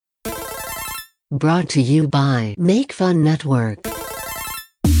Brought to you by Make Fun Network.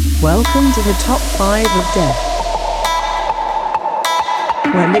 Welcome to the Top 5 of Death,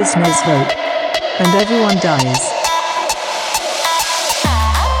 where listeners vote, and everyone dies.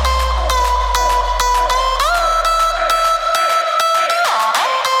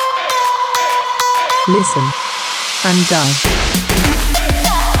 Listen and die.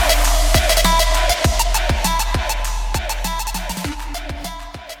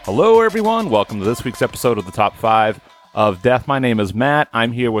 Hello, everyone. Welcome to this week's episode of the Top 5 of Death. My name is Matt.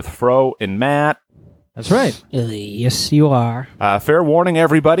 I'm here with Fro and Matt. That's right. Yes, you are. Fair warning,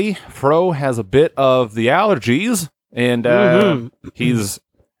 everybody. Fro has a bit of the allergies, and he's.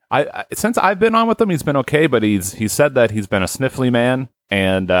 Since I've been on with him, he's been okay, but he's said that he's been a sniffly man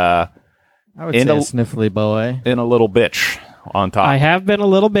and I would say a sniffly boy. and a little bitch on top. I have been a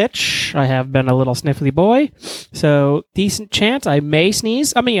little bitch. I have been a little sniffly boy. So decent chance I may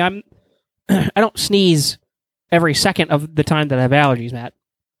sneeze. I mean, I don't sneeze every second of the time that I have allergies, Matt.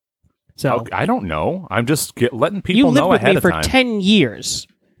 So I don't know. I'm just letting you people lived know with ahead me of for time. 10 years.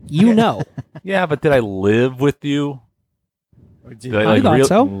 You know. Yeah, but did I live with you? Did I, I thought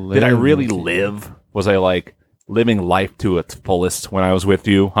so. Did I really live? Was I like living life to its fullest when I was with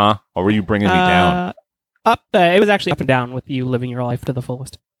you, huh? Or were you bringing me down? It was actually up and down with you living your life to the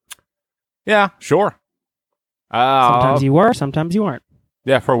fullest. Yeah, sure. Sometimes you were, sometimes you weren't.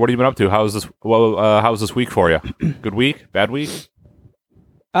 Yeah, Fro, what have you been up to? How's this? How's this week for you? Good week? Bad week?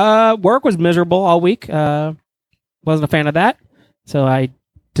 Work was miserable all week. Wasn't a fan of that. So I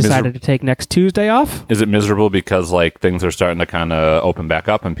decided to take next Tuesday off. Is it miserable because like things are starting to kind of open back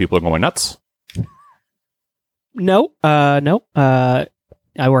up and people are going nuts? No. I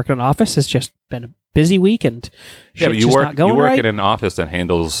work in an office. It's just been a busy week and Yeah, but shit's just not going you work right. in an office that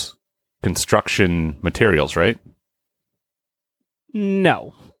handles construction materials, right?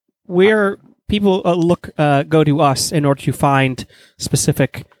 No, we're people go to us in order to find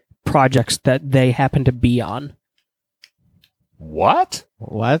specific projects that they happen to be on. What?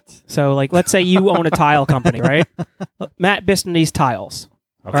 What? So, like, let's say you own a tile company, right? Matt Biston needs tiles.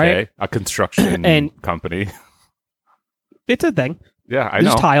 Okay, Right? a construction And- company. It's a thing. Yeah, I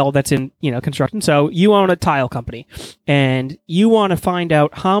There's know. tile that's in construction. So you own a tile company, and you want to find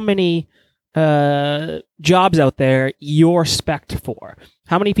out how many jobs out there you're spec'd for.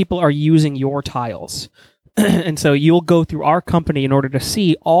 How many people are using your tiles? And so you'll go through our company in order to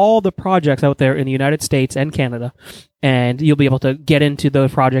see all the projects out there in the United States and Canada, and you'll be able to get into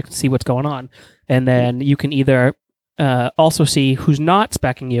those projects and see what's going on. And then you can either also see who's not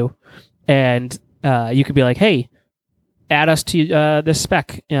speccing you, and you could be like, hey, add us to this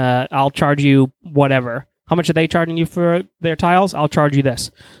spec. I'll charge you whatever. How much are they charging you for their tiles? I'll charge you this.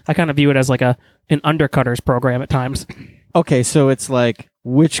 I kind of view it as like an undercutters program at times. Okay, so it's like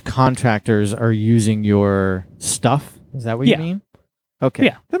which contractors are using your stuff? Is that what you Yeah. mean? Okay.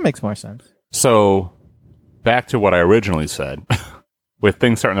 Yeah. That makes more sense. So, back to what I originally said. With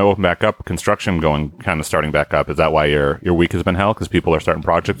things starting to open back up, construction starting back up, is that why your week has been hell? Because people are starting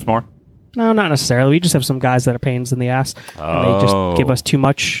projects more? No, not necessarily. We just have some guys that are pains in the ass. And they just give us too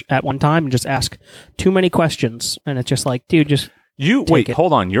much at one time and just ask too many questions. And it's just like, dude, just... Wait, it.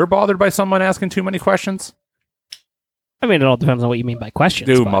 hold on. You're bothered by someone asking too many questions? I mean, it all depends on what you mean by questions.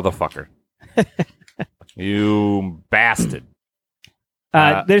 Dude, but, motherfucker. You bastard.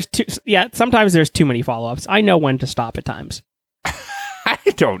 there's sometimes there's too many follow-ups. I know when to stop at times. I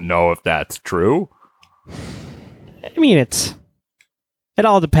don't know if that's true. I mean, it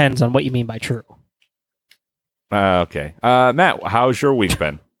all depends on what you mean by true. Okay. Matt, how's your week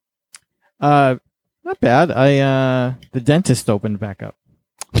been? Not bad. The dentist opened back up.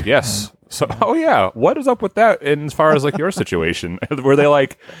 Yes. So, yeah. What is up with that in as far as like your situation? Were they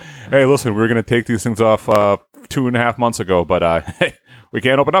like, hey, listen, we're going to take these things off 2.5 months ago, but we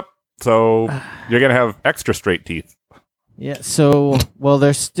can't open up, so you're going to have extra straight teeth. Yeah, so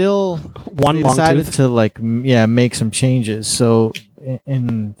they're still One they long decided tooth. to make some changes. So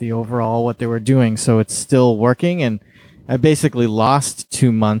in the overall what they were doing, so it's still working, and I basically lost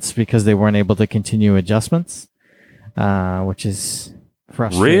 2 months because they weren't able to continue adjustments, which is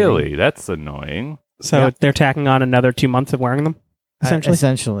frustrating. Really? That's annoying. So Yeah. they're tacking on another 2 months of wearing them, essentially.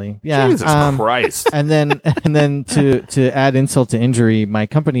 Essentially, yeah. Jesus Christ. And then to add insult to injury, my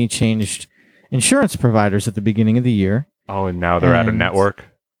company changed insurance providers at the beginning of the year. Oh, and now they're out of And- network?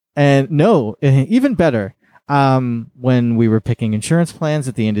 And no, even better. When we were picking insurance plans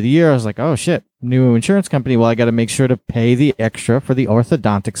at the end of the year, I was like, oh shit, new insurance company. Well, I got to make sure to pay the extra for the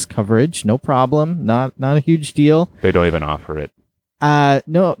orthodontics coverage. No problem. Not a huge deal. They don't even offer it.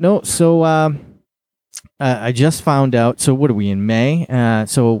 No. So I just found out. So what are we in May?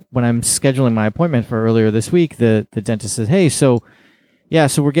 So when I'm scheduling my appointment for earlier this week, the dentist says, "Hey, so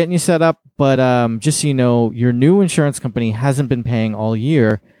we're getting you set up, but just so you know, your new insurance company hasn't been paying all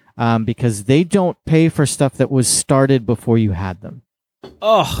year because they don't pay for stuff that was started before you had them."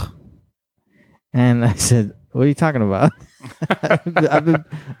 Ugh. And I said, "What are you talking about? I've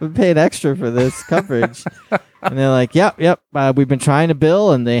been paying extra for this coverage." And they're like, yep. We've been trying to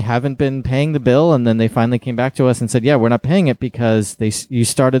bill, and they haven't been paying the bill. And then they finally came back to us and said, "Yeah, we're not paying it because you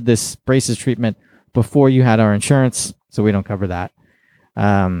started this braces treatment before you had our insurance, so we don't cover that."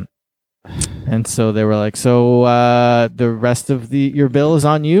 And so they were like, "So the rest of your bill is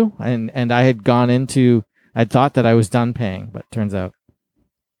on you." And I had I thought that I was done paying, but turns out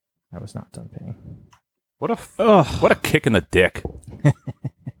I was not done paying. What a kick in the dick.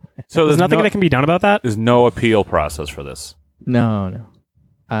 So There's nothing that can be done about that? There's no appeal process for this. No.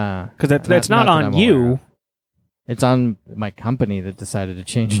 Because it's not that on I'm aware you. of. It's on my company that decided to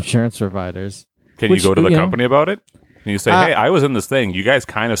change insurance providers. Can Which, you go to the you know- company about it? And you say, "Hey, I was in this thing. You guys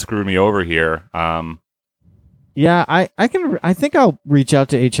kind of screwed me over here." Yeah, I can. I think I'll reach out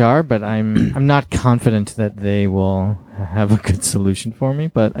to HR, but I'm not confident that they will have a good solution for me.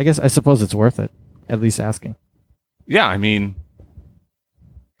 But I suppose it's worth it, at least asking. Yeah, I mean,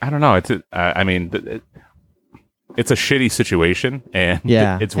 I don't know. It's a shitty situation, and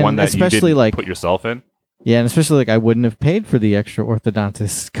Yeah, it's and one that you especially, didn't put yourself in. Yeah, and especially I wouldn't have paid for the extra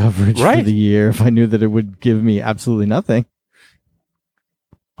orthodontist coverage for Right. the year if I knew that it would give me absolutely nothing.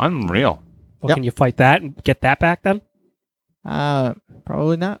 Unreal. Well, Yep. can you fight that and get that back then?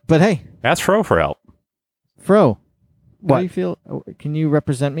 Probably not. But hey, Ask Fro for help. Fro, What? how do you feel? Can you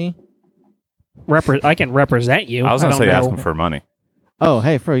represent me? I can represent you. I was going to don't say ask know. him for money. Oh,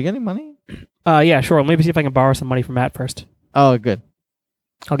 hey, Fro, you got any money? Yeah, sure. Maybe see if I can borrow some money from Matt first. Oh, good.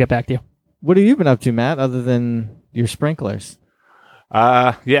 I'll get back to you. What have you been up to, Matt, other than your sprinklers?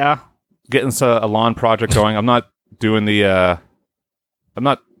 Yeah, getting a lawn project going. I'm not doing the. I'm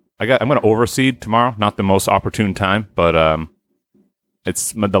going to overseed tomorrow. Not the most opportune time, but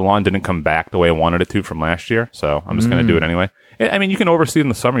the lawn didn't come back the way I wanted it to from last year, so I'm just going to do it anyway. I mean, you can overseed in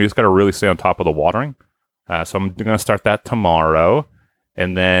the summer. You just got to really stay on top of the watering. So I'm going to start that tomorrow,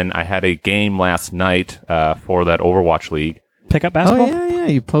 and then I had a game last night for that Overwatch League. Pick up basketball? Oh yeah.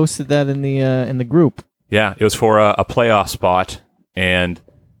 You posted that in the group. Yeah, it was for a playoff spot, and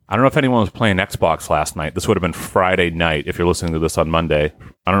I don't know if anyone was playing Xbox last night. This would have been Friday night if you're listening to this on Monday.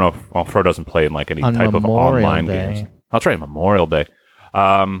 I don't know if Fro doesn't play in like any On type Memorial of online Day. games. That's right, Memorial Day.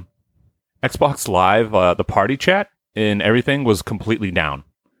 Xbox Live, the party chat and everything was completely down.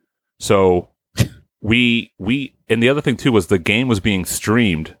 So we and the other thing too was the game was being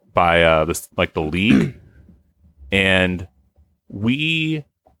streamed by this like the league, and we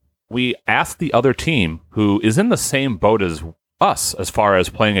asked the other team who is in the same boat as us as far as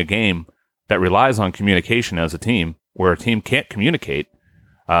playing a game that relies on communication as a team, where a team can't communicate,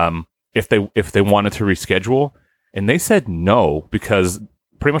 if they wanted to reschedule, and they said no, because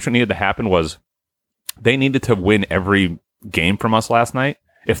pretty much what needed to happen was they needed to win every game from us last night.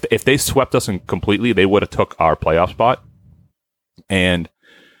 If they swept us in completely, they would have took our playoff spot. And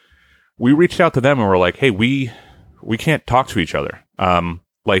we reached out to them and we're like, "Hey, we can't talk to each other.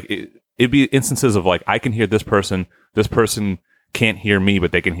 It'd be instances of like, I can hear this person can't hear me,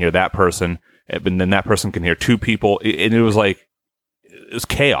 but they can hear that person, and then that person can hear two people." And it was like, it was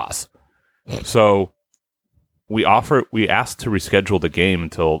chaos. So we asked to reschedule the game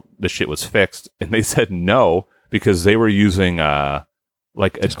until the shit was fixed, and they said no because they were using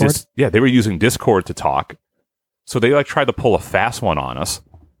Discord? they were using Discord to talk. So they like tried to pull a fast one on us.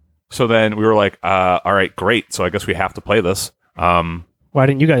 So then we were like, all right, great. So I guess we have to play this. Why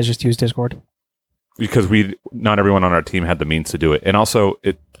didn't you guys just use Discord? Because not everyone on our team had the means to do it. And also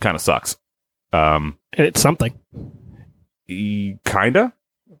it kind of sucks. It's something. Kinda.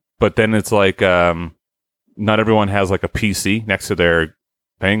 But then it's like, not everyone has like a PC next to their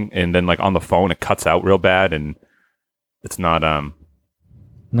thing. And then like on the phone, it cuts out real bad. And it's not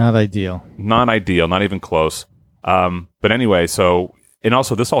ideal. not ideal, not even close. But anyway, so, and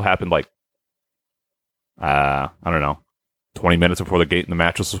also this all happened like, I don't know, 20 minutes before the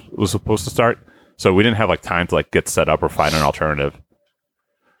match was supposed to start. So we didn't have like time to like get set up or find an alternative.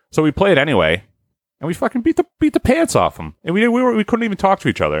 So we played anyway, and we fucking beat the pants off them. And we couldn't even talk to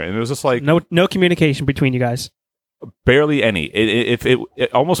each other. And it was just like No communication between you guys. barely any.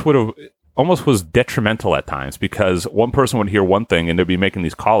 It almost was detrimental at times, because one person would hear one thing and they'd be making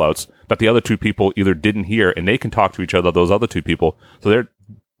these call outs that the other two people either didn't hear, and they can talk to each other, those other two people. So they're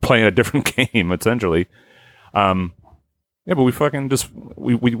playing a different game essentially. Yeah, but we fucking just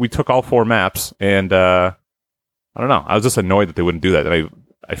we took all 4 maps, and I don't know. I was just annoyed that they wouldn't do that. And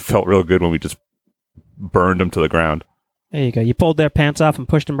I felt real good when we just burned them to the ground. There you go. You pulled their pants off and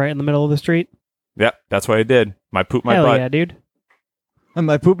pushed them right in the middle of the street. Yep, that's what I did. My poop, my Hell butt. yeah, dude. I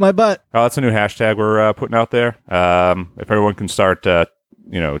might poop my butt. Oh, that's a new hashtag we're putting out there. If everyone can start,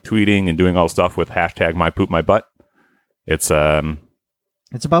 tweeting and doing all stuff with hashtag my poop, my butt. It's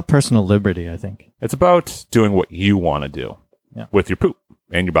about personal liberty, I think. It's about doing what you want to do with your poop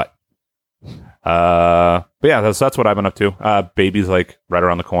and your butt. But yeah, that's what I've been up to. Baby's like right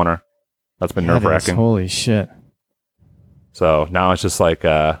around the corner. That's been nerve wracking. Holy shit. So now it's just like,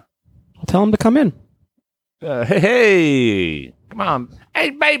 I'll tell him to come in. hey, come on.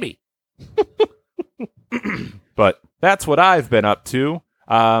 Hey, baby. But that's what I've been up to.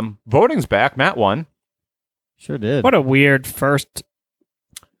 Voting's back. Matt won. Sure did. What a weird first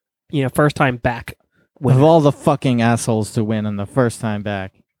time back. Of all the fucking assholes to win on the first time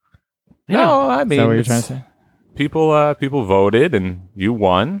back. No, I Is mean, that what you're trying to say? people voted and you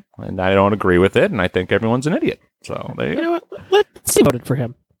won, and I don't agree with it, and I think everyone's an idiot. So there you go. You know what? Let's see who voted for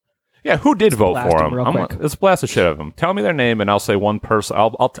him. Yeah, who did vote blast for him him? real quick. Let's blast the shit out of them. Tell me their name, and I'll say one person.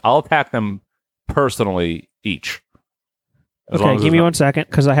 I'll attack them personally each. Okay, give me 1 second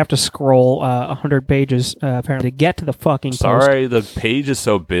because I have to scroll 100 pages apparently to get to the fucking post. Sorry, the page is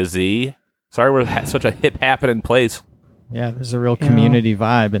so busy. Sorry, we're such a hip happening place. Yeah, there's a real community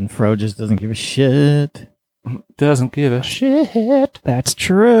vibe, and Fro just doesn't give a shit. Doesn't give a shit. That's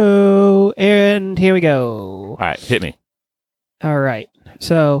true. And here we go. All right, hit me. All right.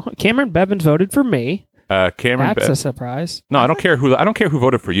 So Cameron Bevins voted for me. Cameron. That's a surprise. No, I don't care who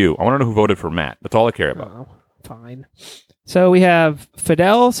voted for you. I want to know who voted for Matt. That's all I care about. Oh, fine. So we have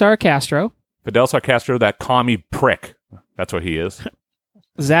Fidel Sarcastro, Fidel Sarcastro, that commie prick. That's what he is.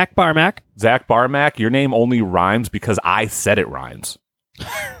 Zach Barmack, Zach Barmack, your name only rhymes because I said it rhymes.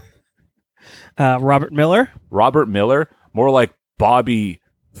 Robert Miller, Robert Miller, more like Bobby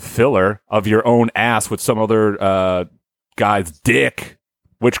Filler of your own ass with some other guy's dick,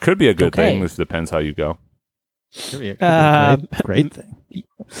 which could be a good thing. This depends how you go. Could be a great thing.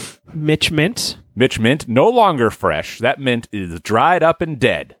 Mitch Mintz, Mitch Mint, no longer fresh. That mint is dried up and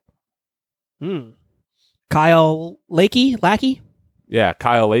dead. Kyle Lackey. Yeah,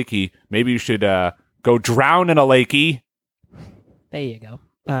 Kyle Lakey. Maybe you should go drown in a lakey. There you go.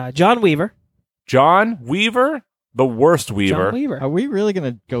 John Weaver. John Weaver, the worst Weaver. John Weaver. Are we really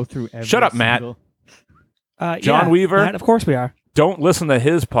going to go through every Shut up, Matt. John yeah, Weaver? Matt, of course we are. Don't listen to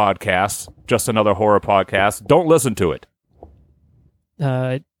his podcast, Just Another Horror Podcast. Don't listen to it.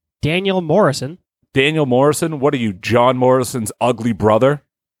 Daniel Morrison. Daniel Morrison, what are you, John Morrison's ugly brother?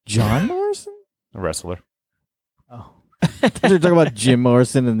 John Morrison? A wrestler. Oh. I thought you were talking about Jim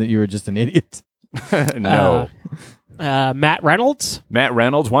Morrison and that you were just an idiot. No. Matt Reynolds. Matt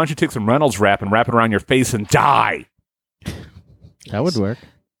Reynolds, why don't you take some Reynolds wrap and wrap it around your face and die? That would work.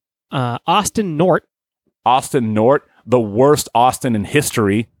 Austin Nort. Austin Nort, the worst Austin in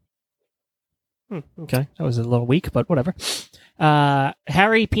history. Okay, that was a little weak, but whatever.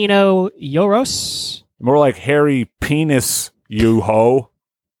 Harry Pino Yoros. More like Harry Penis, you hoe.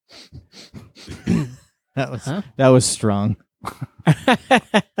 That was strong.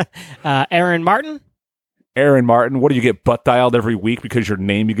 Aaron Martin. Aaron Martin, what do you get butt dialed every week because your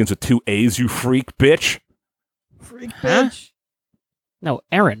name begins with 2 A's, you freak bitch? Freak bitch. No,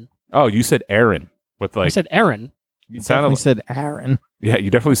 Aaron. Oh, you said Aaron. With I said Aaron. You Definitely said Aaron. Yeah,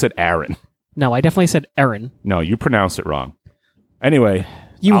 you definitely said Aaron. No, I definitely said Aaron. No, you pronounced it wrong. Anyway.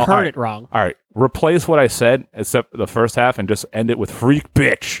 You heard it wrong. All right. Replace what I said, except the first half, and just end it with freak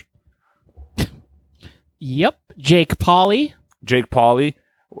bitch. Yep. Jake Pauley. Jake Pauley.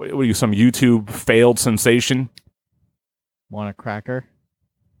 What are you, some YouTube failed sensation? Want a cracker?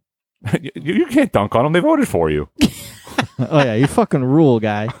 You can't dunk on them. They voted for you. Oh, yeah. You fucking rule,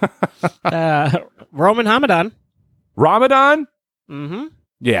 guy. Roman Hamadan. Ramadan? Mm-hmm.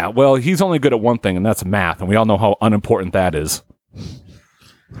 Yeah, well, he's only good at one thing, and that's math, and we all know how unimportant that is.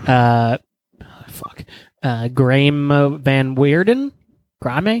 Graham Van Weerden?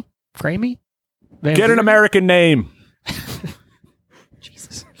 Grammy? Get an American name.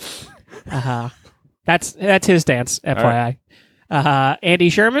 Jesus. That's his stance, FYI. Andy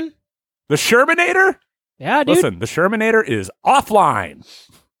Sherman? The Shermanator? Yeah, dude. Listen, the Shermanator is offline.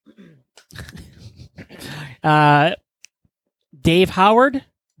 Dave Howard?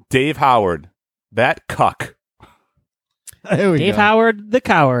 Dave Howard. That cuck. Dave Howard, the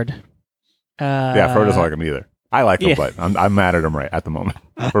coward. Yeah, Fro doesn't like him either. I like him, but I'm mad at him right at the moment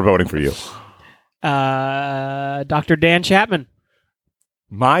for voting for you. Dr. Dan Chapman.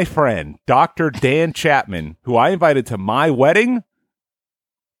 my friend, Dr. Dan Chapman, who I invited to my wedding.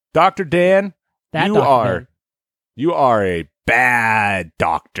 Dr. Dan, That you Dr. are Dan. you are a bad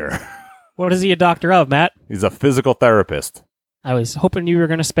doctor. What is he a doctor of, Matt? He's a physical therapist. I was hoping you were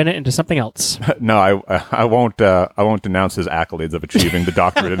going to spin it into something else. No, I won't denounce his accolades of achieving the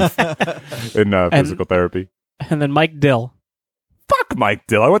doctorate in physical therapy. And then Mike Dill. Fuck Mike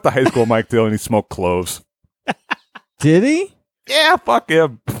Dill. I went to high school with Mike Dill and he smoked cloves. Did he? Yeah, fuck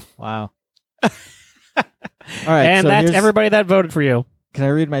him. Wow. All right. And so that's here's- everybody that voted for you. Can I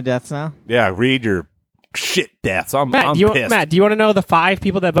read my deaths now? Yeah, read your shit deaths. I'm Matt, pissed. do you want to know the 5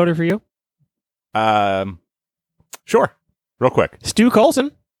 people that voted for you? Sure. Real quick. Stu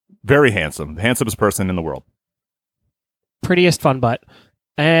Colson, Very handsome. The handsomest person in the world. prettiest fun butt.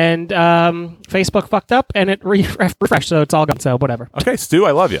 And Facebook fucked up and it refreshed, so it's all gone. So whatever. Okay, Stu,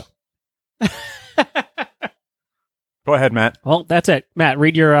 I love you. Go ahead, Matt. Well, that's it. Matt,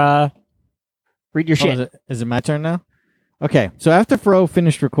 read your Oh, shit. is it my turn now? Okay, so after Fro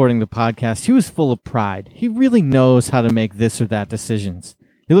finished recording the podcast, he was full of pride. He really knows how to make this or that decisions.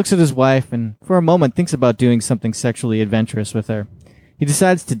 He looks at his wife and, for a moment, thinks about doing something sexually adventurous with her. He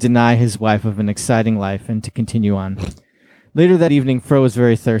decides to deny his wife of an exciting life and to continue on. Later that evening, Fro is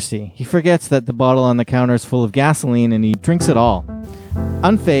very thirsty. He forgets that the bottle on the counter is full of gasoline and he drinks it all.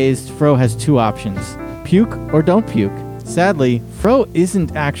 Unfazed, Fro has 2 options: puke or don't puke. Sadly, Fro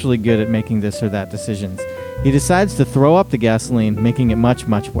isn't actually good at making this or that decisions. He decides to throw up the gasoline, making it much,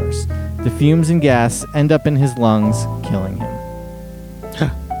 much worse. The fumes and gas end up in his lungs, killing him.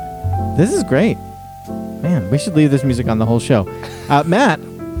 This is great. Man, we should leave this music on the whole show.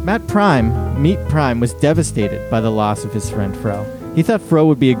 Meat Prime, was devastated by the loss of his friend Fro. He thought Fro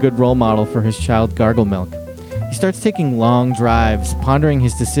would be a good role model for his child Gargle Milk. He starts taking long drives, pondering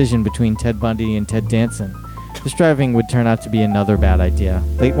his decision between Ted Bundy and Ted Danson. This driving would turn out to be another bad idea.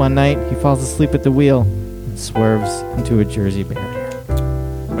 Late one night, he falls asleep at the wheel and swerves into a Jersey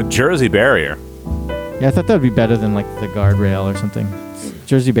barrier. A Jersey barrier. Yeah, I thought that would be better than like the guardrail or something.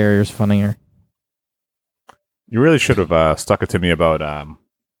 Jersey barrier's funnier. You really should have stuck it to me about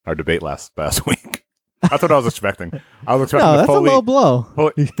our debate last week. That's what I was expecting. I was expecting No, the that's fully, a low blow.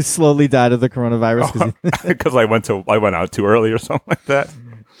 fully- He slowly died of the coronavirus. 'Cause because I went out too early or something like that.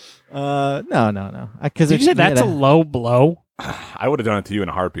 No. Because Did you say that's a low blow? I would have done it to you in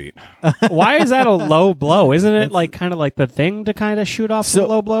a heartbeat. Why is that a low blow? Isn't it like kind of like the thing to kind of shoot off So- some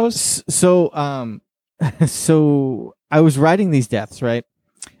low blows? So so I was writing these deaths, right?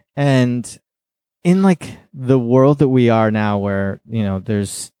 And in like the world that we are now, where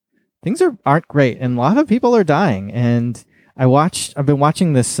there's things aren't great, and a lot of people are dying. And I've been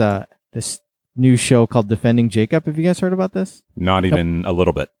watching this this new show called Defending Jacob. Have you guys heard about this? Not even a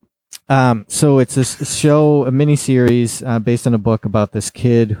little bit. So it's a show, a mini-series based on a book about this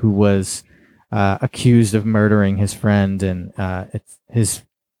kid who was accused of murdering his friend, and it's his,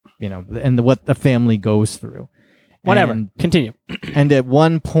 and what the family goes through. Whatever. And, Continue. and at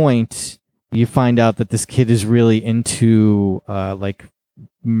one point, you find out that this kid is really into like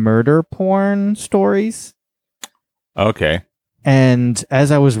murder porn stories. Okay. And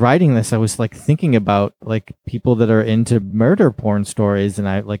as I was writing this, I was like thinking about like people that are into murder porn stories, and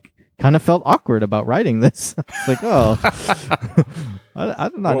I like kind of felt awkward about writing this. It's like, oh,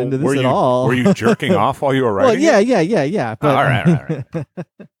 I'm not Well, into were this at you- all. Were you jerking off while you were Well, writing? yeah, it? yeah. But, All right.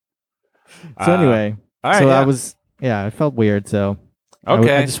 so anyway, All right, so yeah. I felt weird. So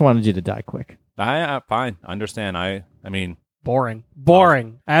Okay. I just wanted you to die quick. Fine. Understand. I mean, Boring,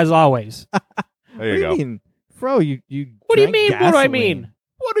 as always. there What you do go. you mean, Fro? You What do you drank mean? What do I gasoline. mean?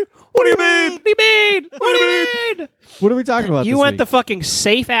 What do you mean? What do you mean? What do you mean? What are we talking about? You this went week? the fucking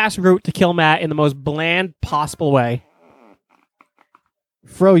safe ass route to kill Matt in the most bland possible way.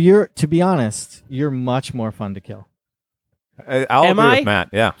 Fro, to be honest, you're much more fun to kill. I'll Am agree I? with Matt.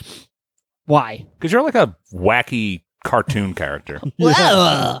 Yeah, Why? because you're like a wacky cartoon character.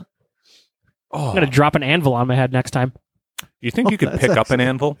 I'm Oh, gonna drop an anvil on my head next time. you think you could that's pick up an excellent.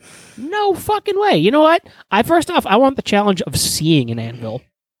 anvil? No fucking way. You know what? First off, I want the challenge of seeing an anvil.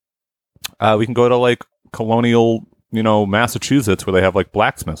 We can go to like colonial, Massachusetts, where they have like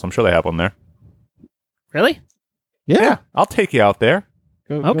blacksmiths. I'm sure they have one there. Really? Yeah. I'll take you out there.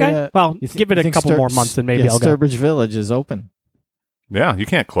 Go Okay. to- Well, you thi- give it you a think couple more months, and maybe I'll go. Sturbridge Village is open. Yeah, you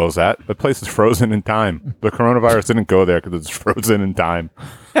can't close that. The place is frozen in time. The coronavirus didn't go there because it's frozen in time.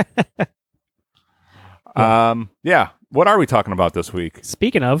 Yeah. What are we talking about this week?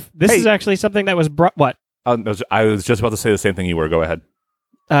 Speaking of, this Hey. is actually something that was brought. What? I was just about to say the same thing you were. Go ahead.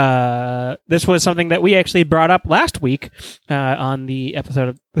 This was something that we actually brought up last week on the episode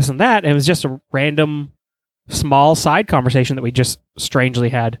of This and That. It was just a random small side conversation that we just strangely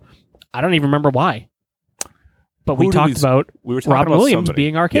had. I don't even remember why. But we Who did talked about We were talking Robin about Williams somebody.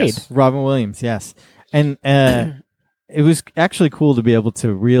 being Arcade. Yes. Robin Williams, yes. And it was actually cool to be able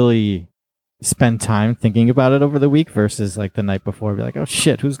to really spend time thinking about it over the week versus like the night before. Be like, oh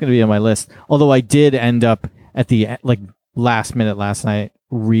shit, who's going to be on my list? Although I did end up at the like last minute last night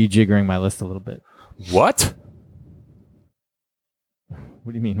rejiggering my list a little bit. What?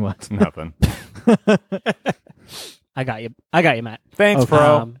 What do you mean, what? Nothing. I got you, Matt. Thanks, Okay.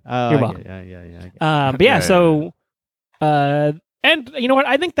 bro. Oh, You're I welcome. get it. Yeah. But yeah, Yeah, so, and you know what?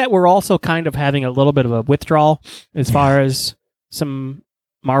 I think that we're also kind of having a little bit of a withdrawal as far as some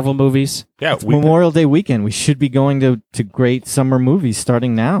Marvel movies. Yeah, It's Memorial Day weekend. We should be going to great summer movies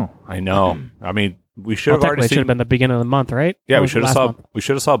starting now. I know. I mean, we should Well, have already technically, it should seen. have been the beginning of the month, right? Yeah, Or we was it should have last saw. month? We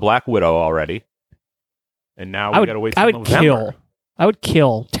should have saw Black Widow already, and now we got to wait. I till would November. I would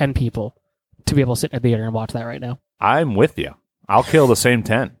kill 10 people to be able to sit in a theater and watch that right now. I'm with you. I'll kill the same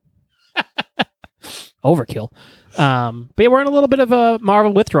 10. Overkill. But yeah, we're in a little bit of a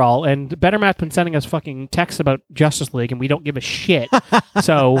Marvel withdrawal, and Better Matt's been sending us fucking texts about Justice League, and we don't give a shit.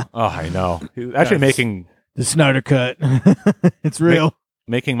 So Oh, I know. He's actually Yes. making The Snyder Cut. It's real.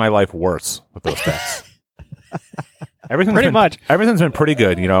 making my life worse with those texts. Everything's Pretty been, much. Everything's been pretty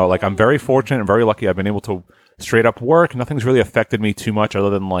good. You know, like I'm very fortunate and very lucky. I've been able to straight up work. Nothing's really affected me too much, other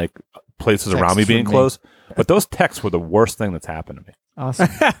than like places around me Texts being from me. closed. But those texts were the worst thing that's happened to me. Awesome.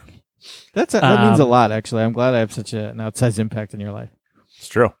 That means a lot, actually. I'm glad I have such an outsized impact in your life. It's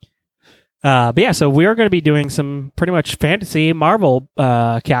true. But yeah, so we're going to be doing some pretty much fantasy Marvel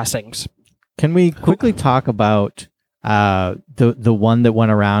castings. Can we quickly talk about the one that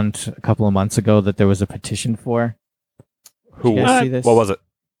went around a couple of months ago that there was a petition for? Who? You guys see this? What was it?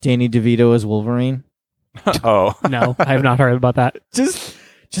 Danny DeVito as Wolverine. Oh, No, I have not heard about that.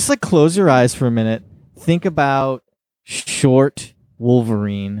 Just like close your eyes for a minute. Think about short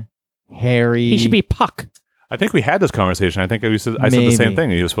Wolverine, hairy. He should be Puck. I think we had this conversation. I think I said the same Maybe. thing.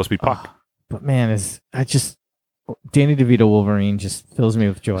 He was supposed to be Puck. But man, Danny DeVito Wolverine just fills me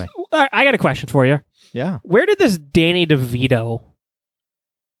with joy. I got a question for you. Yeah. Where did this Danny DeVito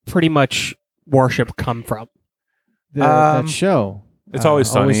pretty much worship come from? That show. It's always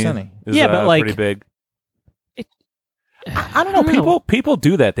sunny. Is, Yeah, but, like- pretty big. I I don't know. People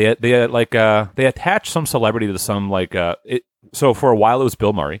do that. They like they attach some celebrity to some like it. So for a while it was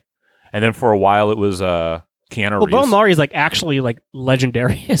Bill Murray, and then for a while it was Keanu Well, Reeves. Bill Murray is like actually like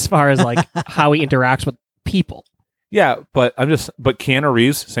legendary as far as like how he interacts with people. Yeah, but Keanu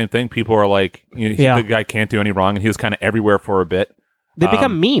Reeves, same thing. People are like, Yeah. the guy can't do any wrong, and he was kind of everywhere for a bit. They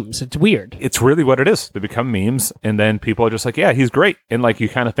become memes. It's weird. It's really what it is. They become memes, and then people are just like, yeah, he's great, and like you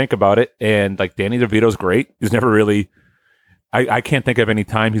kind of think about it, and like Danny DeVito's great. He's never really. I can't think of any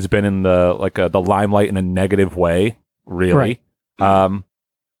time he's been in the limelight in a negative way, really. Right.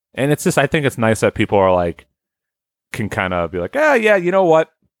 And it's just, I think it's nice that people are like, can kind of be like, yeah, you know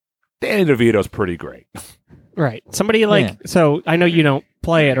what, Danny DeVito's pretty great. Right. Somebody like, Yeah. so I know you don't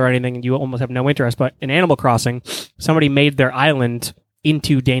play it or anything and you almost have no interest, but in Animal Crossing, somebody made their island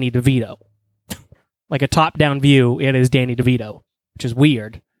into Danny DeVito. Like a top down view, it is Danny DeVito, which is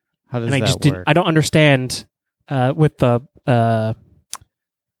weird. How does And I that just work? I don't understand with the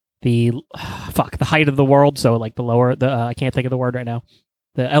height of the world. So like the lower, I can't think of the word right now.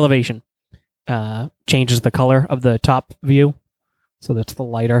 The elevation changes the color of the top view. So that's the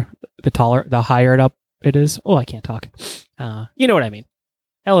lighter, the taller, the higher it up it is. Oh, I can't talk. You know what I mean?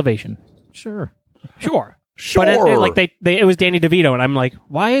 Elevation. Sure. Sure. Sure. But like it was Danny DeVito, and I'm like,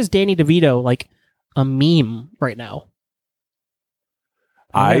 why is Danny DeVito like a meme right now?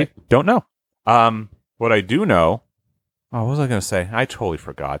 I don't know. What I do know. Oh, what was I going to say? I totally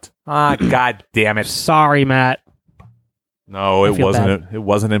forgot. God damn it! Sorry, Matt. No, I it feel wasn't. It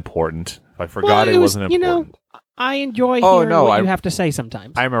wasn't important. If I forgot, Well, it wasn't you important. know, I enjoy Oh, hearing no, what I- you have to say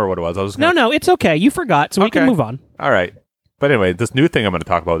sometimes. I remember what it was. I was No, it's okay. You forgot, so we can Okay. move on. All right. But anyway, this new thing I'm going to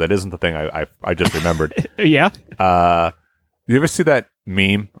talk about that isn't the thing I just remembered. Yeah. You ever see that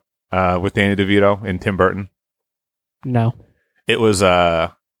meme with Danny DeVito and Tim Burton? No. It was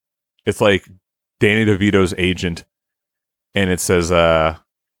it's like Danny DeVito's agent, and it says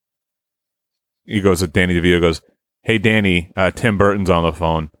he goes, Danny DeVito goes, "Hey Danny, Tim Burton's on the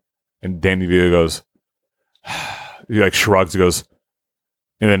phone," and Danny DeVito goes, he like shrugs, he goes,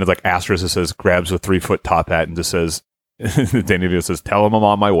 and then it's like asterisk. It says, grabs a 3-foot top hat and just says, Danny DeVito says, "Tell him I'm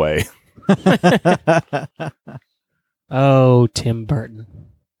on my way." Oh, Tim Burton.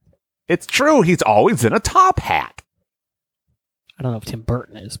 It's true. He's always in a top hat. I don't know if Tim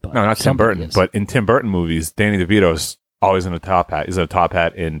Burton is, but No, not Tim somebody Burton, is. but in Tim Burton movies, Danny DeVito's always in a top hat. He's in a top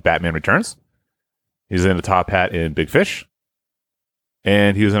hat in Batman Returns. He's in a top hat in Big Fish,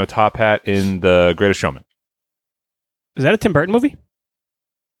 and he was in a top hat in The Greatest Showman. Is that a Tim Burton movie?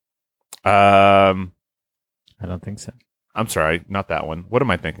 I don't think so. I'm sorry, not that one. What am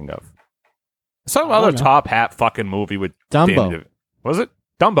I thinking of? Some I other don't know. top hat fucking movie with Dumbo. Danny DeVito. Was it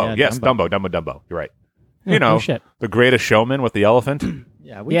Dumbo? Yeah, Yes, Dumbo. Dumbo. You're right. Oh, You know, oh, shit. The Greatest Showman with the elephant.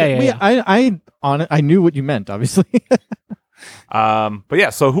 Yeah, Yeah. I knew what you meant, obviously. But yeah,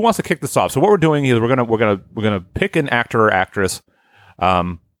 so who wants to kick this off? So what we're doing is we're gonna pick an actor or actress,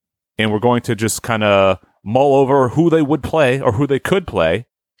 and we're going to just kind of mull over who they would play or who they could play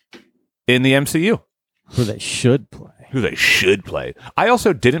in the MCU. Who they should play. Who they should play. I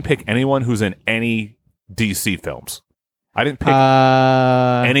also didn't pick anyone who's in any DC films. I didn't pick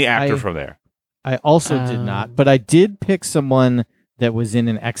any actor from there. I also did not, but I did pick someone that was in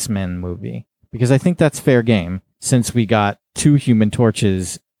an X-Men movie because I think that's fair game since we got 2 Human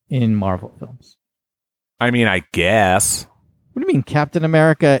Torches in Marvel films. I mean, I guess. What do you mean Captain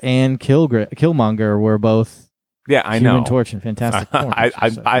America and Killmonger were both Yeah, I Human know. Torch and Fantastic Four?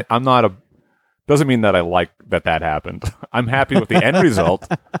 I'm not a. Doesn't mean that I like that happened. I'm happy with the end result,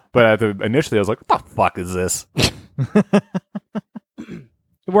 but initially I was like, "What the fuck is this?"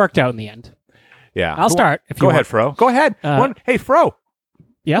 It worked out in the end. Yeah, I'll start. If you Go want. ahead, Fro. Go ahead. Hey, Fro.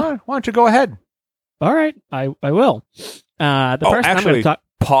 Yeah. Why don't you go ahead? All right. I will. The person I'm going to talk.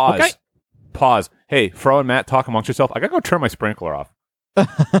 Pause. Okay. Pause. Hey, Fro and Matt, talk amongst yourself. I gotta go turn my sprinkler off.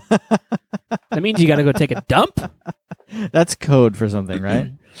 That means you got to go take a dump. That's code for something,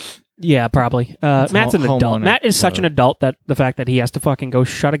 right? Yeah, probably. Matt's an adult. homeowner Matt is such an code. adult that the fact that he has to fucking go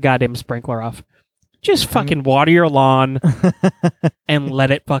shut a goddamn sprinkler off. Just fucking water your lawn and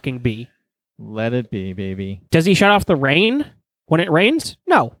let it fucking be. Let it be, baby. Does he shut off the rain when it rains?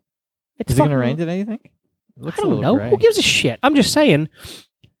 No. It's Is it going to fucking- rain today, you think? It I looks a don't little know. gray. Who gives a shit? I'm just saying,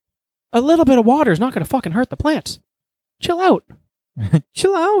 a little bit of water is not going to fucking hurt the plants. Chill out.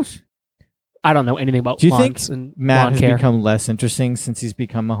 Chill out. I don't know anything about Do you think lawns and Matt lawn has care. become less interesting since he's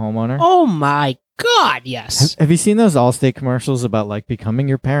become a homeowner? Oh my god, yes. Have you seen those Allstate commercials about like becoming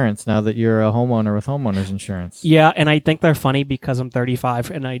your parents now that you're a homeowner with homeowners insurance? Yeah, and I think they're funny because I'm 35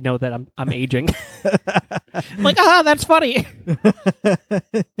 and I know that I'm aging. Like, that's funny.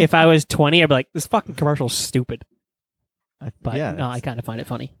 If I was 20, I'd be like, this fucking commercial's stupid. But yeah, no, I kind of find it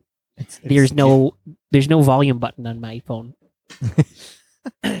funny. it's- There's no volume button on my phone.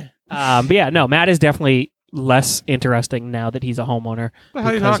 But yeah, no, Matt is definitely less interesting now that he's a homeowner. What the hell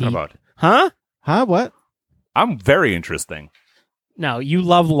are you Because talking he- about? Huh? Huh? What? I'm very interesting. No, you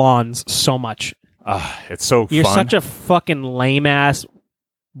love lawns so much. It's so You're fun. such a fucking lame ass,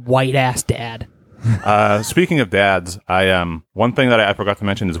 white ass dad. Speaking of dads, one thing that I forgot to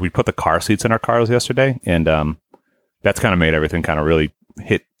mention is we put the car seats in our cars yesterday, and that's kind of made everything kind of really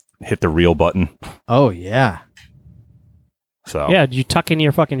hit the real button. Oh yeah. So Yeah, did you tuck in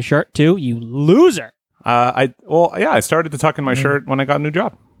your fucking shirt too? You loser. I started to tuck in my shirt when I got a new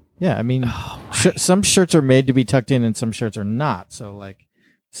job. Yeah, I mean, some shirts are made to be tucked in, and some shirts are not. So, like,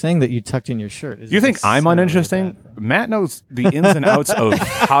 saying that you tucked in your shirt is. You think I'm necessarily uninteresting? bad. Matt knows the ins and outs of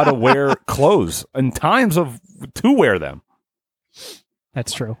how to wear clothes and times to wear them.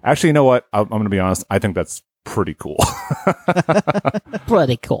 That's true. Actually, you know what? I'm going to be honest. I think that's pretty cool.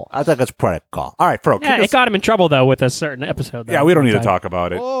 Pretty cool. I think that's pretty cool. All right, Fro. Yeah, it got him in trouble though with a certain episode. Though, Yeah, we don't need to one talk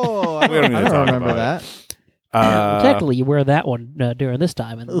about it. Oh, I We don't need to don't talk remember about that. Technically, you wear that one during this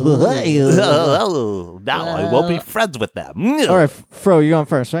time. And Now I won't be friends with them. All right, Fro, you're on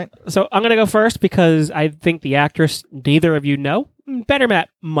first, right? so I'm gonna go first because I think the actress neither of you know. Better Matt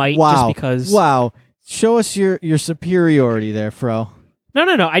might Wow. just because. Wow. Show us your superiority there, Fro.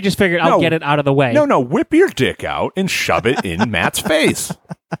 No. I just figured I'll No. get it out of the way. No, whip your dick out and shove it in Matt's face.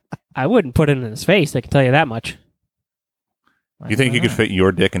 I wouldn't put it in his face. I can tell you that much. You think you could fit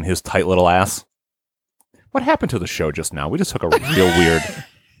your dick in his tight little ass? What happened to the show just now? We just took a real weird.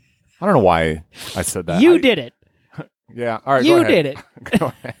 I don't know why I said that. You did it. Yeah. All right. You go ahead. did it.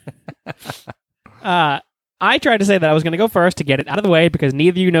 Go ahead. I tried to say that I was going to go first to get it out of the way because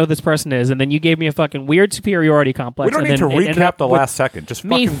neither of you know who this person is, and then you gave me a fucking weird superiority complex. We don't and need to then it ended recap up the with last second. Just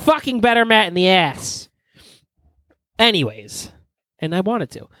me fucking. fucking better Matt in the ass. Anyways, and I wanted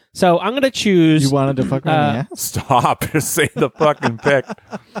to, so I'm going to choose. You wanted to fuck me in the ass? Stop. Just say the fucking pick.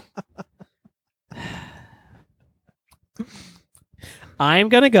 I'm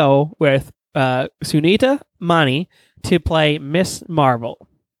going to go with Sunita Mani to play Miss Marvel.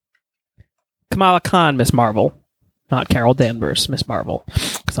 Kamala Khan, Miss Marvel. Not Carol Danvers, Miss Marvel.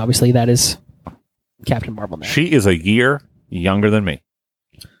 Because obviously that is Captain Marvel now. She is a year younger than me.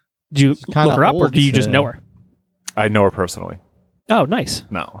 Did you kinda look her up or old do you just to- know her? I know her personally. Oh, nice.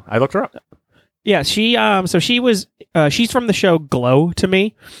 No, I looked her up. Yeah, she's from the show Glow to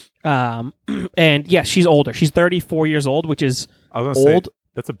me. And yeah, she's older. She's 34 years old, which is I was gonna old. say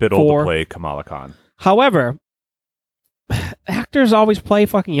that's a bit old for- to play Kamala Khan. However, actors always play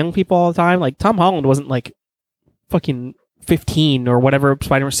fucking young people all the time. Like Tom Holland wasn't like fucking 15 or whatever.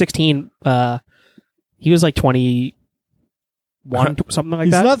 Spider-Man 16. He was like 21, something like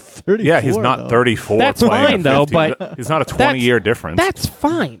He's that. not 34. Yeah, he's not though. 34. That's playing a fine, though, 50. but he's not a that's- 20-year difference. That's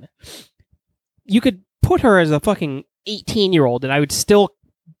fine. You could put her as a fucking 18-year-old, and I would still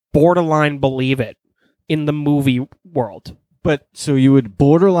borderline believe it in the movie world. But so you would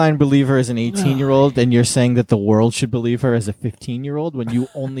borderline believe her as an 18-year-old, and you're saying that the world should believe her as a 15-year-old when you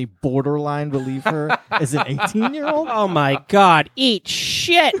only borderline believe her as an 18-year-old? Oh my god, eat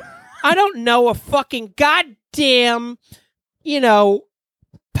shit. I don't know a fucking goddamn,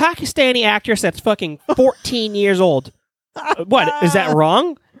 Pakistani actress that's fucking 14 years old. What? Is that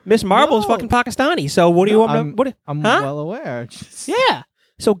wrong? Miss Marvel's No. fucking Pakistani. So what do you want me to... I'm Huh? well aware. Just- Yeah.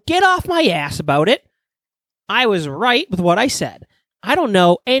 So get off my ass about it. I was right with what I said. I don't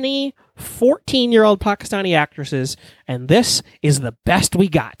know any 14-year-old Pakistani actresses, and this is the best we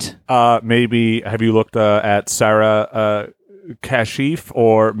got. Maybe have you looked at Sarah Kashif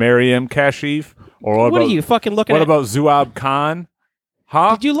or Mariam Kashif? Or What about, are you fucking looking What at? about Zuab Khan?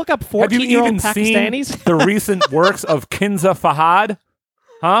 Huh? Did you look up Have you 14-year-old even Pakistanis? seen the recent works of Kinza Fahad?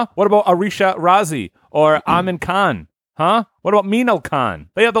 Huh? What about Arisha Razi or Amin Khan? Huh? What about Minal Khan?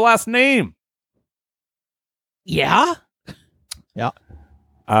 They have the last name. Yeah?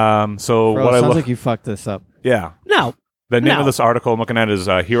 So Bro, what I sounds look, like you fucked this up. yeah. No. The name No. of this article I'm looking at is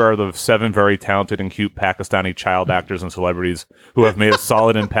here are the 7 very talented and cute Pakistani child actors and celebrities who have made a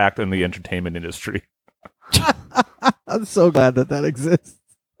solid impact in the entertainment industry. I'm so glad that exists.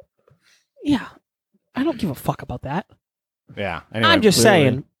 Yeah. I don't give a fuck about that. Yeah. Anyway, I'm just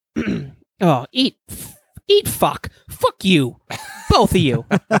clearly. saying. Oh, eat fuck. Fuck you. Both of you.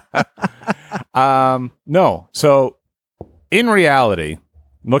 no. So in reality,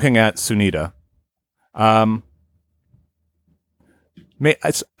 looking at Sunita, I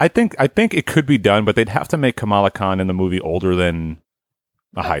think it could be done, but they'd have to make Kamala Khan in the movie older than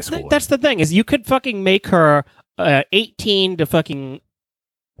a high schooler. That's the thing, is you could fucking make her 18 to fucking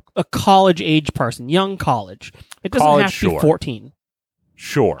a college age person, young college. It doesn't College, have to be sure. 14.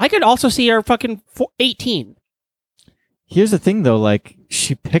 Sure. I could also see her fucking 18. Here's the thing, though. Like,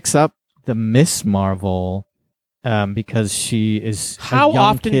 she picks up the Miss Marvel because she is a How young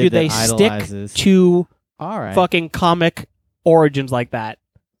often kid do they that stick idolizes. to All right. fucking comic origins like that?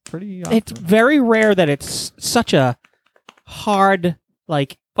 Pretty often. It's very rare that it's such a hard,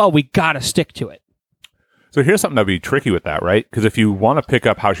 like, oh, we gotta stick to it. So here's something that'd be tricky with that, right? Because if you want to pick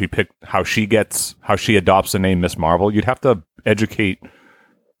up how she adopts the name Miss Marvel, you'd have to educate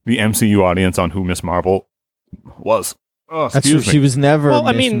the MCU audience on who Miss Marvel was. Oh, That's true. excuse me. She was never Well,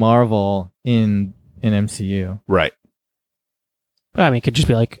 I Miss mean- Marvel in MCU. Right. But I mean, it could just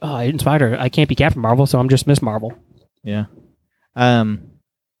be like, oh, I inspired her. I can't be Captain Marvel, so I'm just Miss Marvel. Yeah.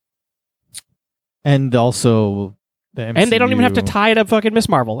 And also the MCU. And they don't even have to tie it up fucking Miss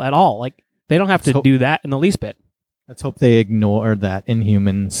Marvel at all. Like, they don't have to So- do that in the least bit. Let's hope they ignore that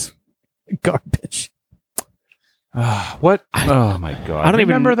Inhumans garbage. What? Oh my god! I don't even-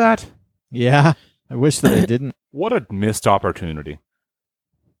 remember that. Yeah. I wish that they didn't. What a missed opportunity.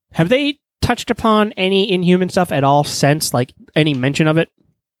 Have they touched upon any Inhuman stuff at all since, like, any mention of it?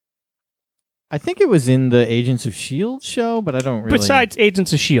 I think it was in the Agents of S.H.I.E.L.D. show, but I don't really. Besides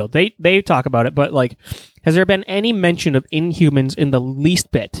Agents of S.H.I.E.L.D., they talk about it, but, like, has there been any mention of Inhumans in the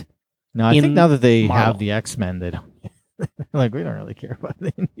least bit? No, I in think now that they Marvel. have the X-Men, they don't. Like, we don't really care about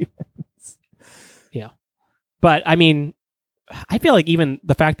the Inhumans. But, I mean, I feel like even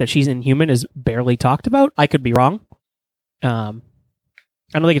the fact that she's Inhuman is barely talked about. I could be wrong. I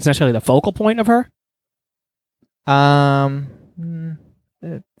don't think it's necessarily the focal point of her.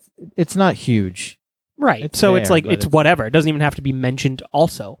 It's not huge. Right. It's So it's there, like, but it's it's- whatever. It doesn't even have to be mentioned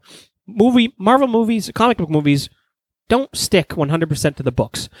also. Marvel movies, comic book movies don't stick 100% to the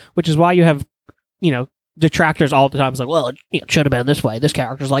books, which is why you have, detractors all the time. It's like, well, it should have been this way. This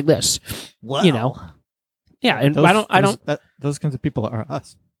character's like this. Wow. Yeah, and Those kinds of people are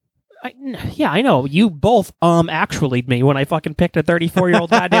us. I know. You both actually me when I fucking picked a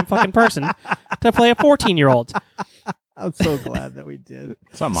 34-year-old goddamn fucking person to play a 14-year-old. I'm so glad that we did.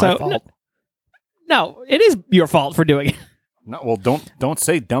 It's not my So, fault. No, it is your fault for doing it. No, well, don't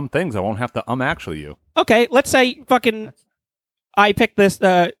say dumb things. I won't have to actually you. Okay, let's say fucking I picked this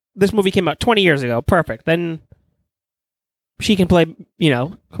this movie came out 20 years ago. Perfect. Then she can play,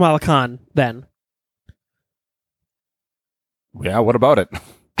 Kamala Khan then. Yeah, what about it?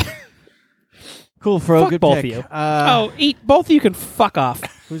 Cool, Fro. Fuck Good both pick. of you. Both of you can fuck off.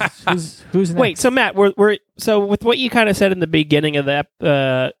 Who's next? Wait, so Matt, we're so with what you kind of said in the beginning of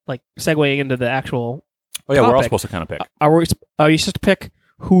the like segueing into the actual. Oh yeah, we're all topic. supposed to kind of pick. Are you supposed to pick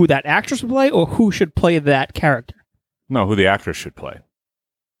who that actress would play or who should play that character? No, who the actress should play.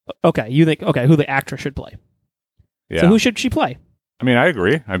 Okay, you think who the actress should play? Yeah. So who should she play? I mean, I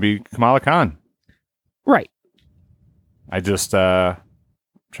agree. I'd be Kamala Khan. Right. I just trying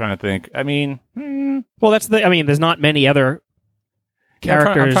to think. I mean, Well, there's not many other yeah, I'm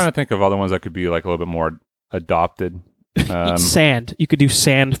characters. trying to think of other ones that could be like a little bit more adopted. Sand. You could do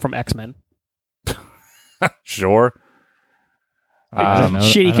Sand from X-Men. Sure. I don't know-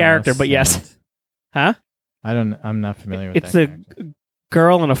 Shitty I don't know character, but yes. Sand. Huh? I'm not familiar with It's that. the character.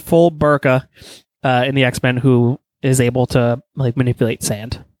 girl in a full burqa in the X-Men who is able to like manipulate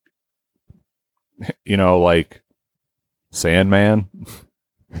sand. You know, like Sandman.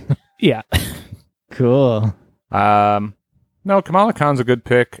 Yeah. Cool. No, Kamala Khan's a good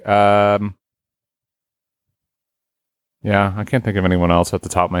pick. Yeah, I can't think of anyone else at the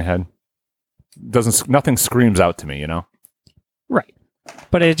top of my head. Nothing screams out to me, you know? Right.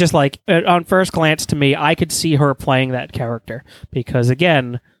 But it's just like, on first glance to me, I could see her playing that character. Because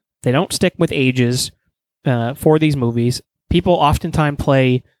again, they don't stick with ages for these movies. People oftentimes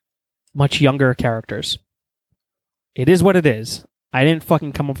play much younger characters. It is what it is. I didn't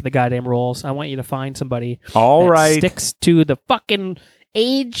fucking come up with the goddamn rules. I want you to find somebody All that right. sticks to the fucking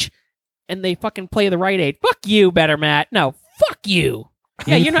age and they fucking play the right age. Fuck you, better Matt. No, fuck you.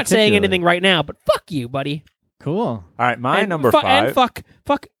 Yeah, Me you're not saying particularly. anything right now, but fuck you, buddy. Cool. All right, my And number fu- 5. And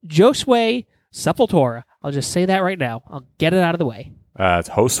fuck Josue Sepultura. I'll just say that right now. I'll get it out of the way. It's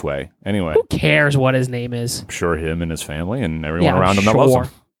Josue. Anyway, Who cares what his name is? I'm sure him and his family and everyone Yeah, I'm around him that loves sure.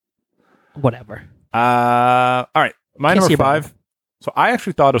 him. Whatever. All right, my Kiss number your 5. So I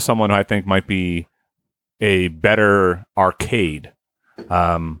actually thought of someone who I think might be a better arcade.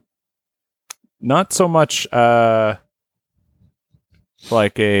 Not so much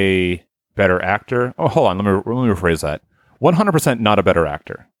like a better actor. Oh, hold on. Let me rephrase that. 100% not a better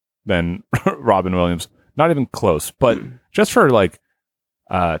actor than Robin Williams. Not even close. But just for like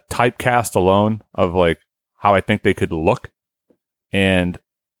typecast alone of like how I think they could look, and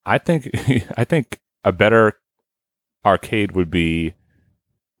I think a better arcade would be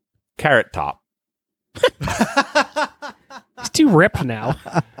Carrot Top. He's too ripped now.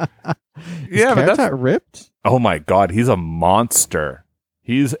 Yeah, but Carrot that's Top ripped? oh my god, he's a monster.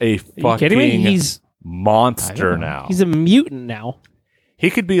 He's a Are you kidding me? fucking He's monster I don't know. now. a mutant now. He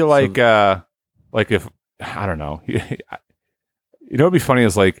could be like if I don't know. You know what'd be funny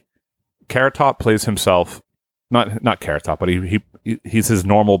is like Carrot Top plays himself, not Carrot Top, but he's his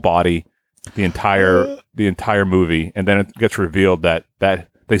normal body the entire movie, and then it gets revealed that they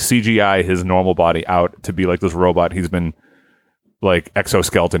CGI his normal body out to be like this robot he's been like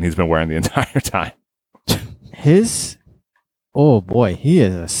exoskeleton he's been wearing the entire time. Oh boy, he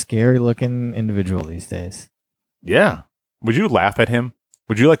is a scary looking individual these days. Yeah. Would you laugh at him?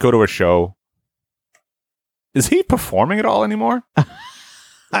 Would you like go to a show? Is he performing at all anymore? I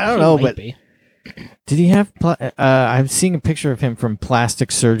don't He know, might but be. did he have? I'm seeing a picture of him from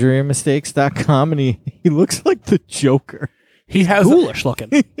plasticsurgerymistakes.com, and he looks like the Joker. He has Ghoulish looking.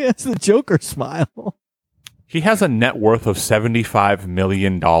 He has the Joker smile. he has a net worth of $75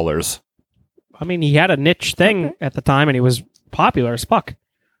 million. I mean, he had a niche thing at the time, and he was popular as fuck.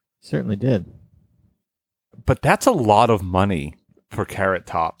 Certainly did. But that's a lot of money for Carrot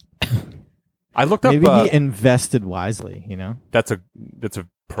Top. I looked up. Maybe he invested wisely. You know. That's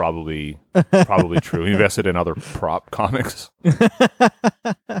probably true. He invested in other prop comics.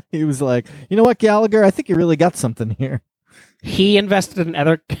 He was like, you know what, Gallagher? I think you really got something here. He invested in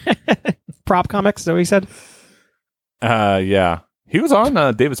other prop comics, so he said. Yeah, he was on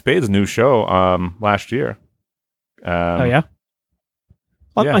David Spade's new show last year. Oh, yeah?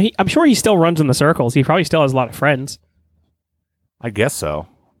 Well, yeah. I'm sure he still runs in the circles. He probably still has a lot of friends. I guess so.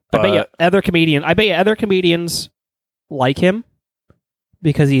 I bet you But- other comedians like him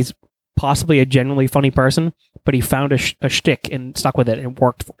because he's possibly a genuinely funny person, but he found a shtick and stuck with it and it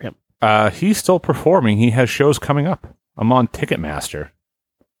worked for him. He's still performing. He has shows coming up. I'm on Ticketmaster.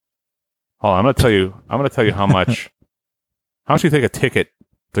 Hold on, I'm gonna tell you how much do you think a ticket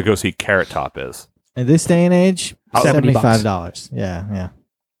to go see Carrot Top is? In this day and age, $70. $75. Yeah.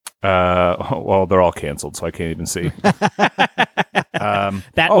 Well, they're all canceled, so I can't even see.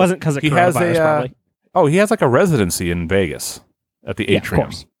 That Oh, wasn't because of he has coronavirus, probably. he has like a residency in Vegas at the Yeah, of Atrium.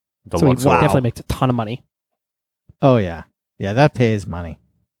 course. The So he Luxor. definitely makes a ton of money. Oh yeah. Yeah, that pays money.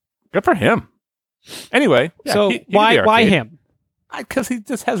 Good for him. Anyway, yeah, So he could why be arcade. him? Because he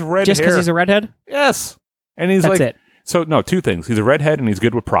just has red Just hair. because he's a redhead? Yes. And he's That's like, it. so no, two things. He's a redhead and he's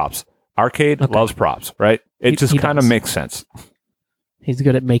good with props. Arcade Okay. loves props, right? It just He kind of does. makes sense. He's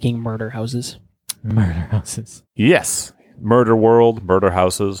good at making murder houses. Murder houses. Yes. Murder World, Murder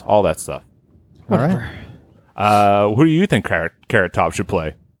Houses, all that stuff. All right. Whatever. Who do you think Carrot Top should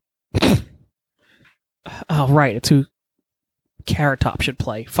play? Oh, right. It's who Carrot Top should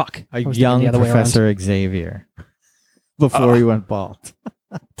play. Fuck. A I was thinking young the other way around. Professor Xavier before he went bald.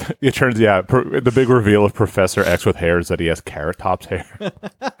 It turns, the big reveal of Professor X with hair is that he has Carrot Top's hair.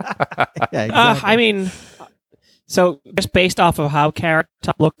 Yeah, exactly. I mean, so just based off of how Carrot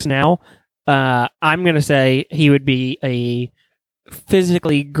Top looks now, I'm going to say he would be a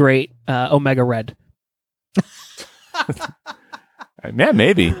physically great Omega Red. Yeah,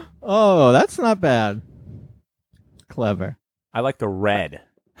 maybe. Oh, that's not bad. Clever. I like the red.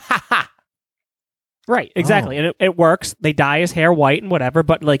 Right, exactly. Oh. And it works. They dye his hair white and whatever,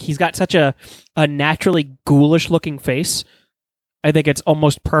 but like he's got such a naturally ghoulish looking face. I think it's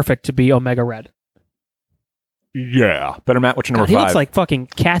almost perfect to be Omega Red. Yeah. Better Matt, what's your God, number he 5? looks like fucking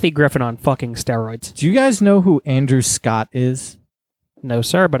Kathy Griffin on fucking steroids. Do you guys know who Andrew Scott is? No,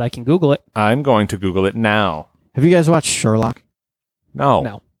 sir, but I can Google it. I'm going to Google it now. Have you guys watched Sherlock? No.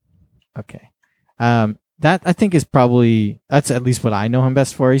 No. Okay. That I think is that's at least what I know him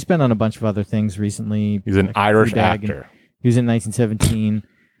best for. He's been on a bunch of other things recently. He's an like Irish Fleabag, and actor. He was in 1917.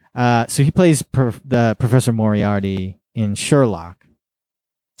 So he plays the Professor Moriarty in Sherlock.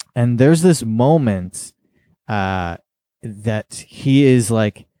 And there's this moment that he is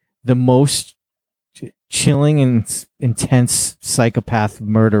like the most chilling and intense psychopath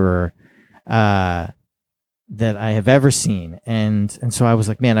murderer that I have ever seen. And so I was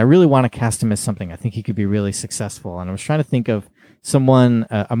like, man, I really want to cast him as something. I think he could be really successful. And I was trying to think of someone,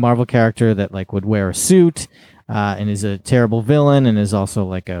 a Marvel character that like would wear a suit and is a terrible villain and is also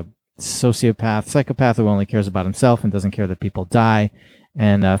like a psychopath who only cares about himself and doesn't care that people die.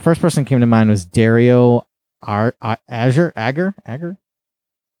 And first person came to mind was Dario Ager. I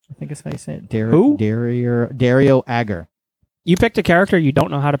think is how you say it. Who? Dario Ager. You picked a character you don't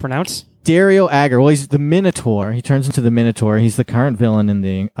know how to pronounce? Dario Ager. Well, he's the Minotaur. He turns into the Minotaur. He's the current villain in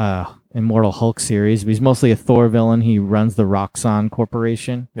the Immortal Hulk series. But he's mostly a Thor villain. He runs the Roxxon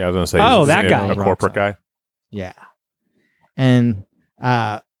Corporation. Yeah, I was going to say. Oh, he's that guy. A corporate guy. Yeah. And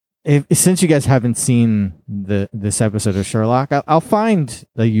since you guys haven't seen this episode of Sherlock, I'll find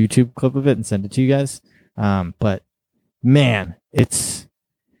the YouTube clip of it and send it to you guys. But man, it's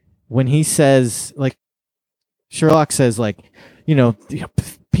when he says, like, Sherlock says, like,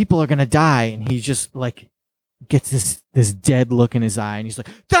 people are gonna die, and he just like gets this dead look in his eye, and he's like,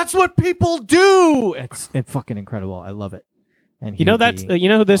 "That's what people do." It's fucking incredible. I love it. And You know that's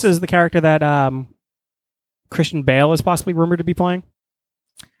this is the character that Christian Bale is possibly rumored to be playing.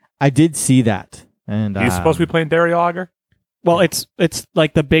 I did see that, and He's supposed to be playing Dario Ager? Well, it's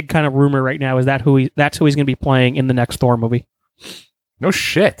like the big kind of rumor right now is that's who he's going to be playing in the next Thor movie. No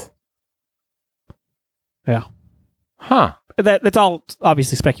shit. Yeah. Huh. That's all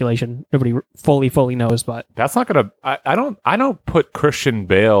obviously speculation. Nobody fully knows, but That's not gonna. I don't put Christian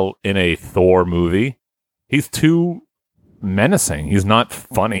Bale in a Thor movie. He's too menacing. He's not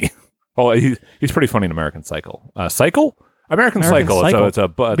funny. Well, he's pretty funny in American Cycle. American Cycle. Cycle. It's a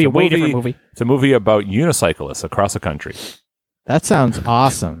be a way different movie. It's a movie about unicyclists across the country. that sounds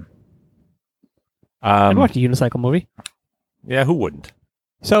awesome. I'd watch a unicycle movie. Yeah, who wouldn't?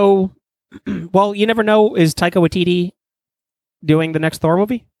 So, well, you never know. Is Taika Waititi doing the next Thor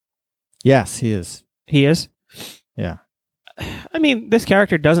movie? Yes, he is. He is. Yeah. I mean, this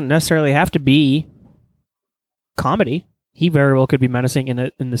character doesn't necessarily have to be comedy. He very well could be menacing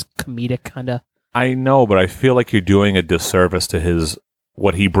in this comedic kind of. I know, but I feel like you're doing a disservice to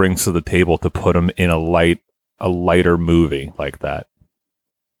what he brings to the table to put him in a lighter movie like that.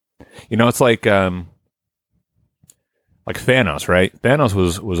 It's like Thanos, right?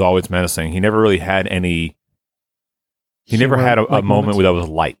 Thanos was always menacing. He never really had any. He never had a moment that was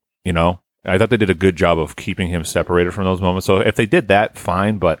light. I thought they did a good job of keeping him separated from those moments. So if they did that,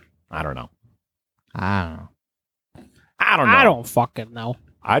 fine. But I don't know. I don't know. I don't fucking know.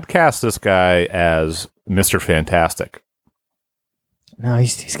 I'd cast this guy as Mr. Fantastic. No,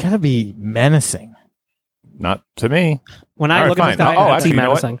 he's got to be menacing. Not to me. When I All right, look at this fine. guy, I actually, see you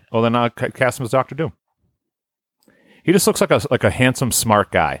know what? menacing. Well, then I'll cast him as Doctor Doom. He just looks like a handsome,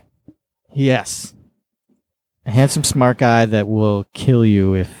 smart guy. Yes. A handsome, smart guy that will kill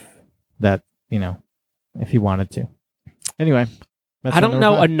you if he wanted to. Anyway. that's I my don't number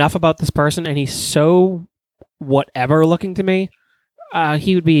know 5. enough about this person, and he's so whatever looking to me.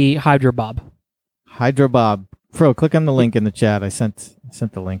 He would be Hydra Bob. Hydra Bob. Fro, click on the link in the chat. I sent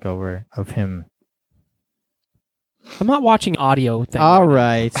the link over of him. I'm not watching audio thing. All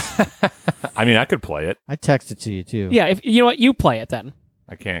right. I mean, I could play it. I texted to you too. Yeah, if you know what, you play it then.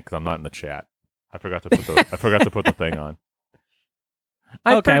 I can't because I'm not in the chat. I forgot to put the thing on.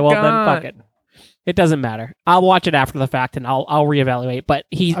 Okay, well then fuck it. It doesn't matter. I'll watch it after the fact and I'll reevaluate. But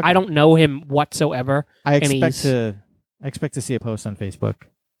I don't know him whatsoever. I and expect to see a post on Facebook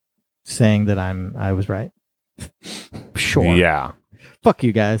saying that I was right. Sure. Yeah. Fuck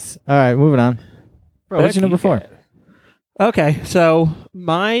you guys. All right, moving on. Bro, what's your number 4? Okay, so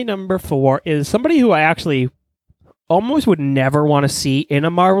my number 4 is somebody who I actually almost would never want to see in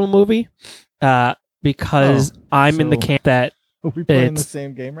a Marvel movie, because I'm in the camp that. Are we playing the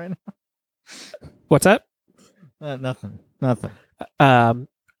same game right now? What's that? Nothing. I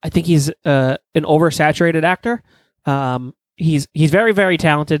think he's an oversaturated actor. He's very, very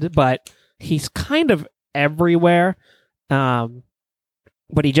talented, but he's kind of everywhere.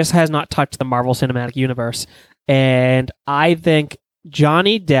 But he just has not touched the Marvel Cinematic Universe. And I think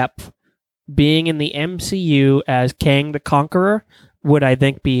Johnny Depp being in the MCU as Kang the Conqueror would, I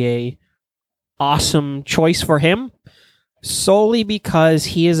think, be a awesome choice for him, solely because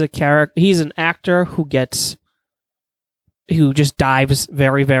he is he's an actor who just dives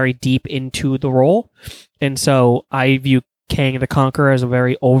very, very deep into the role. And so I view Kang the Conqueror as a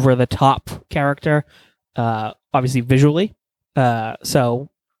very over-the-top character, obviously visually. So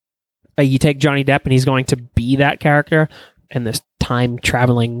you take Johnny Depp and he's going to be that character, and this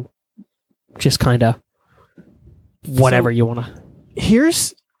time-traveling just kind of whatever you want to...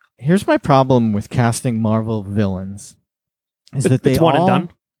 Here's my problem with casting Marvel villains. Is that they it's one and done?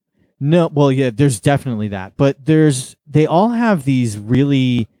 No, well, yeah, there's definitely that. But they all have these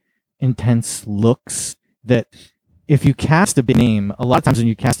really intense looks that if you cast a big name, a lot of times when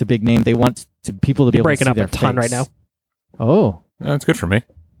you cast a big name, they want people to be able to see their face. Breaking up a ton right now. Oh. That's good for me.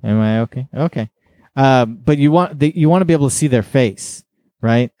 Am I okay? Okay. But you want to be able to see their face,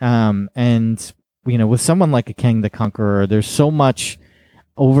 right? And with someone like a Kang the Conqueror, there's so much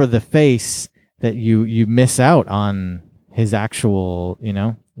over the face that you miss out on his actual, you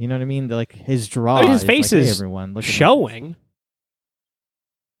know what I mean? Like his draw. His face like, is hey, everyone, look showing.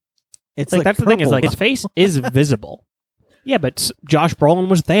 It's like that's the thing is like his face is visible. Yeah, but Josh Brolin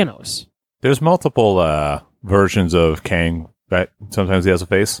was Thanos. There's multiple versions of Kang that sometimes he has a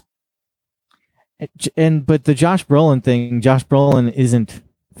face. But the Josh Brolin isn't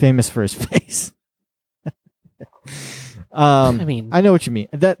famous for his face. I know what you mean.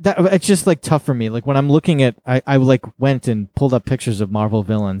 That it's just like tough for me. Like when I'm looking at, I like went and pulled up pictures of Marvel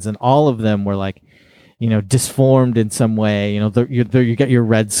villains, and all of them were like, disformed in some way. You get your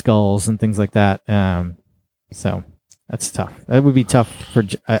Red Skulls and things like that. So that's tough. That would be tough for,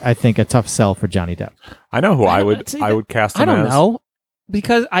 I think, a tough sell for Johnny Depp. I know who I would cast him as. I don't know.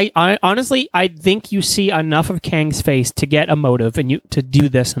 Because I honestly, I think you see enough of Kang's face to get a motive and you to do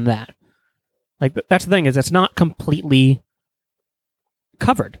this and that. Like, that's the thing, is it's not completely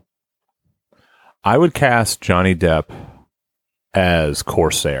covered. I would cast Johnny Depp as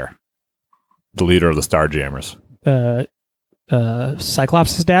Corsair, the leader of the Starjammers.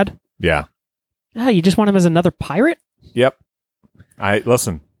 Cyclops' dad? Yeah. You just want him as another pirate? Yep.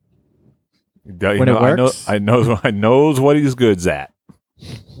 Listen. When it works? I knows what he's good at.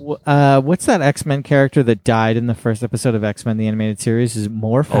 What's that X-Men character that died in the first episode of X-Men the animated series? Is it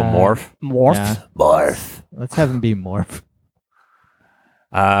Morph? Oh, Morph. Morph. Yeah. Morph. Let's have him be Morph.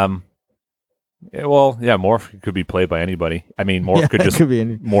 Morph could be played by anybody. I mean, Morph could just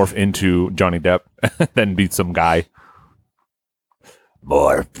morph into Johnny Depp, then beat some guy.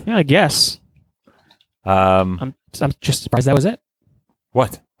 Morph. Yeah, I guess. I'm just surprised that was it.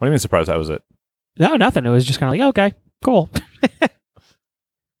 What? What do you mean surprised that was it? No, nothing. It was just kind of like, okay, cool.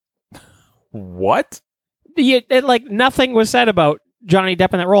 What? Nothing was said about Johnny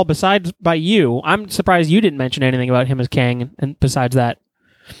Depp in that role besides by you. I'm surprised you didn't mention anything about him as Kang, and besides that,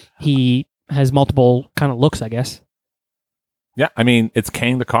 he has multiple kind of looks, I guess. Yeah, I mean, it's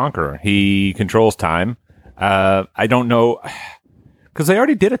Kang the Conqueror. He controls time. I don't know, because they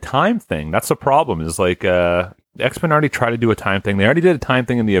already did a time thing. That's the problem. Is like X-Men already tried to do a time thing. They already did a time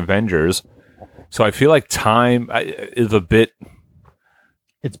thing in the Avengers. So I feel like time is a bit...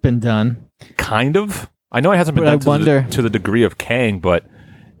 It's been done. Kind of. I know it hasn't been done to the degree of Kang, but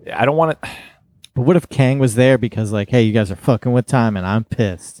I don't want to... But what if Kang was there because, like, hey, you guys are fucking with time and I'm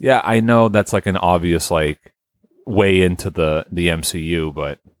pissed? Yeah, I know that's like an obvious, like, way into the MCU,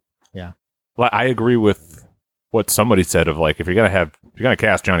 but... Yeah. Well, I agree with what somebody said of, like, if you're gonna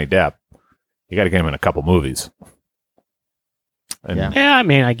cast Johnny Depp, you got to get him in a couple movies. And yeah, I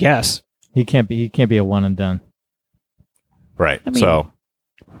mean, I guess. He can't be a one and done. Right. I mean- So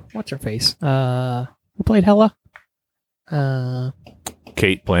What's her face? Who played Hela?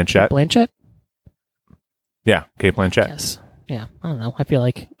 Kate Blanchett. Blanchett. Yeah, Kate Blanchett. Yes. Yeah. I don't know. I feel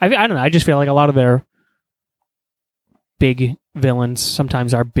like I don't know. I just feel like a lot of their big villains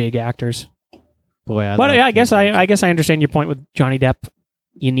sometimes are big actors. Boy, But yeah, I guess I understand your point with Johnny Depp.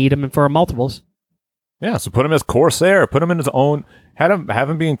 You need him for multiples. Yeah, so put him as Corsair. Put him in his own. Have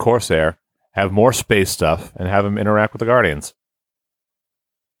him be in Corsair. Have more space stuff, and have him interact with the Guardians.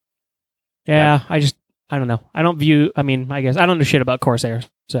 Yeah, I don't know. I don't view. I mean, I guess I don't know shit about Corsairs.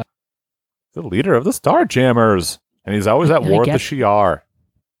 So The leader of the Starjammers, and he's always at I war with the get- Shi'ar.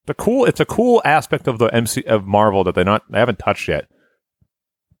 It's a cool aspect of the of Marvel that they haven't touched yet.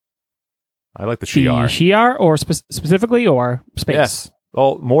 I like the the Shi'ar. Shi'ar or specifically or space. Yes.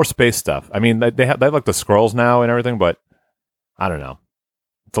 Well, more space stuff. I mean, they have like the scrolls now and everything, but I don't know.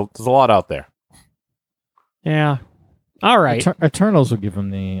 There's a lot out there. Yeah. All right. Eternals will give him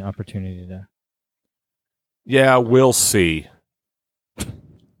the opportunity to. Yeah, we'll see.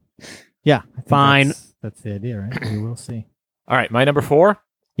 Yeah, I think Fine. That's the idea, right? We will see. All right, my number 4,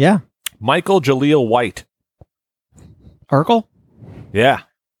 Yeah. Michael Jaleel White. Urkel. Yeah.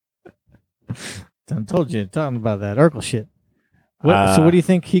 I told you, talking about that Urkel shit. So what do you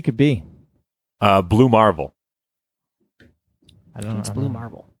think he could be? Blue Marvel. I don't know. It's Blue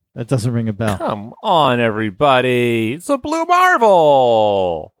Marvel. That doesn't ring a bell. Come on, everybody. It's a Blue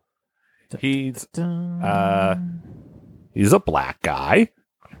Marvel. He's a black guy.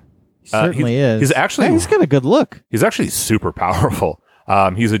 Certainly is. He's actually Hey, he's got a good look. he's actually super powerful.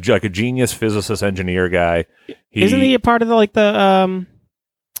 He's like a genius physicist engineer guy. Isn't he a part of the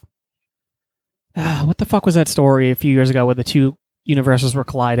what the fuck was that story a few years ago where the two universes were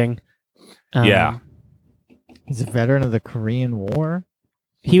colliding? Yeah. He's a veteran of the Korean War.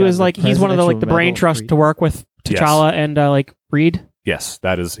 He got was the like he's one of the Presidential brain Medal trust for to work with T'Challa and like Reed. Yes, he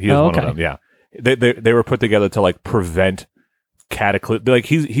is Oh, one okay. of them. Yeah, they were put together to like prevent cataclysm. Like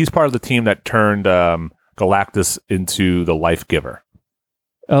he's part of the team that turned Galactus into the Life Giver,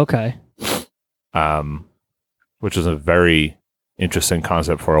 Okay. which is a very interesting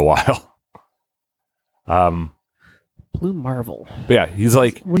concept for a while. Blue Marvel. But yeah, he's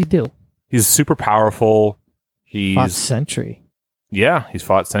like What do you do? he's super powerful. Fought He's Sentry. he's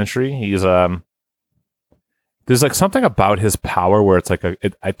fought Sentry. He's there's like something about his power where it's like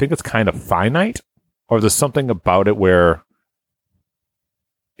I think it's kind of finite, or there's something about it where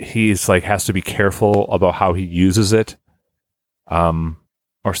he's like has to be careful about how he uses it,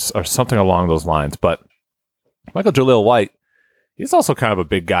 or something along those lines. But Michael Jaleel White, he's also kind of a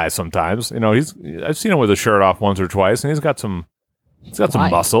big guy sometimes. You know, I've seen him with his shirt off once or twice, and he's got some Why?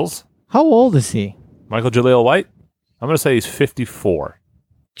 muscles. How old is he? Michael Jaleel White, I'm gonna say he's 54.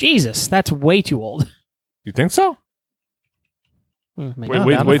 Jesus, that's way too old. You think so? Maybe.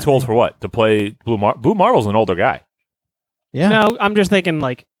 Way too old for what? To play Blue Marvel? Blue Marvel's an older guy. Yeah. No, I'm just thinking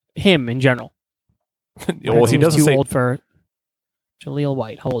like him in general. Well, he Seems doesn't too say old for Jaleel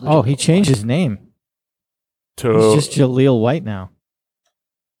White. How old is Oh, Jaleel he changed his name. to. He's just Jaleel White now.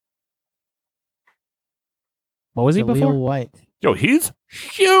 What was he Jaleel before? White. Yo, he's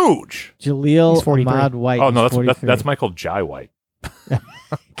huge. Jaleel He's 43. Ahmad White. Oh no, He's that's 43. Michael Jai White.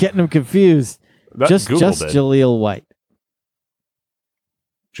 Getting him confused. That just Googled it. Jaleel White.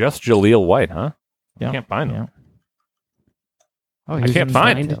 Just Jaleel White, huh? Yeah. I can't find him. Oh, I he's can't in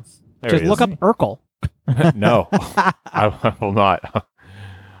find him. Details. There Just he look is. up Urkel. No, I will not.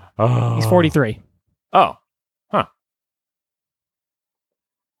 Oh. He's 43. Oh,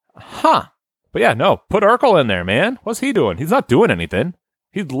 huh. But yeah, no, put Urkel in there, man. What's he doing? He's not doing anything.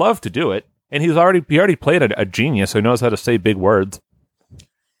 He'd love to do it, and he already played a genius who knows how to say big words.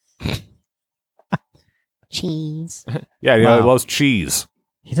 Cheese. Yeah, he Wow. loves cheese.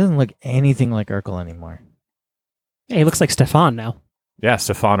 He doesn't look anything like Urkel anymore. Yeah, he looks like Stefan now. Yeah,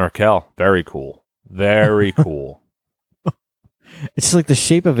 Stefan Urkel. Very cool. Very cool. It's just like the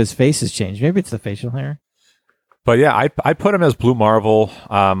shape of his face has changed. Maybe it's the facial hair. But yeah, I put him as Blue Marvel.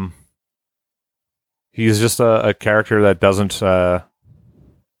 He's just a character that doesn't. I'm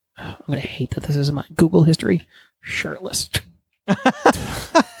gonna hate that this is my Google history. Shirtless.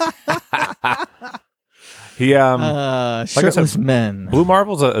 He I shirtless said, men. Blue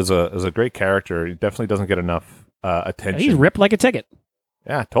Marvel is a great character. He definitely doesn't get enough attention. He's ripped like a ticket.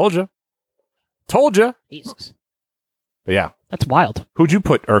 Yeah, told you. Jesus, But yeah, that's wild. who'd you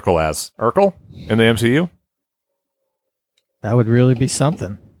put Urkel as? Urkel in the MCU? That would really be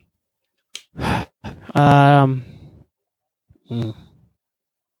something. Hmm.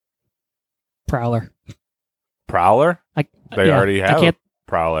 Prowler. Prowler? I, They yeah, already I have can't.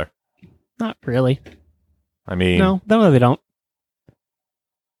 Prowler. Not really. I mean, No, they don't.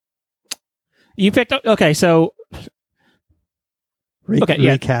 You picked up. Okay, so Okay,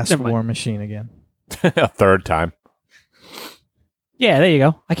 yeah, recast never mind. War Machine again. A third time. yeah, there you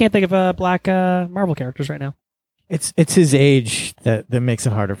go. I can't think of black Marvel characters right now. It's his age that makes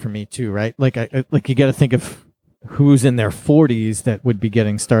it harder for me too, right? Like like you got to think of who's in their 40s that would be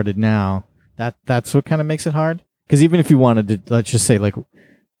getting started now. That's what kind of makes it hard. Because even if you wanted to, let's just say, like,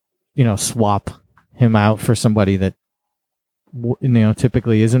 swap him out for somebody that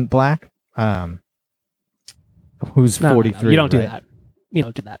typically isn't black, who's 43. You don't do right? that. You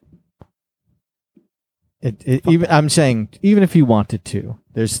don't do that. Even I'm saying, even if you wanted to,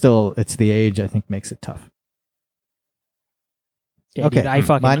 there's still, it's the age I think makes it tough. Yeah, Okay, dude, I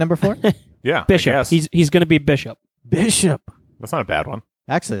fucking my number 4, Yeah. I Bishop. guess. He's going to be Bishop. Bishop. That's not a bad one.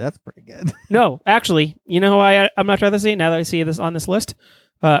 Actually, that's pretty good. No, actually, you know who I'm not trying to see now that I see this on this list?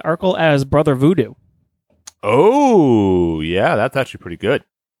 Urkel as Brother Voodoo. Oh, yeah, that's actually pretty good.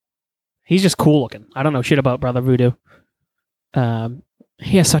 He's just cool looking. I don't know shit about Brother Voodoo.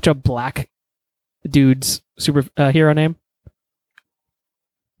 He has such a black dude's super hero name.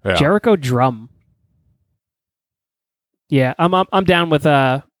 Yeah. Jericho Drum. Yeah, I'm down with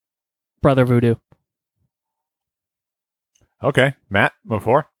Brother Voodoo. Okay, Matt, number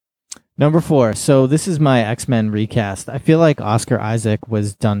 4. Number 4. So this is my X-Men recast. I feel like Oscar Isaac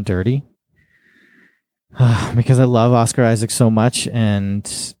was done dirty because I love Oscar Isaac so much, and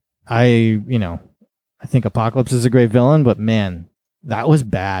I think Apocalypse is a great villain, but man, that was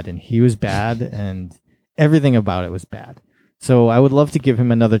bad, and he was bad, and everything about it was bad. So I would love to give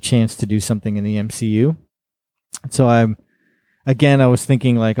him another chance to do something in the MCU. So I was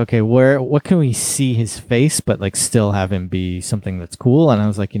thinking like, okay, what can we see his face, but like still have him be something that's cool? And I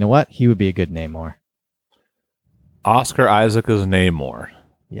was like, you know what? He would be a good Namor. Oscar Isaac is Namor.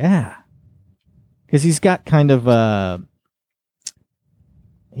 Yeah. Because he's got kind of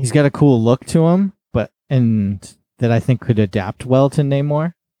he's got a cool look to him, and that I think could adapt well to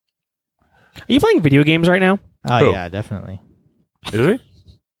Namor. Are you playing video games right now? Oh Who? yeah, definitely. Is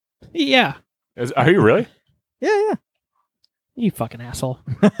he? Yeah. Are you really? Yeah. You fucking asshole.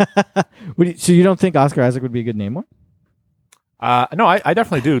 So you don't think Oscar Isaac would be a good Namor? No, I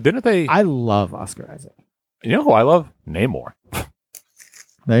definitely do. Didn't they? I love Oscar Isaac. You know who I love? Namor.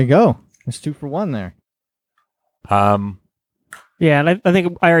 There you go. There's 2 for 1 there. Yeah, and I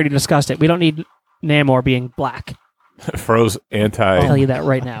think I already discussed it. We don't need Namor being black. Froze I'll tell you that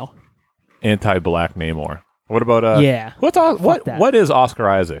right now. anti-black Namor. What about Yeah. what is Oscar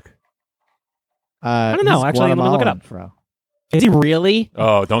Isaac? I don't know. he's Actually, let me look it up. Fro. Is he really?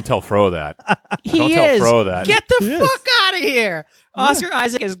 Oh, don't tell Fro that. He Don't is. tell Fro that. Get the He is. fuck out of here. Oscar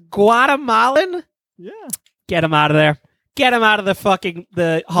Isaac is Guatemalan? Yeah. Get him out of there. Get him out of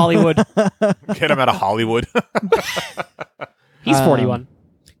the Hollywood. Get him out of Hollywood. He's 41.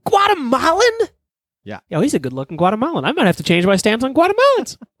 Guatemalan? Yeah. Yo, he's a good looking Guatemalan. I might have to change my stance on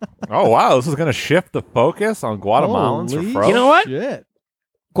Guatemalans. Oh wow, this is gonna shift the focus on Guatemalans Holy for Fro. You know what? Shit.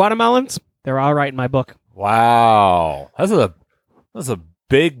 Guatemalans, they're all right in my book. Wow, that's a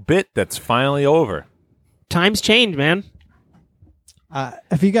big bit that's finally over. Times change, man.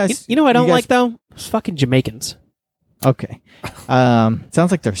 If you guys, You know what I don't you guys- like, though? It's fucking Jamaicans. Okay. Sounds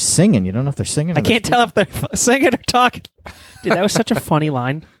like they're singing. You don't know if they're singing. I can't tell if they're singing or talking. Dude, that was such a funny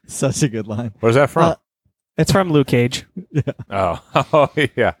line. Such a good line. Where's that from? It's from Luke Cage. Oh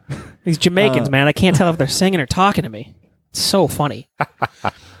yeah. These Jamaicans, man, I can't tell if they're singing or talking to me. It's so funny.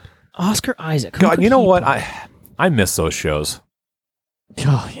 Oscar Isaac. who God, could you know he what? play? I miss those shows.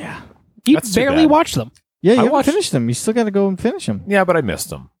 Oh yeah. You That's too barely bad. watched them. Yeah, you I haven't watched- finished them. You still got to go and finish them. Yeah, but I missed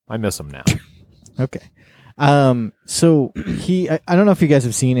them. I miss them now. Okay. So I don't know if you guys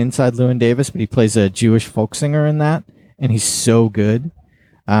have seen Inside Llewyn Davis, but he plays a Jewish folk singer in that, and he's so good.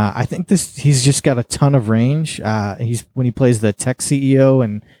 I think he's just got a ton of range. When he plays the tech CEO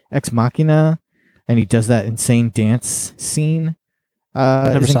and Ex Machina, and he does that insane dance scene.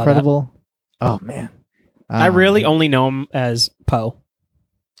 never Is saw that. incredible. Oh man. I really only know him as Poe.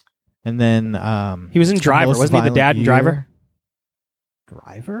 And then He was in Driver. Most Wasn't he the Violent dad in Driver? Year.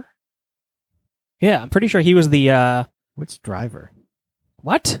 Driver? Yeah, I'm pretty sure he was the... Which Driver?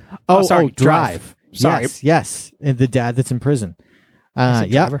 What? Oh, sorry, Drive. Sorry. Yes. And the dad that's in prison. I said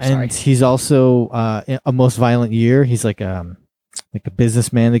Yeah, Driver, and sorry. he's also a Most Violent Year. He's like a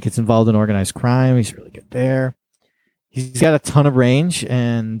businessman that gets involved in organized crime. He's really good there. He's got a ton of range,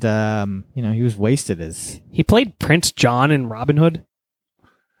 and he was wasted as He played Prince John in Robin Hood.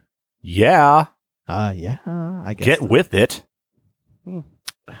 Yeah, I guess. get with it.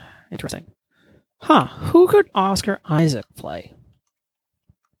 Interesting. Huh. Who could Oscar Isaac play?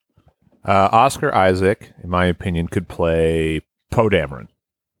 Oscar Isaac, in my opinion, could play Poe Dameron.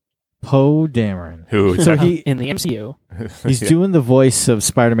 Poe Dameron. Who? So he in the MCU. he's Yeah. doing the voice of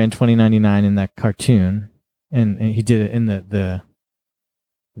Spider-Man 2099 in that cartoon, and he did it in the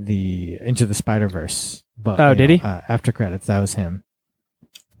Into the Spider-Verse. But Oh, did he? After credits, that was him.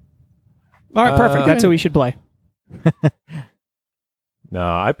 All right, perfect. That's who we should play. No,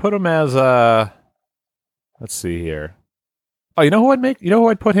 I put him as let's see here. Oh, you know who I'd make? You know who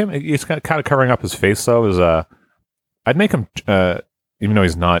I'd put him? He's kind of covering up his face though. Is I'd make him even though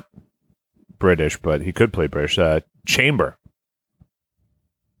he's not British, but he could play British. Chamber.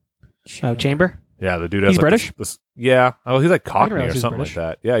 Oh, Chamber. Yeah, the dude has He's like British? This, yeah. Oh, he's like Cockney realize or he's something British.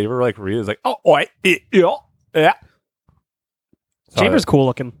 like that. Yeah, you ever like read? It's like yeah. So, Chamber's cool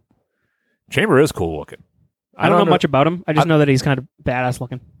looking. Chamber is cool looking. I don't know much about him. I just know that he's kind of badass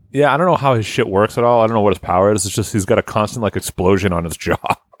looking. Yeah, I don't know how his shit works at all. I don't know what his power is. It's just he's got a constant like explosion on his jaw.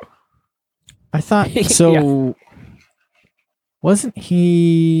 I thought so. Wasn't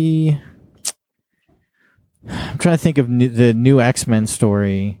he? I'm trying to think of the new X-Men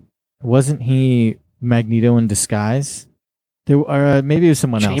story. Wasn't he Magneto in disguise? Maybe it was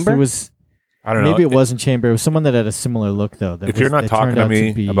someone else. Chamber? There was. I don't know. Maybe it wasn't Chamber. It was someone that had a similar look, though. If you're not talking to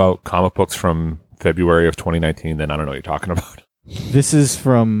me about comic books from February of 2019, then I don't know what you're talking about. This is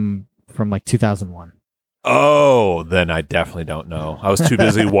from like 2001. Oh, then I definitely don't know. I was too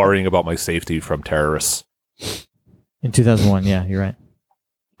busy worrying about my safety from terrorists. In 2001, yeah, you're right.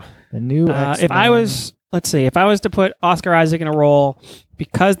 The new X-Men. If I was, let's see, if I was to put Oscar Isaac in a role,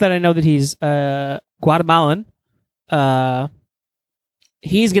 because that I know that he's Guatemalan,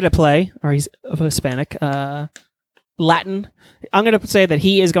 he's going to play, or he's of Hispanic, Latin. I'm going to say that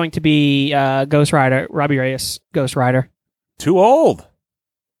he is going to be Ghost Rider, Robbie Reyes, Ghost Rider. Too old.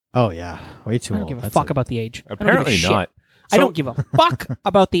 Oh yeah, way too I don't old. give a That's fuck it. about the age. Apparently not. I don't give a fuck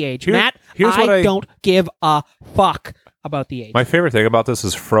about the age, Here- Matt. here's what I- don't give a fuck about the age. My favorite thing about this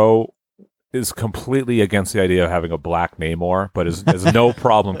is Fro is completely against the idea of having a black Namor, but has no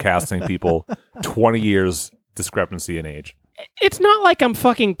problem casting people 20 years discrepancy in age. It's not like I'm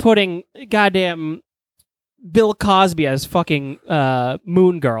fucking putting goddamn Bill Cosby as fucking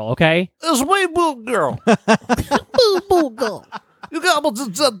Moon Girl, okay? It's way Moon Girl. Moon Girl. You got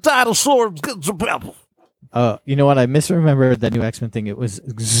the dinosaurs, get some pebbles. You know what? I misremembered that new X-Men thing. It was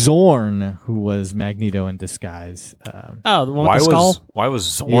Zorn who was Magneto in disguise. Oh, the one with the skull? Why was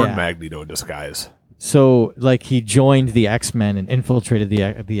Zorn Yeah. Magneto in disguise? So, like, he joined the X-Men and infiltrated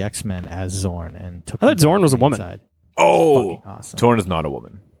the X-Men as Zorn and took. I thought them Zorn was a from woman. inside. Oh, Fucking awesome. Zorn is not a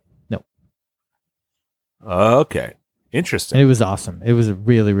woman. No. Okay. Interesting. And it was awesome. It was a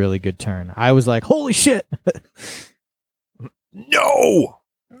really, really good turn. I was like, "Holy shit! No.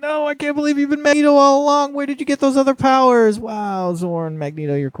 No, I can't believe you've been Magneto all along. Where did you get those other powers? Wow, Zorn,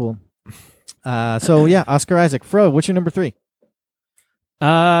 Magneto, you're cool." So yeah, Oscar Isaac. Fro, what's your number 3?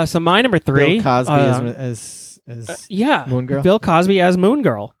 So my number 3. Bill Cosby as yeah, Moon Girl? Bill Cosby as Moon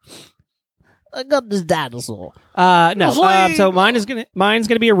Girl. I got this dinosaur. No. So mine's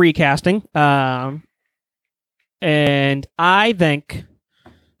gonna be a recasting. And I think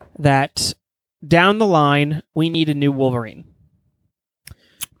that down the line we need a new Wolverine.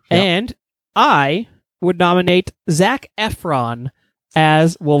 And I would nominate Zac Efron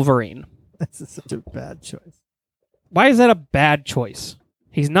as Wolverine. This is such a bad choice. Why is that a bad choice?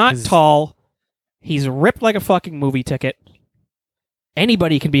 He's not 'Cause- tall. He's ripped like a fucking movie ticket.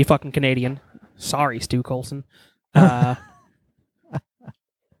 Anybody can be fucking Canadian. Sorry, Stu Coulson. I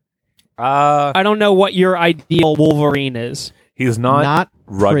don't know what your ideal Wolverine is. He's not,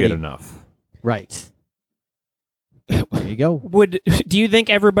 rugged pretty. enough. Right. There you go. Do you think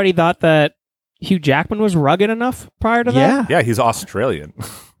everybody thought that Hugh Jackman was rugged enough prior to that? Yeah. Yeah, he's Australian.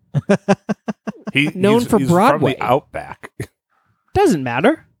 Known he's for Broadway. from the Outback. Doesn't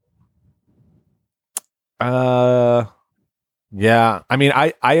matter. Yeah. I mean,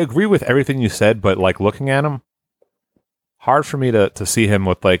 I agree with everything you said, but like looking at him, hard for me to see him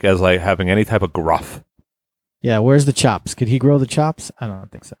with like as like having any type of gruff. Yeah, where's the chops? Could he grow the chops? I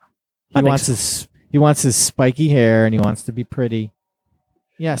don't think so. I think He wants his spiky hair and he wants to be pretty.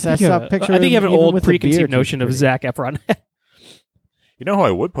 Yes, I saw a picture. I think you have an of him even old with a beard, preconceived he's notion of pretty. Zac Efron. You know who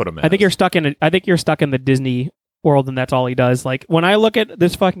I would put him in? I think you're stuck in the Disney world, and that's all he does. Like when I look at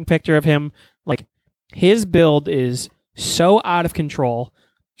this fucking picture of him, like his build is so out of control,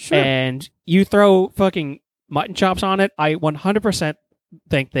 Sure. and you throw fucking mutton chops on it. I 100%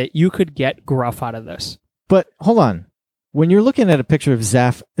 think that you could get gruff out of this. But hold on. When you're looking at a picture of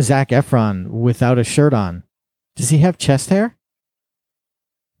Zac Efron without a shirt on, does he have chest hair?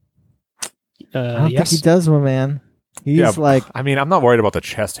 I don't think Yes. he does, my man. He's like, I mean, I'm not worried about the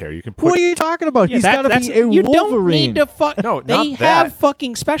chest hair. You can put. what are you talking about? Yeah, He's got to be a you Wolverine. don't need to fuck. No, they not have that.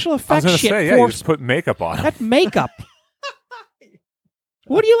 fucking special I was effects gonna shit say, yeah, for you just put makeup on him. that's makeup.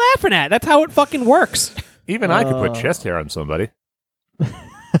 What are you laughing at? That's how it fucking works. Even I could put chest hair on somebody.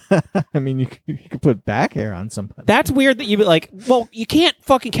 I mean, you could put back hair on somebody. That's weird that you be like, well, you can't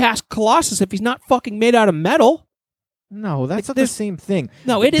fucking cast Colossus if he's not fucking made out of metal. No, that's not the there's- same thing.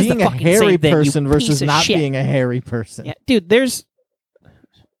 No, it is being the a fucking hairy same thing, you person piece versus of not shit. being a hairy person. Yeah, dude, there's.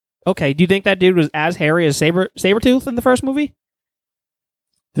 Okay, do you think that dude was as hairy as Sabretooth in the first movie?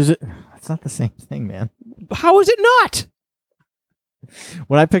 It's not the same thing, man. How is it not?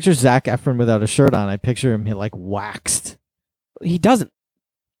 When I picture Zac Efron without a shirt on, I picture him like waxed. He doesn't.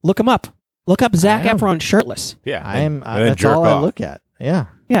 Look him up. Look up Zac am. Efron shirtless. Yeah, I am. and then That's jerk all I off. look at. Yeah.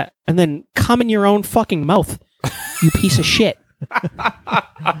 Yeah, and then come in your own fucking mouth, you piece of shit.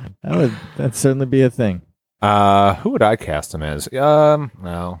 That'd certainly be a thing. Who would I cast him as?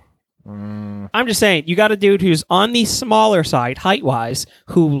 No. I'm just saying, you got a dude who's on the smaller side, height-wise,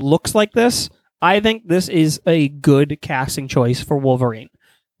 who looks like this. I think this is a good casting choice for Wolverine.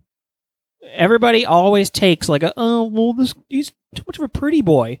 Everybody always takes like he's too much of a pretty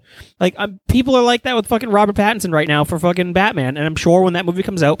boy. Like people are like that with fucking Robert Pattinson right now for fucking Batman, and I'm sure when that movie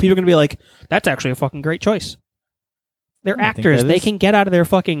comes out, people are gonna be like, "That's actually a fucking great choice." They're I think actors; that they is. can get out of their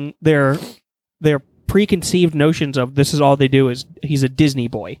fucking their preconceived notions of this is all they do is he's a Disney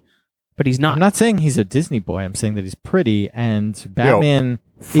boy, but he's not. I'm not saying he's a Disney boy. I'm saying that he's pretty, and Batman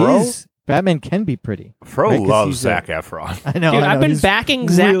Batman can be pretty. Fro Right, 'cause loves he's Zac Efron. I know. Dude, I know. I've been He's backing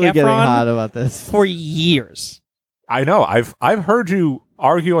Zac really getting hot Efron about this. for years. I know. I've heard you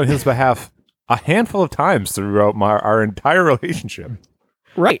argue on his behalf a handful of times throughout our entire relationship.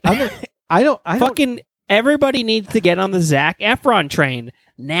 Right. I don't. Fucking everybody needs to get on the Zac Efron train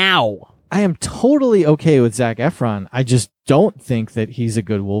now. I am totally okay with Zac Efron. I just don't think that he's a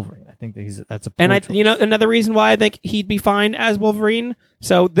good Wolverine. I think that that's a poor And choice. another reason why I think he'd be fine as Wolverine.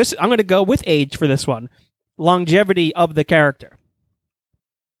 So I'm going to go with age for this one. Longevity of the character.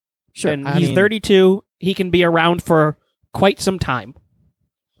 Sure. And I he's mean, 32. He can be around for quite some time.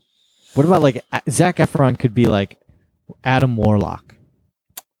 What about like Zac Efron could be like Adam Warlock.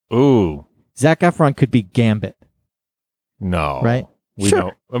 Ooh, Zac Efron could be Gambit, no. right? We Sure.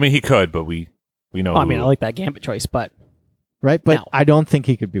 know. I mean, he could, but we know. I mean, who. I like that Gambit choice, but Right, but No. I don't think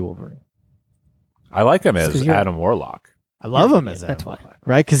he could be Wolverine. I like him It's as 'cause you're- Adam Warlock. I love him yeah, as that's Adam why. Warlock,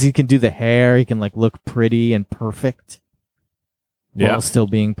 right? Because he can do the hair. He can like look pretty and perfect Yeah. while still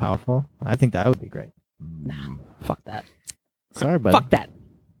being powerful. I think that would be great. fuck that. Sorry, buddy. Fuck that.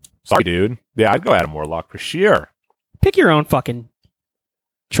 Sorry, dude. Yeah, I'd go Adam Warlock for sure. Pick your own fucking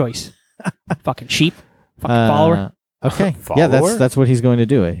choice. Fucking sheep. Fucking follower. Okay. Yeah, Follower? that's what he's going to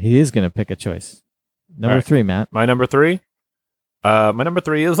do. He is going to pick a choice. Number All right. 3, Matt. My number 3. My number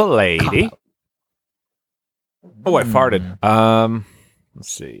 3 is a lady. Cop-out. Oh, I farted. Let's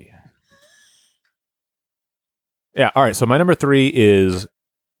see. Yeah. All right. So my number 3 is.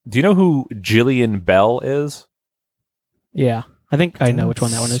 Do you know who Jillian Bell is? Yeah. I think I know which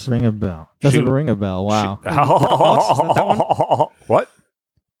one that one is. Ring a bell. Doesn't Shoot. ring a bell. Wow. Workaholics? Is that that one? What?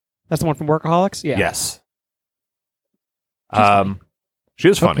 That's the one from Workaholics? Yeah. Yes. funny. She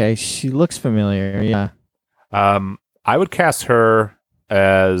was funny. Okay, she looks familiar. Yeah. I would cast her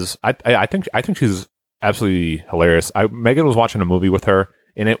as I think she's absolutely hilarious. Megan was watching a movie with her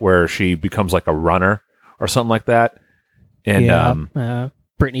in it where she becomes like a runner or something like that. And Yeah.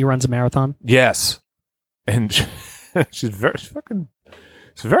 Brittany runs a marathon. yes, and she's very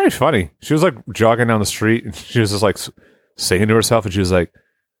funny. She was like jogging down the street and she was just like saying to herself, and she was like,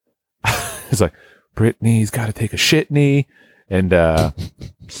 "It's like Brittany's got to take a shitney." And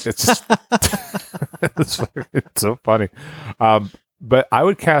it's it's so funny. But I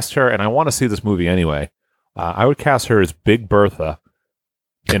would cast her, and I want to see this movie anyway. I would cast her as Big Bertha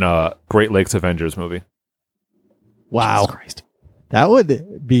in a Great Lakes Avengers movie. Wow. Jesus Christ. That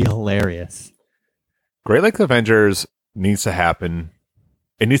would be hilarious. Great Lakes Avengers needs to happen.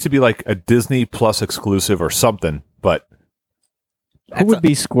 It needs to be like a Disney Plus exclusive or something. But Who would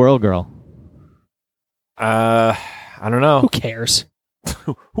be Squirrel Girl? I don't know. Who cares?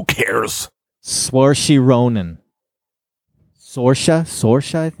 Who cares? Saoirse Ronan.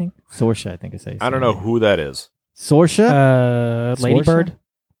 Saoirse, I think. Saoirse, I think is how you say I don't it. know who that is. Saoirse? Ladybird.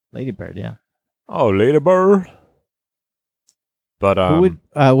 Ladybird, yeah. Oh, Ladybird. But Who would?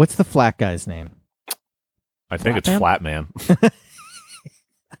 What's the flat guy's name? I think it's Flatman? Flatman.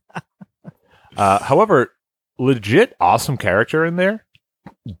 However, legit awesome character in there.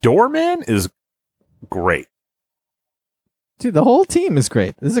 Doorman is great. Dude, the whole team is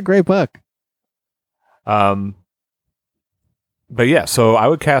great. This is a great book. But yeah, so I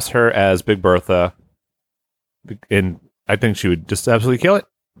would cast her as Big Bertha, and I think she would just absolutely kill it.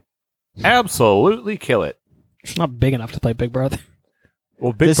 Absolutely kill it. She's not big enough to play Big Brother.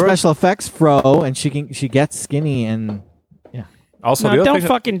 Well, Big There's Bertha. special effects, Fro, and she gets skinny and Also, No, the other don't thing,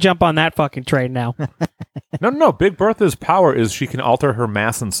 fucking jump on that fucking train now. no. Big Bertha's power is she can alter her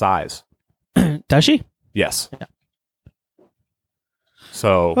mass and size. Does she? Yes.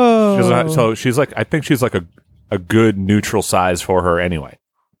 So, Oh. she's like, I think she's like a good neutral size for her anyway.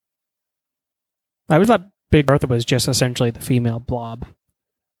 I always thought Big Bertha was just essentially the female blob.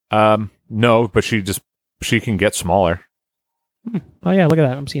 No, but she can get smaller. Oh yeah, look at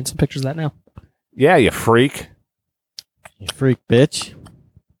that. I'm seeing some pictures of that now. Yeah, you freak. you freak bitch.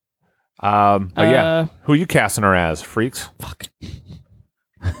 But yeah, who you casting her as? Freaks? Fuck.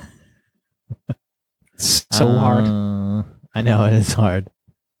 It's so hard. I know it is hard.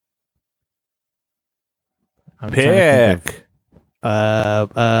 I'm trying to think Pick.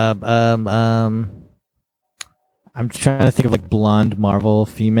 I'm trying to think of like blonde Marvel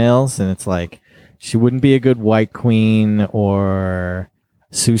females, and it's like she wouldn't be a good White Queen or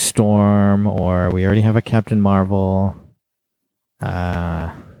Sue Storm, or we already have a Captain Marvel.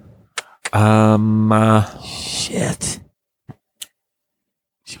 Shit.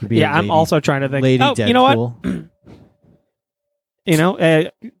 She could be Yeah, a I'm also trying to think. Lady Oh, Deadpool. you know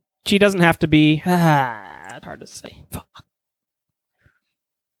what? She doesn't have to be. It's hard to say. Fuck.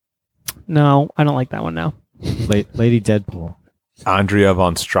 No, I don't like that one now. Lady Deadpool. Andrea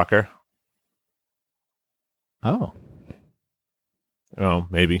von Strucker. Oh,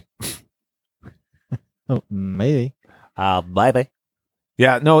 Maybe. maybe. Bye.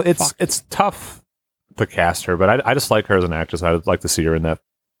 Yeah, no, it's Fuck. it's tough to cast her, but I just like her as an actress. I'd like to see her in that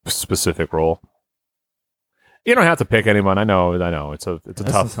specific role. You don't have to pick anyone. I know. It's a This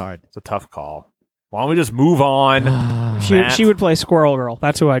tough is hard. It's a tough call. Why don't we just move on? Matt. She would play Squirrel Girl.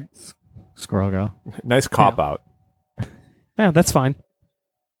 That's who I'd. Squirrel Girl. Nice cop out. Yeah, that's fine.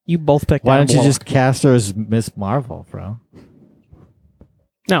 You both pick. Why Adam don't you Warlock. just cast her as Miss Marvel, bro?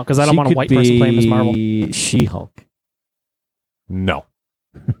 No, because I don't want a white person playing Miss Marvel. She-Hulk. No.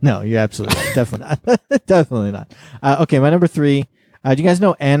 No, you're absolutely definitely not. Definitely not. Okay, my number 3. Do you guys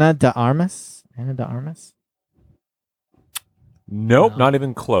know Anna de Armas? Anna de Armas? Nope, No. not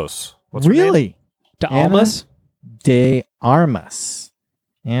even close. What's her name? Really? To Anna? Almas? De Armas.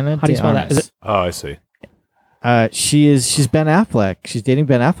 Anna How do you de spell that? Armas. Is it- Oh, I see. She's Ben Affleck. She's dating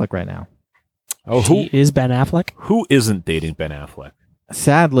Ben Affleck right now. Oh, He is Ben Affleck. who isn't dating Ben Affleck?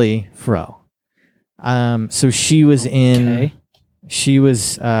 Sadly, Fro. So she was in Okay.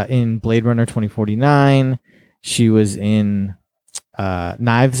 in Blade Runner 2049. She was in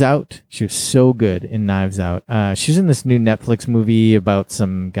Knives Out. She was so good in Knives Out. She's in this new Netflix movie about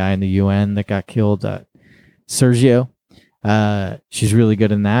some guy in the UN that got killed, Sergio. She's really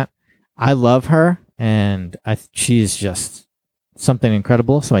good in that. I love her, and she's just something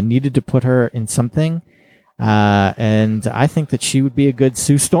incredible. So I needed to put her in something, and I think that she would be a good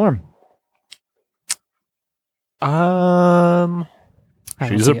Sue Storm. I don't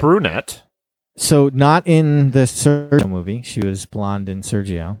She's see a it. brunette. So not in the Sergio movie. She was blonde in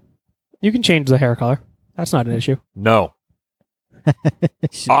Sergio. You can change the hair color. That's not an issue. No,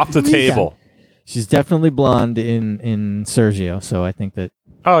 off the table. She's definitely blonde in Sergio, so I think that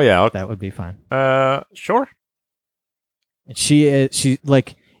Oh yeah. Okay. that would be fine. Sure. And she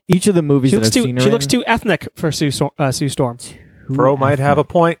like each of the movies She that looks I've seen her she looks in, too ethnic for Sue Storm. Bro might have a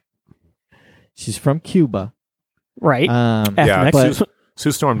point. She's from Cuba. Right. Yeah, Ethnic. but-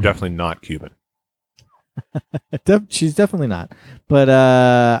 Sue Storm definitely not Cuban. She's definitely not. But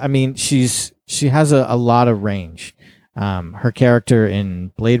I mean, she has a lot of range. Her character in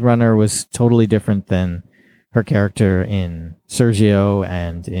Blade Runner was totally different than her character in Sergio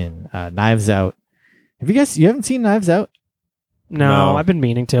and in Knives Out. You haven't seen Knives Out? no, No. I've been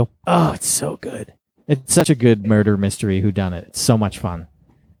meaning to. Oh, it's so good. It's such a good murder mystery whodunit. It's so much fun.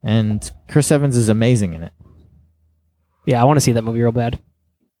 And Chris Evans is amazing in it. Yeah, I want to see that movie real bad.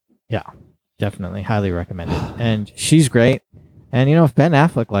 Yeah, definitely. Highly recommended. And she's great. And, if Ben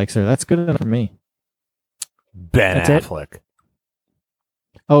Affleck likes her, that's good enough for me. Ben That's it? Affleck.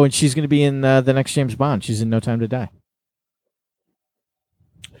 Oh, and she's going to be in the next James Bond. She's in No Time to Die.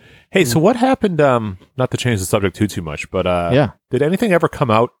 Hey, so what happened? Not to change the subject too much, but Yeah. did anything ever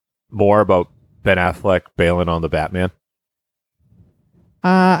come out more about Ben Affleck bailing on the Batman?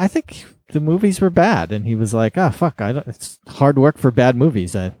 I think the movies were bad. And he was like, fuck, it's hard work for bad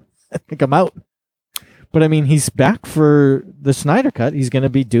movies. I think I'm out. But, I mean, he's back for the Snyder Cut. He's going to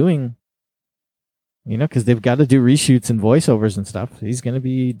be doing... because they've got to do reshoots and voiceovers and stuff. He's going to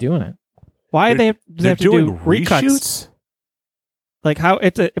be doing it. Why they They're have to do doing recuts? reshoots. Like how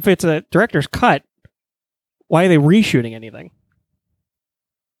if it's a director's cut, why are they reshooting anything?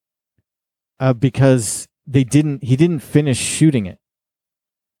 Because he didn't finish shooting it.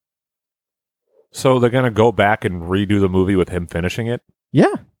 So they're gonna go back and redo the movie with him finishing it.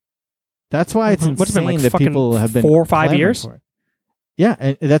 Yeah, that's why it's What's it been, insane like, that fucking people have been 4 or 5 clamoring years? for it. Yeah,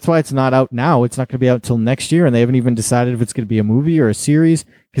 and that's why it's not out now. It's not going to be out till next year, and they haven't even decided if it's going to be a movie or a series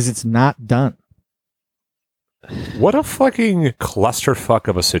because it's not done. What a fucking clusterfuck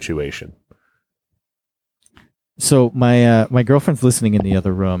of a situation. So my girlfriend's listening in the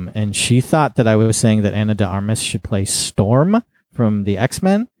other room, and she thought that I was saying that Ana de Armas should play Storm from the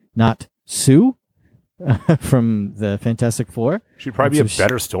X-Men, not Sue from the Fantastic Four. She'd probably And be a so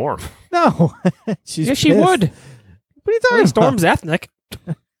better Storm. No, she's Yeah, she pissed. would. What are you talking about? Storm's ethnic.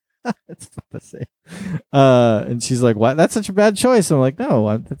 That's not the same. And she's like, "What? That's such a bad choice." I'm like,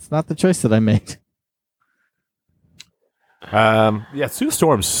 "No, that's not the choice that I made." Yeah, Sue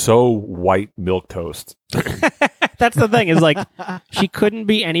Storm's so white milk toast. That's the thing. Is like she couldn't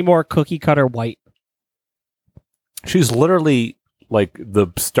be any more cookie cutter white. She's literally like the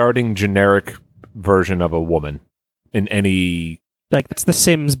starting generic version of a woman in any. Like that's the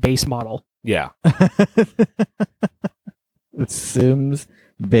Sims base model. Yeah. The Sims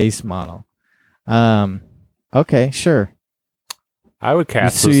base model. Okay, sure. I would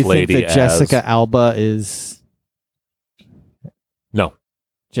cast So this you think lady that as Jessica Alba is No.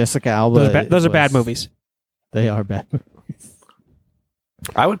 Jessica Alba? Those are bad was- movies. They are bad movies.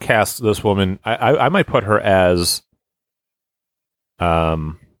 I would cast this woman. I might put her as. I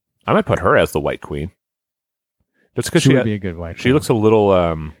might put her as the White Queen. Just because She would be a good white. she queen. looks a little.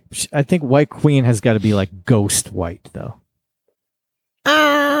 I think White Queen has got to be like ghost white though.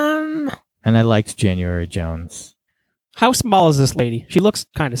 And I liked January Jones. How small is this lady? She looks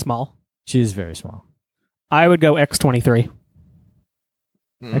kind of small. She is very small. I would go X-23.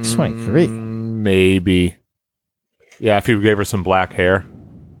 X-23. Maybe. Yeah, if you gave her some black hair.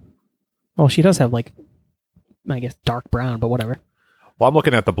 Well, she does have like, I guess, dark brown, but whatever. Well, I'm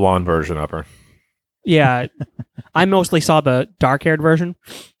looking at the blonde version of her. Yeah, I mostly saw the dark-haired version,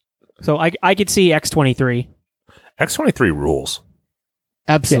 so I could see X-23. X-23 rules.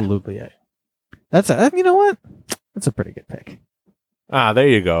 Absolutely. Yeah. That's you know what? That's a pretty good pick. Ah, there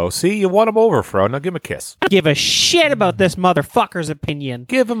you go. See, you won him over, Fro. Now give him a kiss. I don't give a shit about this motherfucker's opinion.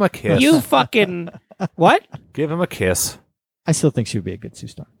 Give him a kiss. You fucking what? Give him a kiss. I still think she would be a good Sue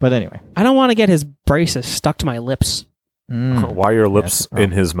Storm. But anyway. I don't want to get his braces stuck to my lips Why are your lips Yes.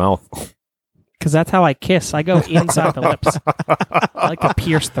 in his mouth? because that's how I kiss. I go inside the lips. I like to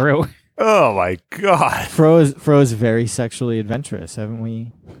pierce through. Oh my god. Fro is very sexually adventurous, haven't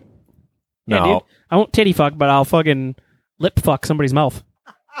we? Yeah, No. dude. I won't titty fuck, but I'll fucking lip fuck somebody's mouth.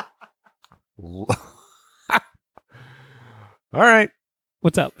 All right.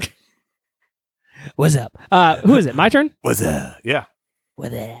 What's up? What's up? Who is it? My turn? What's that? Yeah.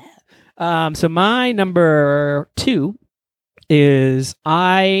 With it. So my number 2 is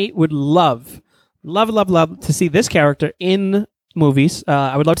I would love to see this character in movies.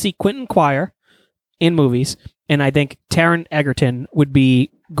 I would love to see Quentin Quire in movies, and I think Taron Egerton would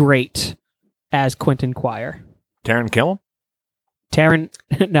be great as Quentin Quire. Taron Killam? Taron,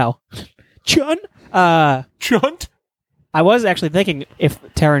 no, Chun. Chunt? I was actually thinking if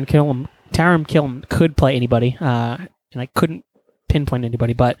Taron Killam could play anybody, and I couldn't pinpoint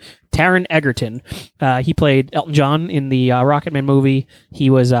anybody, but Taron Egerton, he played Elton John in the Rocketman movie. He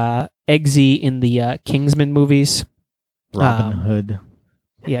was Eggsy in the Kingsman movies. Robin Hood.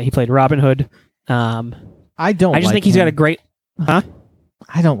 Yeah, he played Robin Hood. I don't. I just like think he's got him. a great. Huh?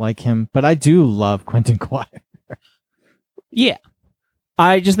 I don't like him, but I do love Quentin Quire. Yeah,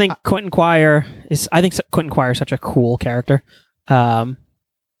 I just think Quentin Quire is. I think Quentin Quire is such a cool character. I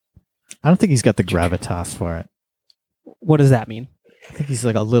don't think he's got the gravitas for it. What does that mean? I think he's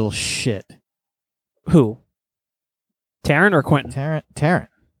like a little shit. Who? Taron or Quentin? Taron.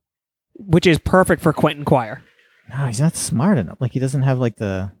 Which is perfect for Quentin Quire. No, he's not smart enough. Like he doesn't have like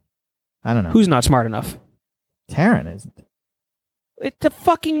the. I don't know. Who's not smart enough? Taron isn't. It's a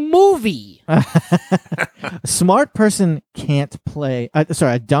fucking movie. A smart person can't play.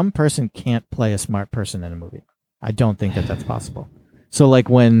 A dumb person can't play a smart person in a movie. I don't think that that's possible. So, like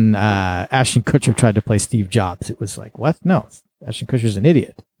when Ashton Kutcher tried to play Steve Jobs, it was like, what? No, Ashton Kutcher's an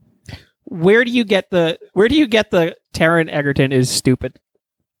idiot. Where do you get the Taron Egerton is stupid?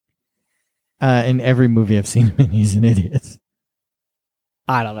 In every movie I've seen him in, he's an idiot.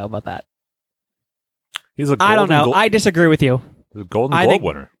 I don't know about that. He's a I don't know. I disagree with you. Golden I Globe think-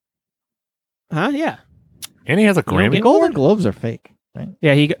 winner. Huh? Yeah. And he has a don't Grammy. The get- Golden Globes are fake, right?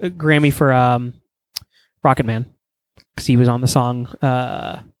 Yeah, he got a Grammy for Rocket Man. because he was on the song.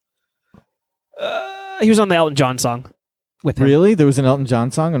 He was on the Elton John song with him. Really? There was an Elton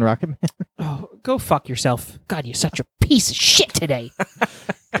John song on Rocket Man? Oh, go fuck yourself. God, you're such a piece of shit today.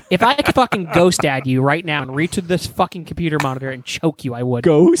 If I could fucking ghost dad you right now and reach to this fucking computer monitor and choke you, I would.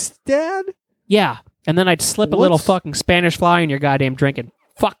 Ghost Dad? Yeah. And then I'd slip a little fucking Spanish fly in your goddamn drink and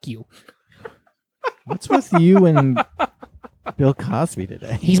fuck you. What's with you and Bill Cosby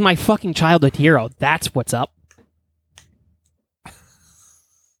today? He's my fucking childhood hero. That's what's up.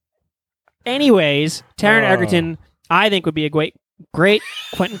 Anyways, Taron Egerton, I think, would be a great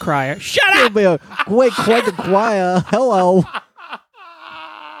Quentin Cryer. Shut up! Wait, quite the choir. Hello.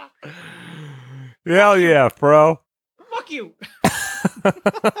 Hell yeah, bro. Fuck you!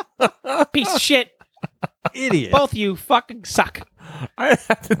 Piece of shit. Idiot. Both of you fucking suck. I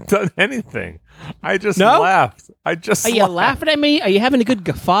haven't done anything. I just No? laughed. I just Are you laughing at me? Are you having a good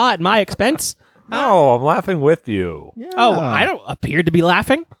guffaw at my expense? No, I'm laughing with you. Yeah. Oh, I don't appear to be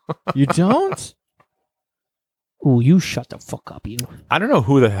laughing. You don't? Ooh, you shut the fuck up, you. I don't know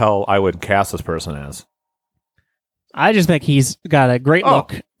who the hell I would cast this person as. I just think he's got a great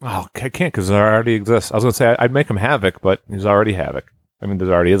look. Oh, I can't because there already exists. I was going to say I'd make him Havoc, but he's already Havoc. I mean, there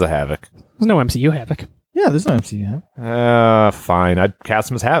already is a Havoc. There's no MCU Havoc. Yeah, there's no MCU. Fine. I'd cast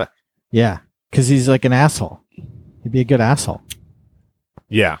him as Havoc. Yeah, because he's like an asshole. He'd be a good asshole.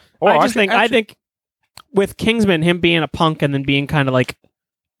 Yeah. I think with Kingsman, him being a punk and then being kind of like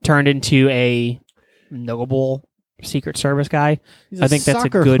turned into a noble Secret Service guy. He's I think that's a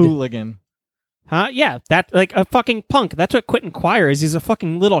soccer good hooligan. Huh? Yeah, that like a fucking punk. That's what Quentin Quire is. He's a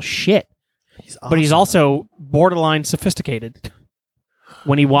fucking little shit. But he's also borderline sophisticated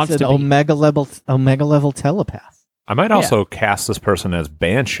when he wants He's to an be. omega level telepath. I might also cast this person as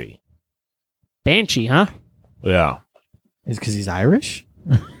Banshee. Banshee, huh? Yeah. Is because he's Irish?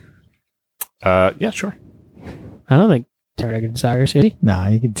 Yeah, sure. I don't think Taron Egerton's Irish, is he? Nah,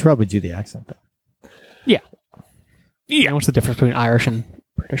 you could probably do the accent though. Yeah. What's the difference between Irish and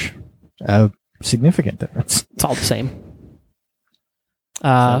British? Significant difference. It's all the same.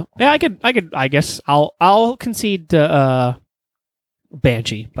 Yeah, I guess I'll concede to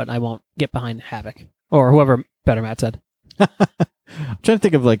Banshee, but I won't get behind Havoc or whoever Better Matt said. I'm trying to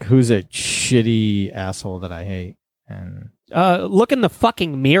think of like who's a shitty asshole that I hate. And Look in the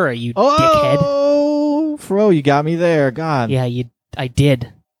fucking mirror, you dickhead. oh, Fro, you got me there. God, Yeah, I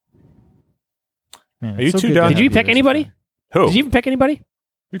did. Man, Are you it's two good done? to Did have you pick this anybody? guy. Who? Did you even pick anybody? Who are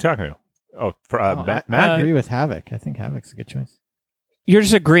you talking to? Oh, for, Matt? I agree with Havoc. I think Havoc's a good choice. You're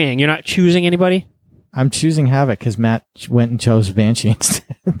just agreeing. You're not choosing anybody? I'm choosing Havoc because Matt went and chose Banshee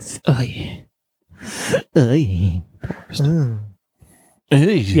instead.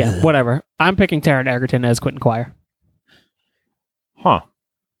 Yeah, whatever. I'm picking Taron Egerton as Quentin Quire. Huh.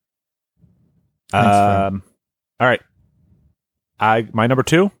 Thanks, All right. My number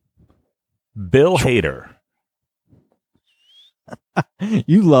 2, Bill Hader.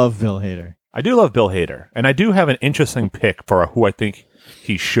 You love Bill Hader. I do love Bill Hader, and I do have an interesting pick for who I think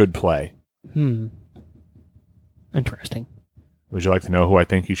he should play. Interesting. Would you like to know who I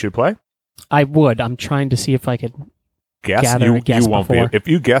think he should play? I would. I'm trying to see if I could Guess gather a guess you won't before. be. If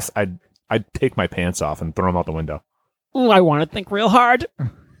you guess, I'd take my pants off and throw them out the window. Ooh, I want to think real hard. No,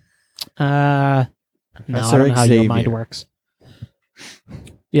 I Professor don't know how your Xavier. mind works.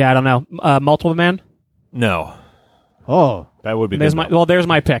 Yeah, I don't know. Multiple Man? No, Oh, that would be There's good. there's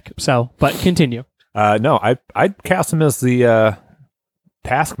my pick. So, but continue. No, I'd cast him as the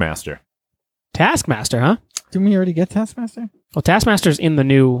Taskmaster. Taskmaster, huh? didn't we already get Taskmaster? Well, Taskmaster's in the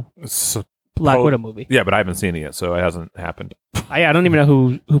new So, Black Oh. Widow movie. yeah, but I haven't seen it yet, so it hasn't happened. I don't even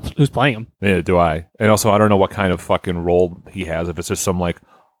know who's playing him. Neither do I. And also, I don't know what kind of fucking role he has. If it's just some like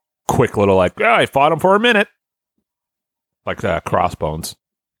quick little like, yeah, I fought him for a minute, like Crossbones.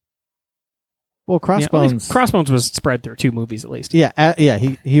 Well, Yeah, at least Crossbones. Crossbones was spread through 2 movies at least. Yeah, yeah.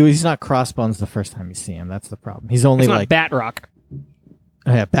 He's not Crossbones the first time you see him. That's the problem. He's only It's not like Batrock.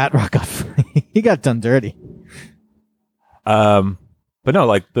 oh, yeah. Batrock got he got done dirty. But no,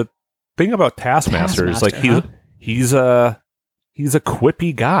 like the thing about Taskmaster is like Taskmaster, he's a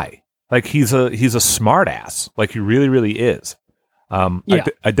quippy guy. Like he's a smart ass. Like he really, really is. Yeah.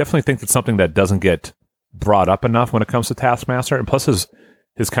 I definitely think that's something that doesn't get brought up enough when it comes to Taskmaster. And plus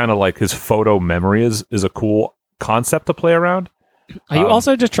his kind of like his photo memory is a cool concept to play around. Are you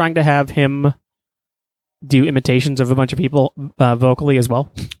also just trying to have him do imitations of a bunch of people vocally as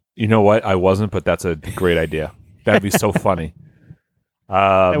well? You know what? I wasn't, but that's a great idea. That'd be so funny.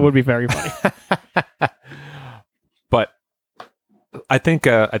 That would be very funny. But I think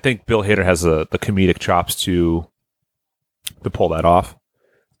Bill Hader has the comedic chops to pull that off.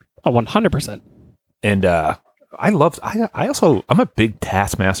 Oh, 100%. And I'm a big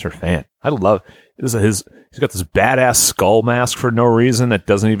Taskmaster fan. I love he's got this badass skull mask for no reason that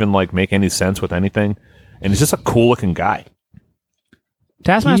doesn't even like make any sense with anything, and he's just a cool looking guy.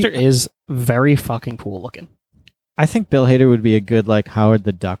 Taskmaster is very fucking cool looking. I think Bill Hader would be a good like Howard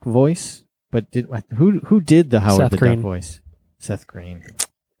the Duck voice. But who did the Howard Seth the Green. Duck voice? Seth Green.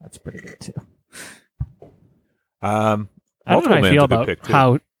 That's pretty good too. I don't know Multiple how I Man's feel a good about pick, too.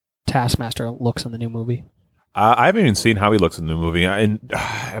 how Taskmaster looks in the new movie. I haven't even seen how he looks in the movie. Am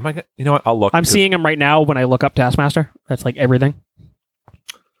I? You know what? I'll look. I'm seeing him right now when I look up Taskmaster. That's like everything.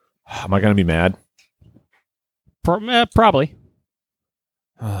 Am I going to be mad? Probably.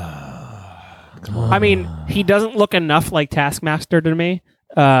 Come on. I mean, he doesn't look enough like Taskmaster to me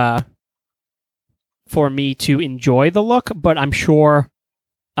for me to enjoy the look, but I'm sure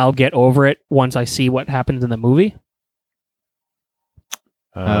I'll get over it once I see what happens in the movie.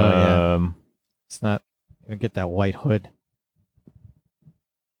 yeah. It's not gonna get that white hood.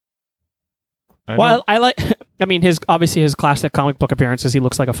 Well, I like. I mean, his classic comic book appearances. He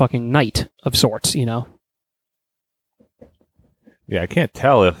looks like a fucking knight of sorts, you know. Yeah, I can't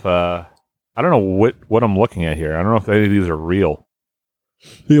tell if I don't know what I'm looking at here. I don't know if any of these are real.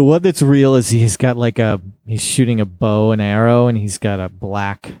 The one that's real is he's got like he's shooting a bow and arrow, and he's got a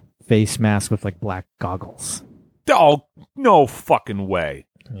black face mask with like black goggles. Oh, no fucking way!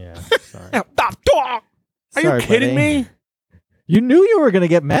 Yeah, sorry. Are you Sorry, kidding buddy. me? You knew you were gonna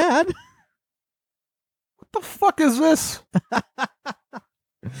get mad. What the fuck is this,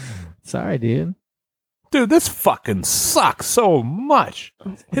 Sorry, dude. dude? This fucking sucks so much.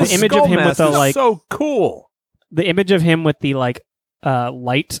 His The image of skull him with mask the, is like- so cool. The image of him with the like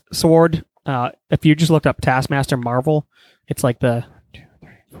light sword. If you just looked up Taskmaster Marvel, it's like the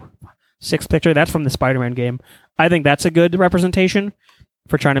 6th picture. That's from the Spider-Man game. I think that's a good representation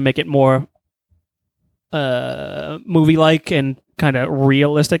for trying to make it more movie-like and kind of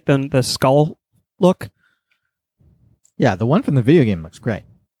realistic than the skull look. Yeah, the one from the video game looks great.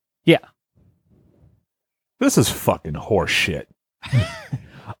 This is fucking horse shit.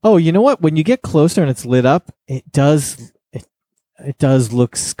 Oh, you know what? When you get closer and it's lit up, it does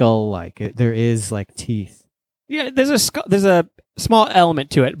look skull-like. There is like teeth. Yeah, there's a small element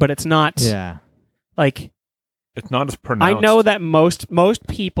to it, but it's not Yeah. like It's not as pronounced. I know that most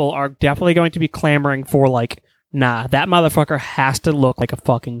people are definitely going to be clamoring for like, nah, that motherfucker has to look like a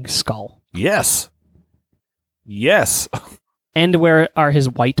fucking skull. Yes. And where are his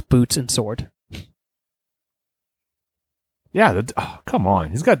white boots and sword? Yeah. Come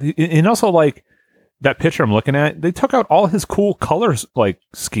on. He's got, and also like that picture I'm looking at. They took out all his cool colors like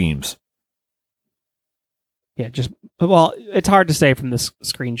schemes. Yeah, well, it's hard to say from this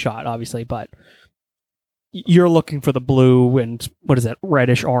screenshot, obviously, but you're looking for the blue and what is it,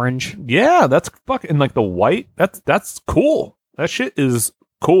 reddish orange? Yeah, that's fucking like the white. That's cool. That shit is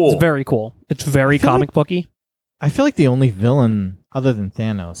cool. It's very cool. It's very feel comic booky. I feel like the only villain other than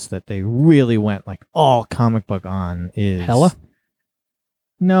Thanos that they really went like all comic book on is Hela?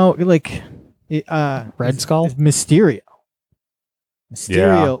 No, like Red Skull? is Mysterio.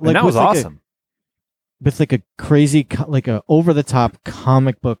 Yeah, and that was with, like, awesome. with like a crazy, like a over the top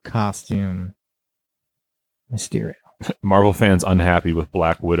comic book costume. Mysterio. Marvel fans unhappy with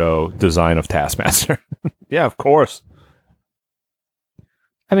Black Widow design of Taskmaster. Yeah, of course.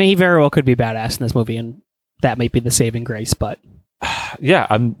 I mean, he very well could be badass in this movie, and that might be the saving grace, but Yeah,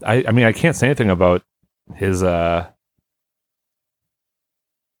 I mean, I can't say anything about his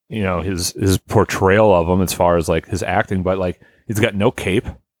his portrayal of him as far as like his acting, but like he's got no cape.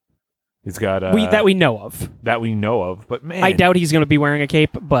 He's got that we know of. that we know of. But man, I doubt he's going to be wearing a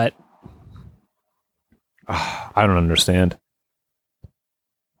cape, but I don't understand.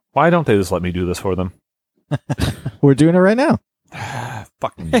 Why don't they just let me do this for them? We're doing it right now.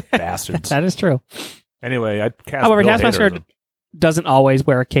 Fucking bastards. that is true. Anyway, I'd cast However, Bill Taskmaster Hader as him. doesn't always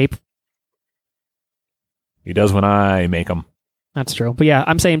wear a cape. He does when I make him. That's true. But yeah,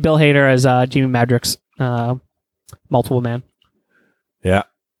 I'm saying Bill Hader as Jimi Madrox, Multiple Man. Yeah.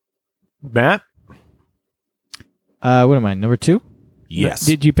 Matt? What am I? Number 2? Yes.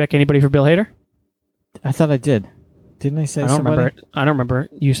 Did you pick anybody for Bill Hader? I thought I did. Didn't I say I don't somebody? remember. I don't remember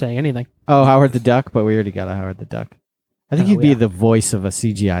you saying anything. Oh, Howard the Duck, but we already got a Howard the Duck. I think Oh, he'd be yeah. the voice of a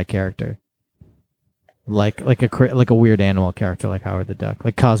CGI character, like a weird animal character, like Howard the Duck,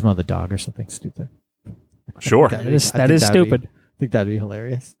 like Cosmo the dog or something stupid. Sure. That is stupid. I think that'd be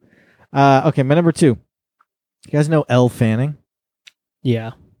hilarious. Okay, my number 2. You guys know Elle Fanning?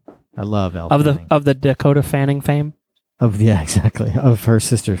 Yeah. I love Elle Of Fanning. the Dakota Fanning fame. Exactly. Of her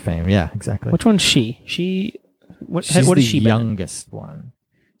sister fame. Yeah, exactly. Which one's she? What She's is the she? been in? youngest one.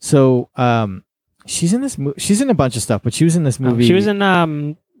 So, She's in this. She's in a bunch of stuff, but she was in this movie. She was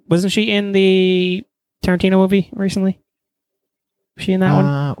in. Wasn't she in the Tarantino movie recently? Was she in that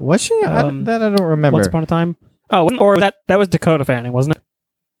one? Was she? I don't remember. Once Upon a Time. Oh, or that was Dakota Fanning, wasn't it?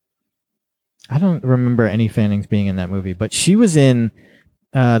 I don't remember any Fannings being in that movie, but she was in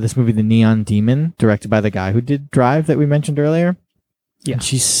this movie, The Neon Demon, directed by the guy who did Drive that we mentioned earlier. Yeah, and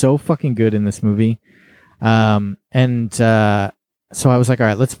she's so fucking good in this movie. So I was like, all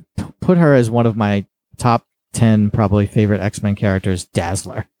right, let's put her as one of my top 10 probably favorite X-Men characters,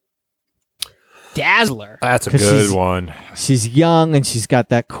 Dazzler. Dazzler. That's a 'Cause good one. She's young and she's got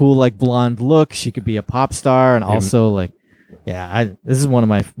that cool like blonde look. She could be a pop star and also like, yeah, this is one of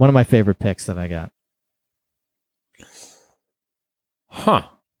my favorite picks that I got. Huh.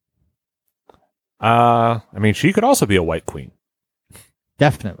 I mean, she could also be a White Queen.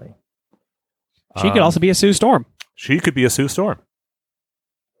 Definitely. She could also be a Sue Storm. She could be a Sue Storm.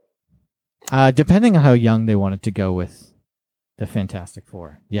 Depending on how young they wanted to go with the Fantastic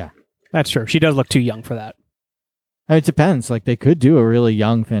Four. Yeah. That's true. She does look too young for that. It depends. Like they could do a really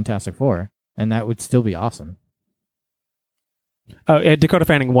young Fantastic Four and that would still be awesome. Oh, Dakota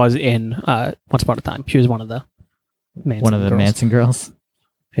Fanning was in Once Upon a Time. She was one of the girls. Manson girls.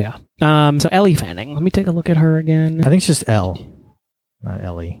 Yeah. So Ellie Fanning. Let me take a look at her again. I think it's just Elle, not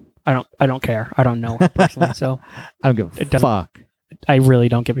Ellie. I don't care. I don't know her personally, so I don't give a doesn't- fuck. I really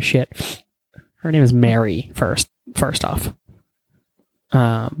don't give a shit. Her name is Mary. First off.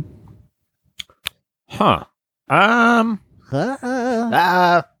 Huh.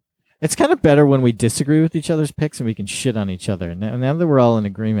 It's kind of better when we disagree with each other's picks and we can shit on each other. Now that we're all in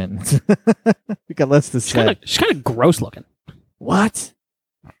agreement, we got less to say. She's kind of gross looking. What?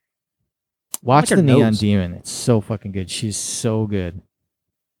 Watch her the Neon nose. Demon. It's so fucking good. She's so good.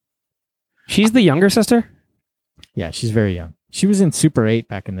 She's the younger sister? Yeah, she's very young. She was in Super 8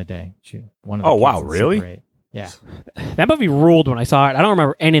 back in the day. One of the Oh, kids wow, in really? Super 8. Yeah. That movie ruled when I saw it. I don't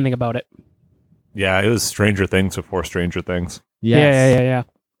remember anything about it. Yeah, it was Stranger Things before Stranger Things. Yes.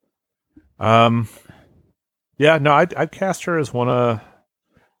 Yeah. Yeah, no, I'd cast her as one of.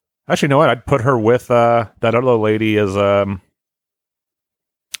 Actually, you know what? I'd put her with that other lady as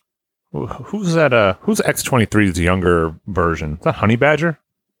who's that? Who's X-23's younger version? Is that Honey Badger?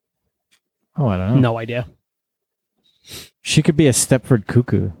 Oh, I don't know. No idea. She could be a Stepford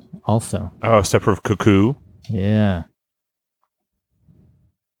Cuckoo also. Oh, Stepford Cuckoo. Yeah.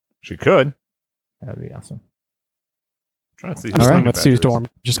 She could. That would be awesome. Trying to see. I'm who just Honey going with Badger Sue is. Storm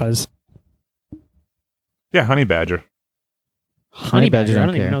just because. Yeah, Honey Badger Honey Badger I don't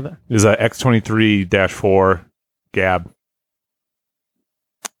don't even care. know that. is a X-23-4 Gab.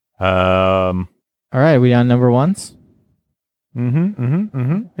 All right, we on number ones?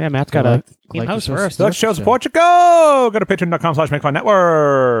 Yeah, Matt's got a in-house first. So let's show support you go. Go to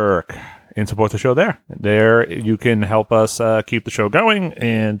patreon.com/MakeFunNetwork and support the show there. There you can help us keep the show going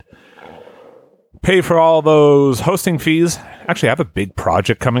and pay for all those hosting fees. Actually, I have a big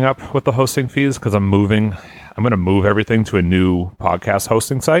project coming up with the hosting fees because I'm moving. I'm going to move everything to a new podcast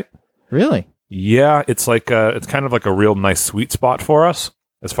hosting site. Really? Yeah, it's like it's kind of like a real nice sweet spot for us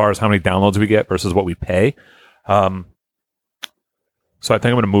as far as how many downloads we get versus what we pay. So I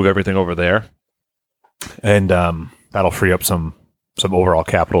think I'm going to move everything over there, and that'll free up some overall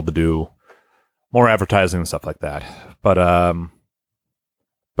capital to do more advertising and stuff like that. But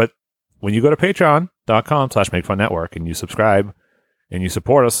when you go to patreon.com/MakeFunNetwork and you subscribe and you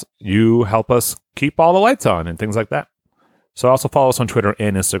support us, you help us keep all the lights on and things like that. So also follow us on Twitter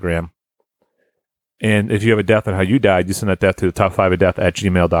and Instagram. And if you have a death and how you died, you send that death to the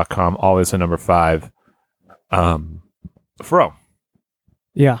top5ofdeath@gmail.com. Always the number 5. Fro.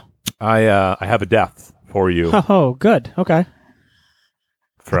 Yeah. I have a death for you Oh, good. Okay.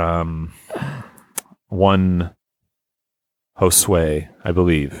 from one Josue, I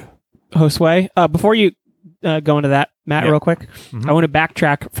believe. Josue, before you go into that, Matt, Yeah. real quick, Mhm. I want to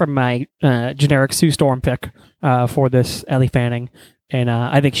backtrack from my generic Sue Storm pick for this Ellie Fanning, and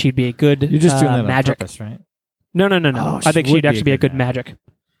I think she'd be a good You're just doing that on magic. purpose, right? No. Oh, I think she would she'd be actually be a good magic.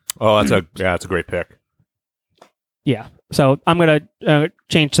 Oh, that's a great pick. Yeah. So I'm gonna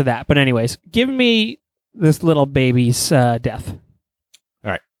change to that. But anyways, give me this little baby's death.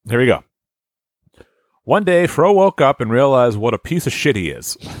 All right, here we go. One day, Fro woke up and realized what a piece of shit he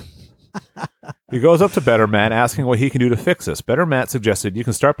is. He goes up to Better Matt asking what he can do to fix this. Better Matt suggested you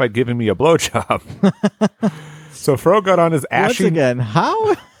can start by giving me a blowjob. So Fro got on his Once ashy again,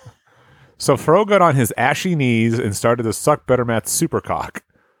 how? So Fro got on his ashy knees and started to suck Better Matt's super cock.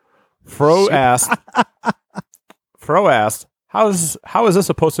 Fro asked, how is this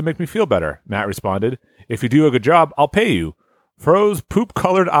supposed to make me feel better? Matt responded, if you do a good job, I'll pay you. Fro's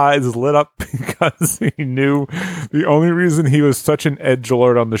poop-colored eyes lit up because he knew the only reason he was such an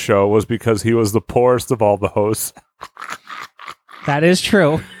edgelord on the show was because he was the poorest of all the hosts. That is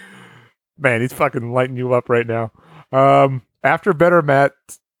true. Man, he's fucking lighting you up right now. After Better Matt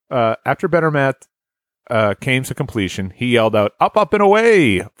came to completion, he yelled out, "Up, up, and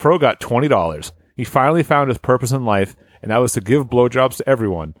away!" Fro got $20. He finally found his purpose in life, and that was to give blowjobs to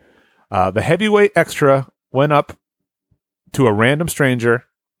everyone. The heavyweight extra went up to a random stranger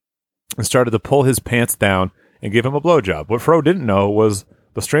and started to pull his pants down and give him a blowjob. What Fro didn't know was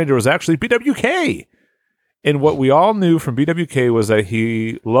the stranger was actually BWK. And what we all knew from BWK was that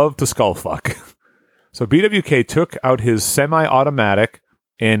he loved to skull fuck. So BWK took out his semi-automatic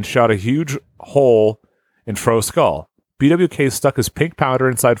and shot a huge hole in Fro's skull. BWK stuck his pink powder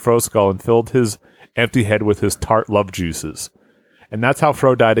inside Fro's skull and filled his empty head with his tart love juices. And that's how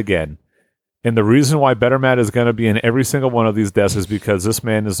Fro died again. And the reason why Better Matt is going to be in every single one of these deaths is because this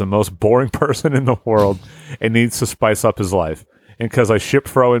man is the most boring person in the world and needs to spice up his life. And because I ship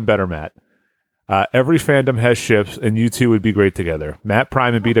Fro and Better Matt. Every fandom has ships, and you two would be great together. Matt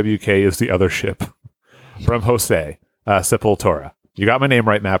Prime and BWK is the other ship. From Jose Sepultura. You got my name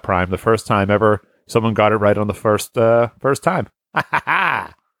right, Matt Prime. The first time ever someone got it right on the first time.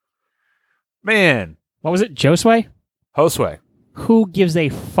 Man. What was it? Josue? Josue. Who gives a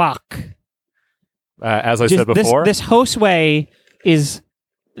fuck? As I said before. This Josue is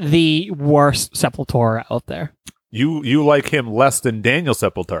the worst Sepultura out there. You like him less than Daniel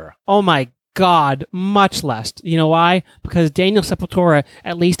Sepultura. Oh my God, much less. You know why? Because Daniel Sepultura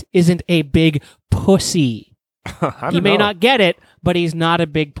at least isn't a big pussy. He may not get it, but he's not a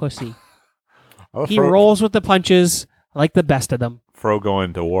big pussy. He rolls with the punches like the best of them. Fro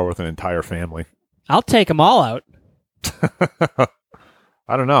going to war with an entire family. I'll take them all out.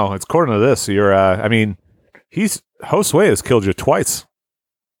 I don't know. It's according to this. You're. Josue has killed you twice.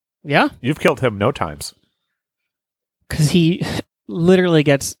 Yeah, you've killed him no times. Because he literally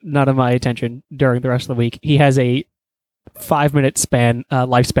gets none of my attention during the rest of the week. He has a 5-minute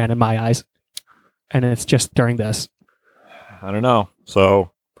lifespan in my eyes, and it's just during this. I don't know.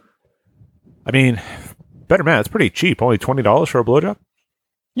 So, I mean, Better Matt, it's pretty cheap. Only $20 for a blowjob.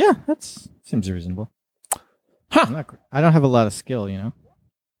 Yeah, that seems reasonable. Huh. I don't have a lot of skill, you know.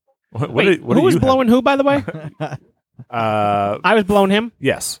 Wait, who was blowing who, by the way? I was blowing him?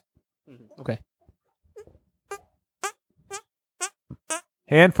 Yes. Okay.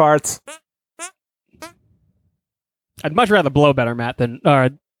 Hand farts. I'd much rather blow Better Matt than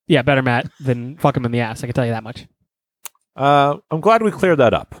fuck him in the ass. I can tell you that much. I'm glad we cleared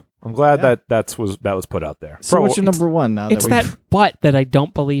that up. I'm glad that was put out there. So what's your number one now? It's that butt that I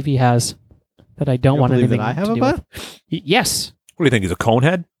don't believe he has. That I don't want anything that I have to a do butt? with. Yes. What do you think? He's a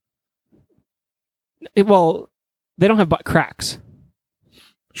conehead? Well, they don't have butt cracks.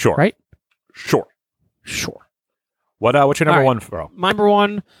 Sure. Right? Sure. What's your number one, Fro? My number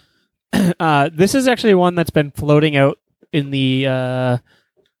one. This is actually one that's been floating out in the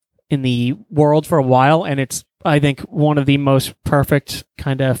world for a while, and it's, I think, one of the most perfect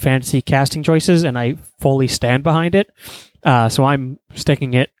kind of fantasy casting choices, and I fully stand behind it. So I'm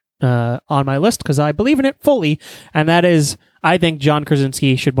sticking it on my list because I believe in it fully, and that is, I think John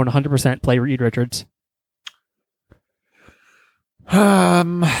Krasinski should 100% play Reed Richards.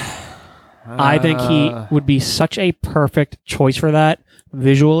 I think he would be such a perfect choice for that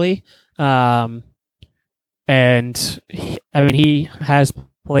visually. And he has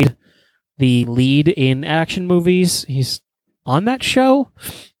played the lead in action movies. He's on that show.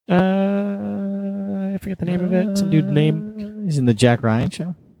 I forget the name of it. Some dude's name. He's in the Jack Ryan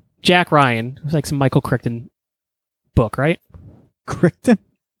show. Jack Ryan. It was like some Michael Crichton book, right? Crichton?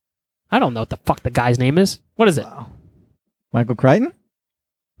 I don't know what the fuck the guy's name is. What is it? Michael Crichton?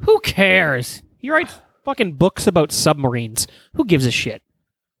 Who cares? He writes fucking books about submarines. Who gives a shit?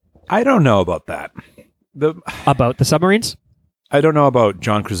 I don't know about that. About the submarines? I don't know about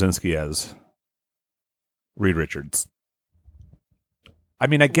John Krasinski as Reed Richards. I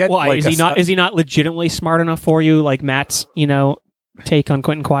mean, I get. Why is he not legitimately smart enough for you? Like Matt's, take on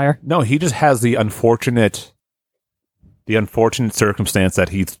Quentin Quire. No, he just has the unfortunate circumstance that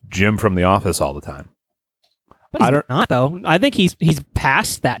he's Jim from The Office all the time. But he's not though. I think he's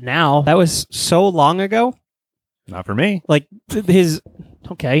past that now. That was so long ago. Not for me. Like his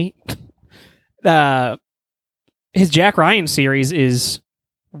Jack Ryan series is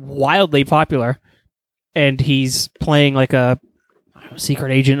wildly popular, and he's playing like a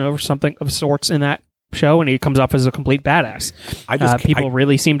secret agent or something of sorts in that show, and he comes off as a complete badass. People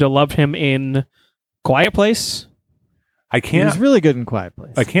really seem to love him in Quiet Place. I He can't. was really good in Quiet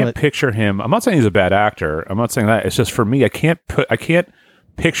Place. I can't but picture him. I'm not saying he's a bad actor. I'm not saying that. It's just for me, I can't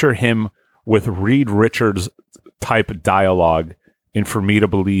picture him with Reed Richards type dialogue, and for me to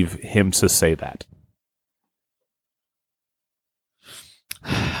believe him to say that.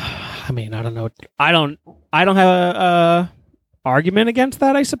 I mean, I don't know. I don't have a argument against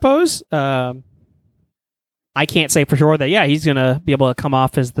that, I suppose. I can't say for sure that he's gonna be able to come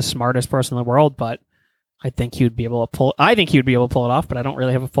off as the smartest person in the world, but I think he would be able to pull it off, but I don't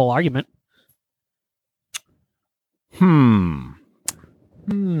really have a full argument.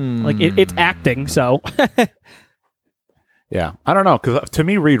 Like it's acting, so Yeah, I don't know, because to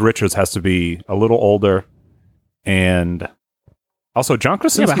me, Reed Richards has to be a little older, and also John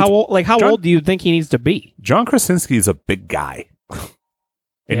Krasinski. but how old do you think he needs to be? John Krasinski is a big guy,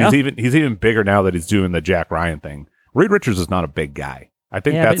 and he's even bigger now that he's doing the Jack Ryan thing. Reed Richards is not a big guy. I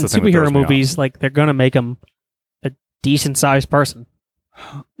think Yeah, that's but the in thing. that superhero throws me off. movies, like they're gonna make him a decent sized person.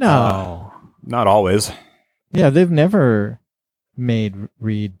 no. Not always. Yeah, they've never made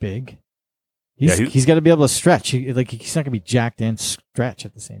Reed big. He's got to be able to stretch. He's not going to be jacked and stretch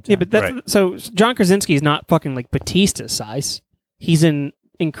at the same time. Yeah, but that's so John Krasinski is not fucking like Batista size. He's in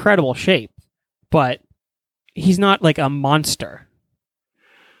incredible shape, but he's not like a monster.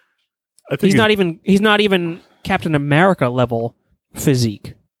 I think He's not even Captain America level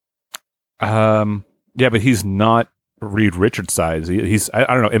physique. Yeah, but he's not Reed Richards size. He's I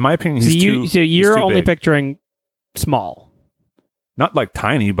don't know. In my opinion, he's You're too only big. picturing small. Not like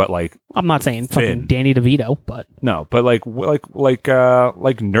tiny, but like I'm not saying Thin. fucking Danny DeVito, but no, but like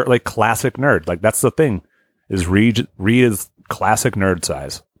nerd, like classic nerd. Like that's the thing. Is Reed is classic nerd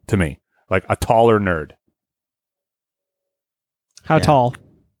size to me, like a taller nerd. how tall?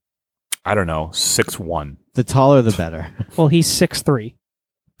 I don't know, 6'1", the taller the better. Well, he's 6'3",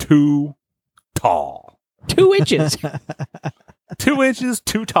 too tall, 2 inches. 2 inches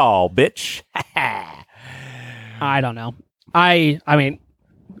too tall, bitch. I don't know. I mean,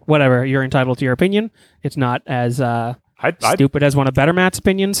 whatever. You're entitled to your opinion. It's not as stupid as one of Better Matt's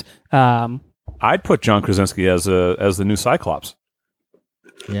opinions. I'd put John Krasinski as the new Cyclops.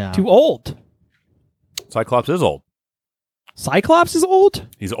 Yeah. Too old. Cyclops is old. Cyclops is old?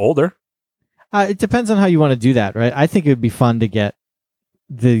 He's older. It depends on how you want to do that, right? I think it would be fun to get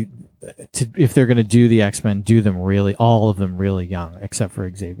if they're going to do the X-Men, do them all of them really young, except for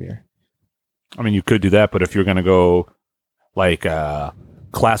Xavier. I mean, you could do that, but if you're going to go like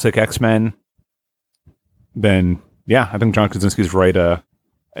classic X-Men, then yeah, I think John Krasinski's right.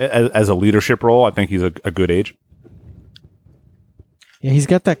 As a leadership role, I think he's a good age. Yeah, he's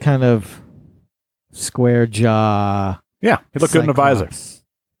got that kind of square jaw. Yeah, he'd look good in a visor.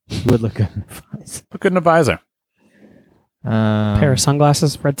 He would look good in a visor. Look good in a visor. Pair of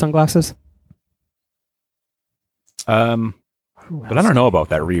sunglasses, red sunglasses. But I don't know about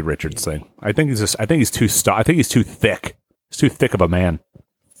that Reed Richards thing. I think he's too thick. He's too thick of a man.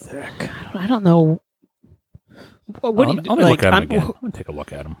 I don't know. What do you, I'll look at him again. I'm I'm gonna take a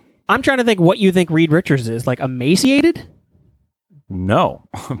look at him. I'm trying to think what you think Reed Richards is. Like emaciated? No,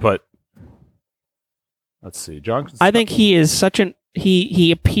 but let's see. John. I think he is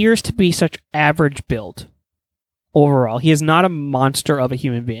he appears to be such average build overall. He is not a monster of a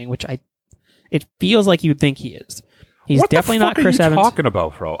human being, which it feels like you'd think he is. He's what definitely the not fuck Chris are you Evans. talking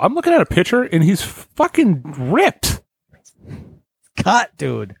about, bro? I'm looking at a picture and he's fucking ripped. Cut,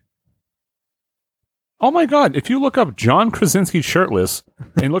 dude. Oh my god! If you look up John Krasinski shirtless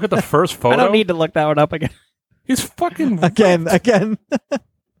and look at the first photo, I don't need to look that one up again. he's fucking Again.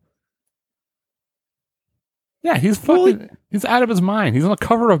 Yeah, he's fucking. He's out of his mind. He's on the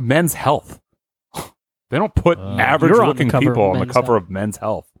cover of Men's Health. They don't put You're on average-looking the cover people of on the Men's cover Health. of Men's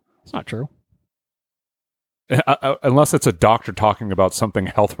Health, It's not true. Unless it's a doctor talking about something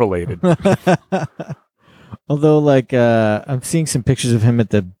health-related. Although, like, I'm seeing some pictures of him at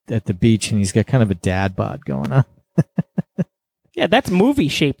the beach, and he's got kind of a dad bod going on. Yeah, that's movie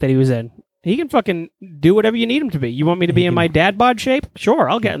shape that he was in. He can fucking do whatever you need him to be. You want me to be in my dad bod shape? Sure,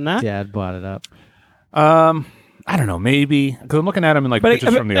 I'll get in that. Dad bod it up. I don't know, maybe because I'm looking at him in like But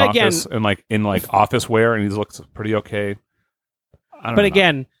pictures from the again- office and like in like office wear, and he looks pretty okay. I don't But know.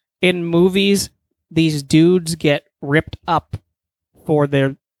 again, in movies, these dudes get ripped up for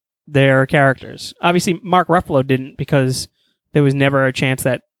their characters. Obviously, Mark Ruffalo didn't because there was never a chance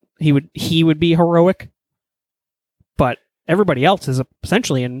that he would be heroic. But everybody else is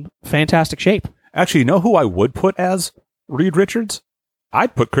essentially in fantastic shape. Actually, you know who I would put as Reed Richards?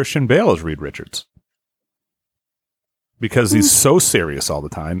 I'd put Christian Bale as Reed Richards because he's so serious all the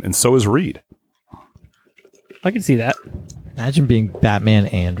time, and so is Reed. I can see that. Imagine being Batman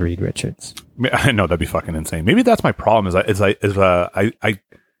and Reed Richards. I know that'd be fucking insane. Maybe that's my problem.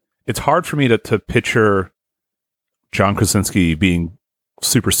 It's hard for me to picture John Krasinski being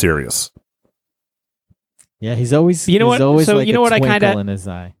super serious. Yeah, he's always You know he's what? always So like you know a what I twinkle kinda- in his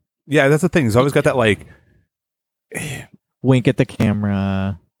eye. Yeah, that's the thing. He's always got that like Wink at the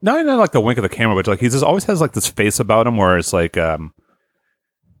camera. not even like the wink of the camera, but like he just always has like this face about him where it's like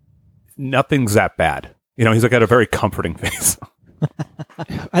nothing's that bad. You know, he's like got a very comforting face.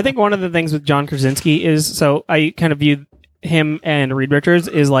 I think one of the things with John Krasinski is, so I kind of view him and Reed Richards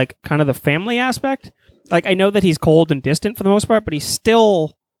is like kind of the family aspect. Like, I know that he's cold and distant for the most part, but he's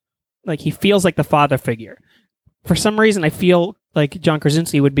still like, he feels like the father figure. For some reason, I feel like John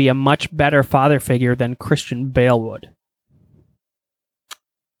Krasinski would be a much better father figure than Christian Bale would.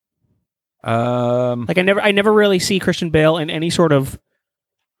 Like, I never really see Christian Bale in any sort of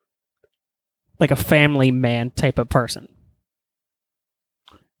like a family man type of person.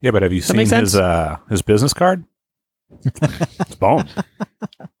 Yeah, but have you that make seen sense? his business card? It's bone.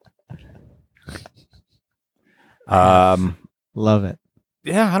 Love it.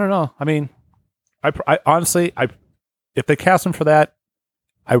 Yeah, I don't know. I mean, I honestly, if they cast him for that,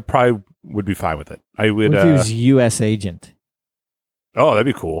 I probably would be fine with it. I would. What if he was U.S. agent? Oh, that'd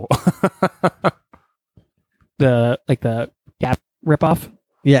be cool. The Gap ripoff.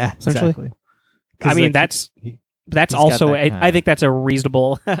 Yeah, Essentially. exactly. I mean, Like, that's he's got also that kind I of- think that's a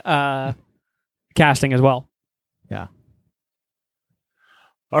reasonable casting as well.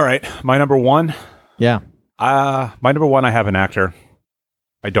 All right, my number one. yeah. My number one. I have an actor.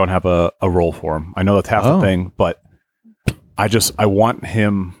 I don't have a role for him. I know that's half the Oh. thing, but I want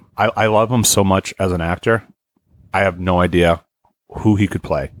him. I love him so much as an actor. I have no idea who he could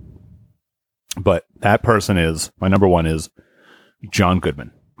play, but that person is my number one is John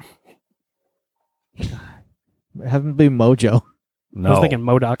Goodman. Have him be Mojo. No, I was thinking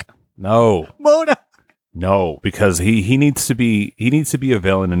MODOK. no, Mojo. no, because he needs to be a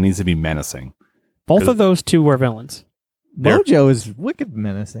villain and needs to be menacing. Both of those two were villains, They're- Mojo is wicked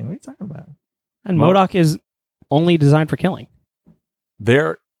menacing. What are you talking about? and Mo- MODOK is only designed for killing.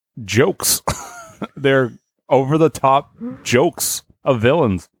 They're jokes. They're over the top jokes of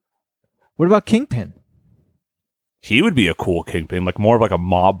villains. What about Kingpin? He would be a cool kingpin, like more of like a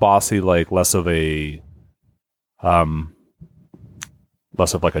mob bossy, like less of like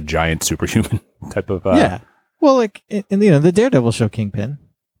a giant superhuman type of. Yeah. Well, like in the Daredevil show, Kingpin.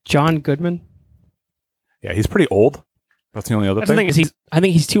 John Goodman. Yeah, he's pretty old. That's the only other That's the thing. thing is I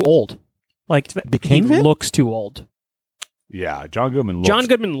think he's too old. Like The he Kingpin? looks too old. Yeah, John Goodman. Looks, John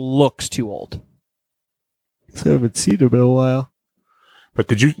Goodman looks too old. I haven't seen him in a while. But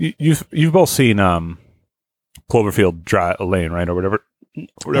did you've both seen Cloverfield Lane, right, or whatever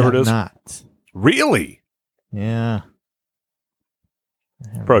it is? Not. Really, Yeah.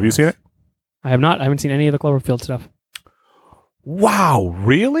 bro? Have you seen it? I have not. I haven't seen any of the Cloverfield stuff. Wow,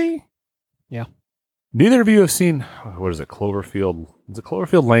 really? Yeah. Neither of you have seen what is it? Cloverfield? Is it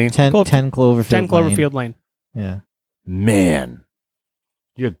Cloverfield Lane? 10 Cloverfield. 10 Cloverfield Lane. Yeah. Man,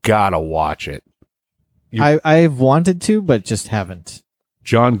 you gotta watch it. You- I've wanted to, but just haven't.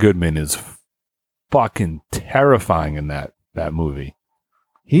 John Goodman is fucking terrifying in that movie.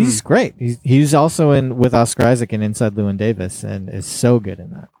 He's great. He's also in with Oscar Isaac in Inside Llewyn Davis, and is so good in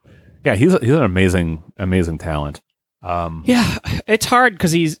that. Yeah, he's an amazing talent. Yeah, it's hard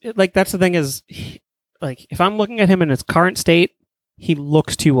because he's like, that's the thing is, like, if I'm looking at him in his current state, he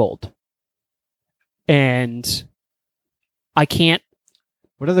looks too old. And I can't,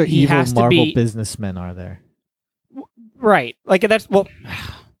 What other He evil has to Marvel be- businessmen are there? right. Like, that's, well,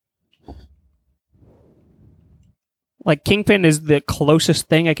 like, Kingpin is the closest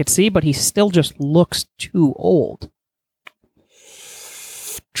thing I could see, but he still just looks too old.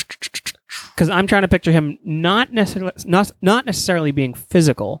 Because I'm trying to picture him not necessarily being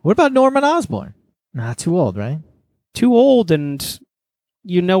physical, What about Norman Osborn? Not too old, right? too old, and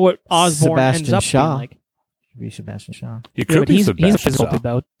you know what Osborn ends Sebastian up Shaw. being like. Should be Sebastian Shaw. He Yeah, could but be he's a Sebastian physical Shaw. dude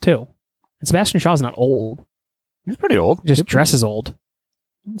though too. And Sebastian Shaw's not old; He's pretty old. he just dresses old.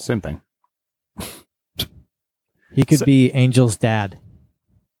 Same thing. He could So- be Angel's dad.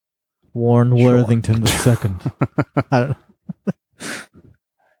 Warren Sure. Worthington II. I don't know.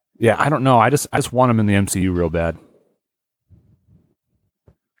 Yeah, I don't know. I just want him in the MCU real bad.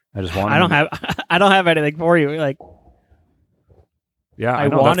 I just want. I don't have anything for you. Like Yeah, I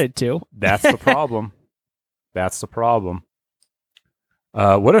know, wanted to. That's the problem. That's the problem.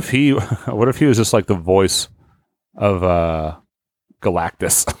 What if he was just like the voice of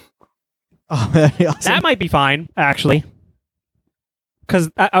Galactus? Oh, that'd be awesome. That might be fine, actually. Because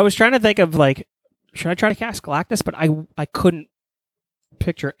I was trying to think of like should I try to cast Galactus? But I couldn't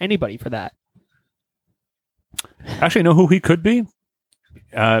picture anybody for that. Actually, know who he could be?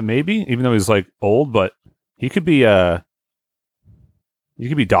 Maybe, even though he's like old, but he could be Doc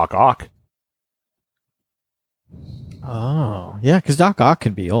Ock. Oh, yeah, because Doc Ock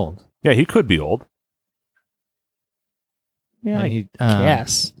could be old. Yeah, he could be old. Yeah, And I he,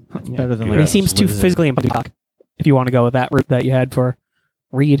 guess. It's better than Yeah. But he like seems too Wizard. physically impossible. If you want to go with that route that you had for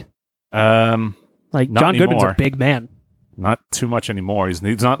Reed, Not like John Goodman's a anymore. big man. Not too much anymore. He's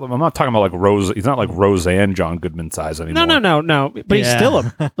not. I'm not talking about like Rose. He's not like Roseanne John Goodman size anymore. No. But he's Yeah. still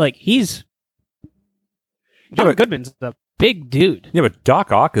he's John but- Goodman's a big dude. Yeah, but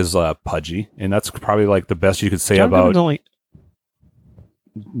Doc Ock is pudgy, and that's probably like the best you could say John about Goodman's only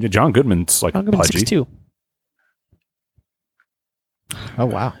John Goodman's like John Goodman's pudgy. 6'2". Oh,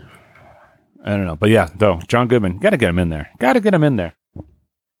 wow. I don't know, but yeah, though John Goodman, got to get him in there. Got to get him in there.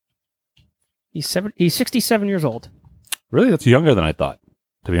 He's 67 years old. Really, that's younger than I thought.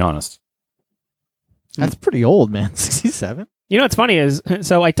 To be honest. That's pretty old, man. 67. You know what's funny is,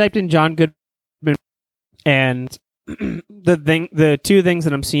 so I typed in John Goodman, and the two things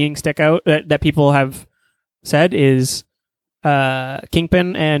that I'm seeing stick out that people have said is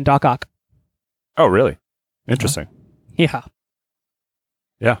Kingpin and Doc Ock. Oh, really? Interesting. Yeah.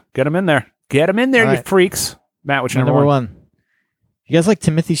 Yeah, get him in there. Get him in there, All you right. freaks. Matt, what's your Number one. You guys like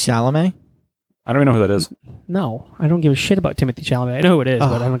Timothy Chalamet? I don't even know who that is. No, I don't give a shit about Timothy Chalamet. I know who it is,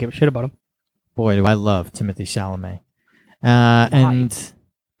 but Oh. I don't give a shit about him. Boy, do I love Timothy Chalamet. And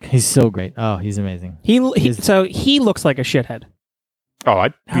he's so great. Oh, he's amazing. So he looks like a shithead. Oh,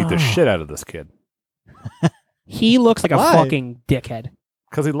 I'd beat the Oh. shit out of this kid He looks like a Why? fucking dickhead.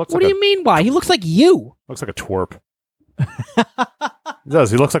 because he looks What like do you mean? Why? He looks like you. looks like a twerp. He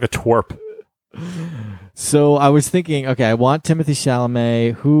does. He looks like a twerp. So I was thinking, okay, I want Timothy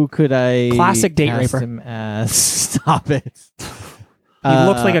Chalamet. Who could I Classic date cast raper. him as? Stop it. He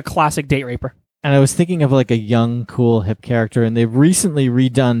looks like a classic date raper. And I was thinking of like a young, cool, hip character, and they've recently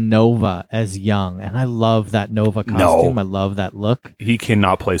redone Nova as young, and I love that Nova costume. I love that look. He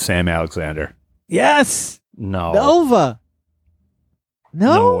cannot play Sam Alexander. Yes, No. Nova.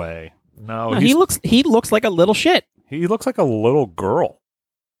 No way. No. No, he looks like a little shit. he looks like a little girl.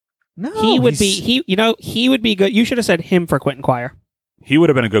 No, He would be he's- he would be good. You should have said him for Quentin Quire. He would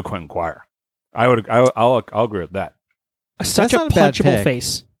have been a good Quentin Quire. I'll agree with that. Such That's a not a bad punchable pick.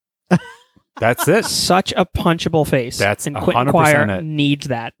 face. That's it. Such a punchable face. That's and Quentin 100% Quire it. needs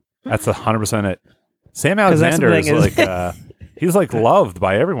that. That's 100% it. Sam 'Cause that's the Alexander is thing like he's like loved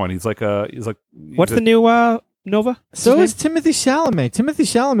by everyone. He's like What's the new Nova? So What's is Timothy Chalamet. Timothy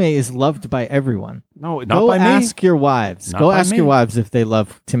Chalamet is loved by everyone. no, not Go by me. ask your wives. Not Go by ask me. your wives if they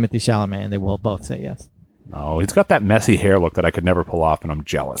love Timothy Chalamet, and they will both say yes. No, he's got that messy hair look that I could never pull off, and I'm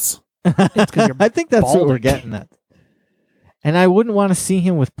jealous. It's 'cause you're I think that's what we're balding. getting at. And I wouldn't want to see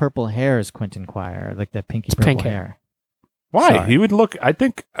him with purple hair as Quentin Quire, like that pinky purple pink hair. hair. Why? Sorry. He would look. I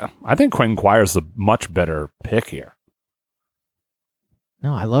think Quentin Quire's the much better pick here.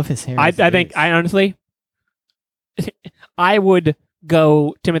 No, I love his hair. I as it think is. I honestly I would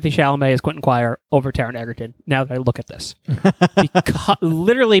go Timothy Chalamet as Quentin Quire over Taron Egerton now that I look at this.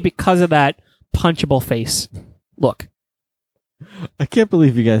 Literally because of that punchable face look. I can't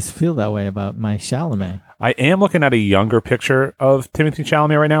believe you guys feel that way about my Chalamet. I am looking at a younger picture of Timothy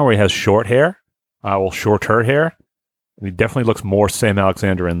Chalamet right now, where he has short hair, shorter hair. He definitely looks more Sam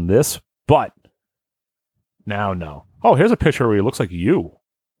Alexander in this, but now no. Oh, here's a picture where he looks like you,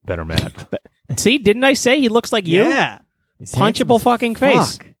 better man. See, didn't I say he looks like you? Yeah. He's Punchable handsome as fucking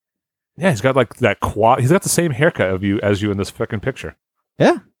face. fuck. Yeah, he's got like that quad. He's got the same haircut of you as you in this fucking picture.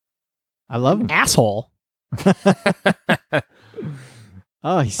 Yeah. I love him. Asshole.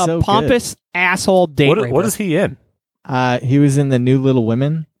 Oh, he's A so pompous asshole date What raper. is he in? good. He was in the New Little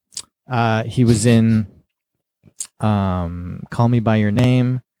Women. He was in Call Me By Your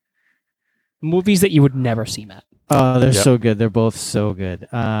Name. Movies that you would never see, Matt. Oh, they're Yep. so good. They're both so good.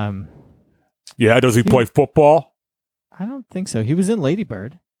 Yeah, does he play football? I don't think so. He was in Lady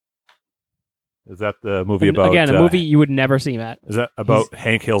Bird. Is that the movie about Again, a movie you would never see, Matt. Is that about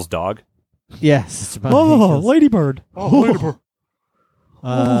Hank Hill's dog? Yes, it's about Hank Hill's- Ladybird.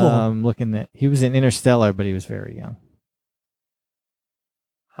 looking at he was in Interstellar, but he was very young.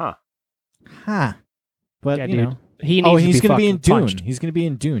 Huh. Huh. But Yeah, you dude. know. He Oh, needs he's to be gonna be in fucking Dune. punched. He's gonna be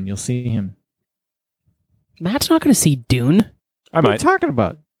in Dune. You'll see him. Matt's not going to see Dune I What are you might. talking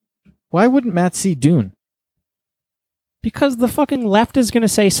about? Why wouldn't Matt see Dune? because the fucking left is going to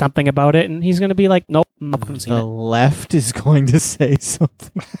say something about it, and he's going to be like, "Nope, I'm not going to see The it." left is going to say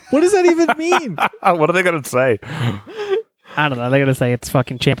something. What does that even mean? What are they going to say? I don't know. They're gonna say it's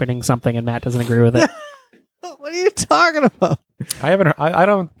fucking championing something, and Matt doesn't agree with it. What are you talking about? I haven't. I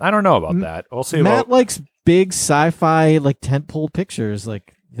don't know about that. We'll see. Matt likes big sci-fi, like tentpole pictures,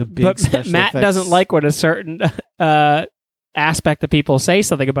 like the big. But special Matt effects. doesn't like when a certain aspect of people say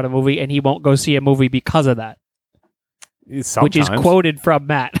something about a movie, and he won't go see a movie because of that, which is quoted from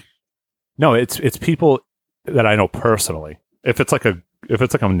Matt. No, it's people that I know personally. If it's like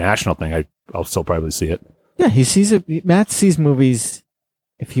a national thing, I'll still probably see it. Yeah, he sees it. Matt sees movies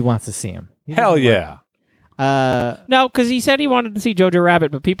if he wants to see them. Hell yeah. No, because he said he wanted to see Jojo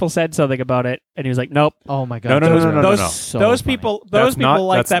Rabbit, but people said something about it, and he was like, "Nope." Oh my god! No. Those people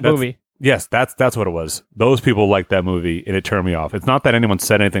like that movie. Yes, that's what it was. Those people liked that movie, and it turned me off. It's not that anyone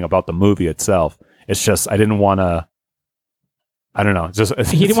said anything about the movie itself. It's just I didn't want to. I don't know.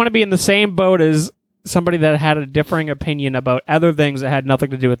 He didn't want to be in the same boat as somebody that had a differing opinion about other things that had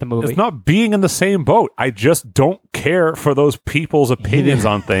nothing to do with the movie. It's not being in the same boat. I just don't care for those people's opinions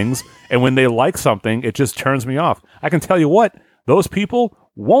on things. And when they like something, it just turns me off. I can tell you what, those people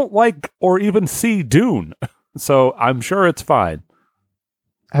won't like or even see Dune. So I'm sure it's fine.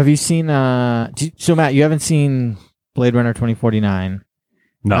 Have you seen, so Matt, you haven't seen Blade Runner 2049.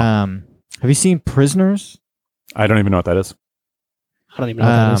 No. Have you seen Prisoners? I don't even know what that is. I don't even know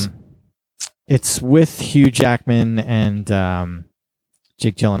what that is. It's with Hugh Jackman and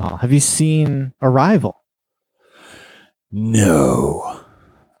Jake Gyllenhaal. Have you seen Arrival? No.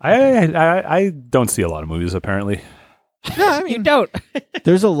 I don't see a lot of movies, apparently. No, I mean, You don't.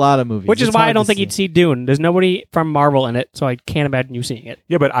 there's a lot of movies. Which is It's why I hard don't to think see. you'd see Dune. There's nobody from Marvel in it, so I can't imagine you seeing it.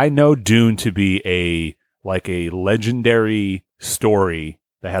 Yeah, but I know Dune to be a legendary story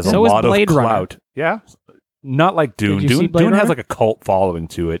that has So a is lot Blade of Runner. clout. Yeah. Not like Dune. Did you see Blade Dune has Runner? like a cult following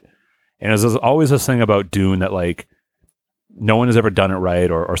to it. And there's always this thing about Dune that like no one has ever done it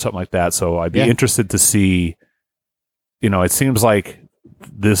right or something like that. So I'd be interested to see, it seems like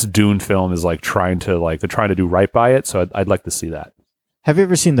this Dune film is like they're trying to do right by it. So I'd like to see that. Have you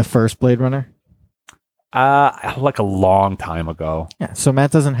ever seen the first Blade Runner? Like a long time ago. Yeah, so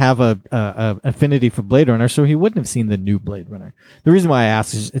Matt doesn't have a affinity for Blade Runner, so he wouldn't have seen the new Blade Runner. The reason why I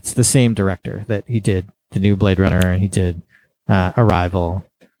asked is it's the same director that he did the new Blade Runner and he did Arrival.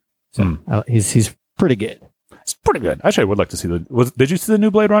 So he's pretty good. It's pretty good. Actually, I would like to see did you see the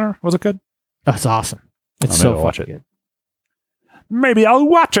new Blade Runner? Was it good? That's awesome. It's Maybe so I'll watch fucking it. good. Maybe I'll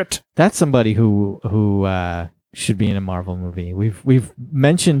watch it. That's somebody who should be in a Marvel movie. We've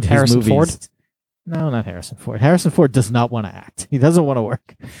mentioned his Harrison movies. Ford? No, not Harrison Ford. Harrison Ford does not want to act. He doesn't want to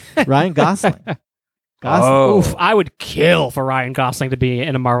work. Ryan Gosling. Oh. Oof, I would kill for Ryan Gosling to be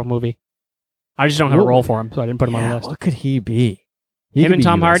in a Marvel movie. I just don't have a role for him, so I didn't put him on the list. What could he be? He Him could and be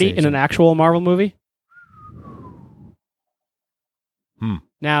Tom US Hardy agent. in an actual Marvel movie?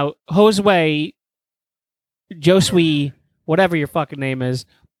 Now, Josue, whatever your fucking name is,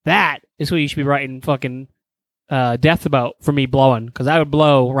 that is who you should be writing fucking death about for me blowing, because I would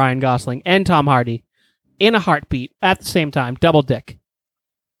blow Ryan Gosling and Tom Hardy in a heartbeat at the same time, double dick.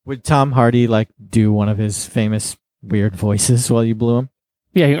 Would Tom Hardy do one of his famous weird voices while you blew him?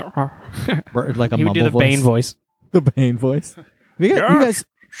 Yeah, Like a he would do mumble the Bane voice. The Bane voice. You guys,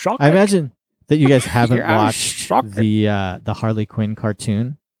 I imagine that you guys haven't You're watched shocked. the Harley Quinn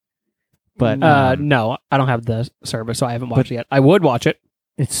cartoon. But no, I don't have the service, so I haven't watched it yet. I would watch it.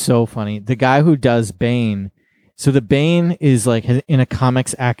 it's so funny. The guy who does Bane, so the Bane is in a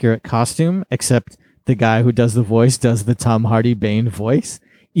comics accurate costume, except the guy who does the voice does the Tom Hardy Bane voice.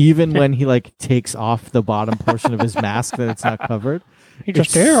 Even when he takes off the bottom portion of his mask that it's not covered. He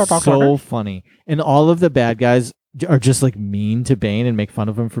just It's so funny. And all of the bad guys are just mean to Bane and make fun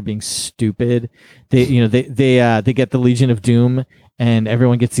of him for being stupid. They get the Legion of Doom and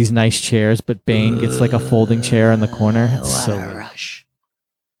everyone gets these nice chairs, but Bane gets a folding chair in the corner. It's so good.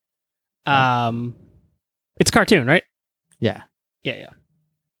 It's a cartoon, right? Yeah. Yeah.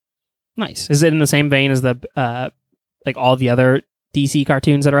 Nice. Is it in the same vein as the all the other DC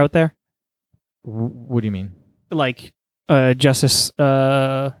cartoons that are out there? What do you mean? Justice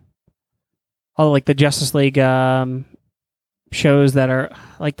all the Justice League shows that are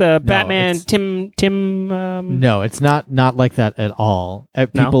the Batman it's- Tim No, it's not like that at all.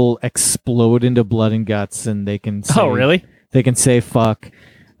 People explode into blood and guts, and they can say, Oh, really? They can say fuck.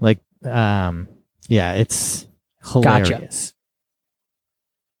 Yeah, it's hilarious.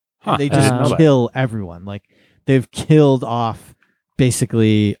 Huh, They I just didn't know that. kill everyone. They've killed off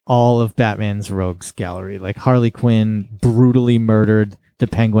basically all of Batman's rogues gallery. Harley Quinn brutally murdered the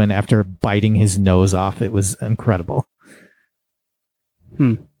Penguin after biting his nose off. It was incredible.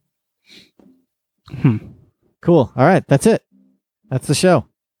 Cool. All right, that's it. That's the show.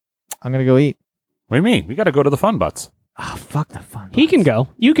 I'm gonna go eat. What do you mean? We got to go to the fun butts. Oh, fuck the fun. He can butts. go.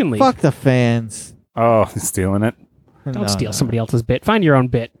 You can leave. Fuck the fans. Oh, he's stealing it. Don't steal somebody else's bit. Find your own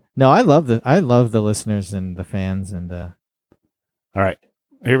bit. No, I love the listeners and the fans and All right,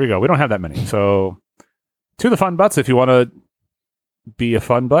 here we go. We don't have that many. So, to the fun butts, if you want to be a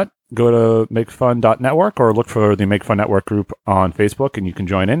fun butt, go to makefun.network or look for the Make Fun Network group on Facebook, and you can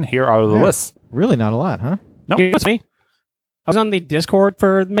join in. Here are the Yeah. lists. really not a lot, huh? Nope. It's me. I was on the Discord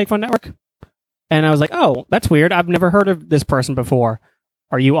for the Make Fun Network, and I was like, "Oh, that's weird. I've never heard of this person before.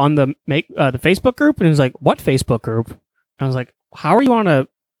 Are you on the the Facebook group?" And he was like, "What Facebook group?" And I was like, "How are you on a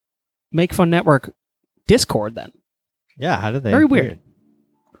Make Fun Network Discord then?" Yeah, how did they? Very weird.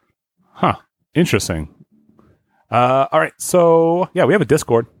 Huh. Interesting. All right. So, yeah, we have a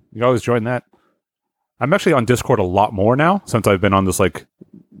Discord. You can always join that. I'm actually on Discord a lot more now since I've been on this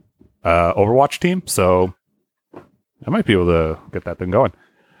Overwatch team. So I might be able to get that thing going.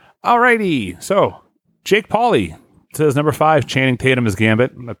 All righty. So Jake Pauley says number 5, Channing Tatum is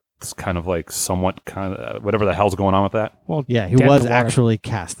Gambit. That's kind of like somewhat kind of whatever the hell's going on with that. Well, Yeah, he dead was in the water. actually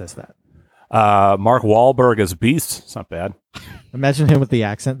cast as that. Mark Wahlberg as Beast. It's not bad. Imagine him with the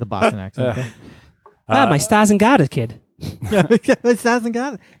accent, the Boston accent. my stars and garters kid. It hasn't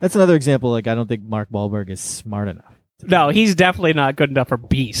got it. That's another example. Like, I don't think Mark Wahlberg is smart enough. No, he's definitely not good enough for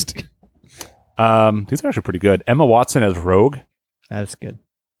Beast. These are actually pretty good. Emma Watson as Rogue. That's good.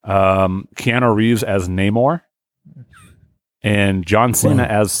 Keanu Reeves as Namor. And John Cena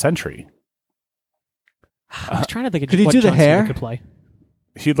as Sentry. I was trying to think of Could he what do the John Cena hair? could play.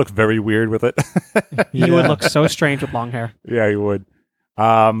 He'd look very weird with it. He would look so strange with long hair. Yeah, he would.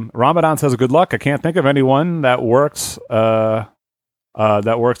 Ramadan says, "Good luck. I can't think of anyone that works. Have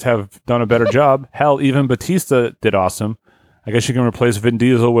done a better job. Hell, even Batista did awesome. I guess you can replace Vin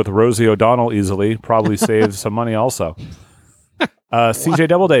Diesel with Rosie O'Donnell easily. Probably save some money also." CJ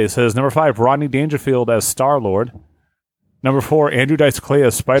Doubleday says, number 5, Rodney Dangerfield as Star-Lord. Number 4, Andrew Dice Clay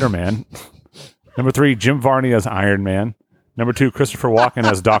as Spider-Man. Number 3, Jim Varney as Iron Man. Number 2, Christopher Walken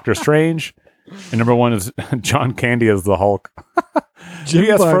as Doctor Strange. And number 1 is John Candy as the Hulk. Jim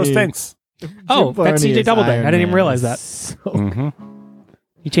P.S. Varney. First thanks. Oh, Varney that's CJ as Doubleday. Iron I didn't even Man realize is that. so-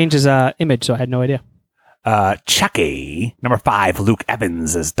 He changed his image, so I had no idea. Chucky. Number 5, Luke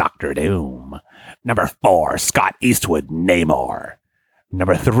Evans as Doctor Doom. Number 4, Scott Eastwood, Namor.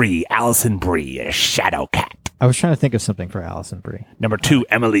 Number 3, Allison Brie as Shadowcat. I was trying to think of something for Allison Brie. Number 2,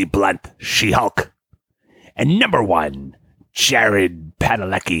 Emily Blunt, She-Hulk. And number 1, Jared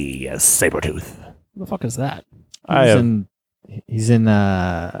Padalecki as Sabretooth. What the fuck is that? He's in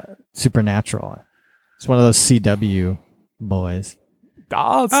Supernatural. It's one of those CW boys.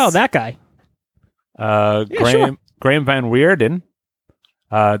 Oh, that guy. Graham Van Weerden.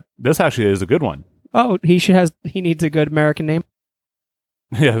 This actually is a good one. Oh, he needs a good American name.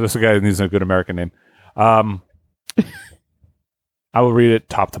 Yeah, this guy needs a good American name. I will read it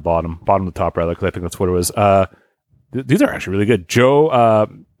top to bottom to top, rather, because I think that's what it was. These are actually really good. Joe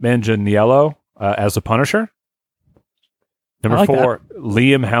Manganiello as the Punisher. Number I like 4,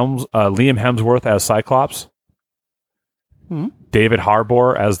 Liam Hemsworth as Cyclops. David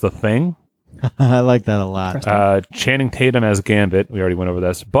Harbour as the Thing. I like that a lot. Channing Tatum as Gambit. We already went over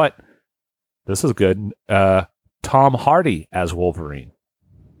this, but this is good. Tom Hardy as Wolverine.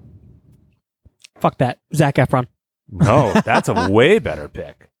 Fuck that. Zac Efron. No, that's a way better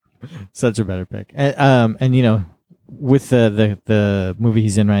pick. Such a better pick. And you know, with the movie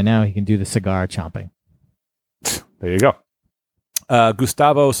he's in right now, he can do the cigar chomping. There you go.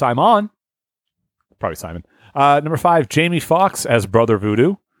 Gustavo Simon. Probably Simon. Number 5, Jamie Foxx as Brother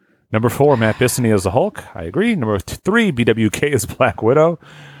Voodoo. Number 4, Matt Bissany as the Hulk. I agree. Number 3, BWK as Black Widow.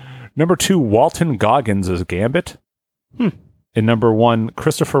 Number 2, Walton Goggins as Gambit. And number 1,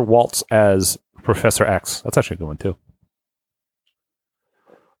 Christopher Waltz as Professor X. That's actually a good one, too.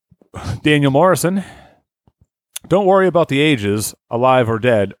 Daniel Morrison. Don't worry about the ages, alive or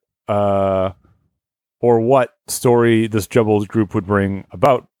dead, or what story this jumbled group would bring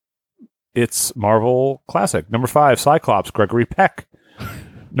about. It's Marvel Classic. Number 5, Cyclops, Gregory Peck.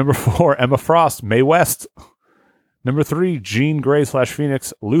 Number 4, Emma Frost, Mae West. Number 3, Jean Grey /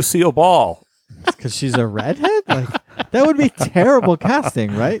 Phoenix, Lucille Ball. Because she's a redhead? Like, that would be terrible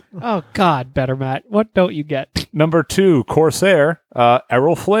casting, right? Oh, God, better, Matt. What don't you get? Number 2, Corsair,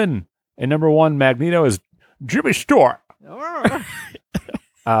 Errol Flynn. And number 1, Magneto is Jimmy Stewart.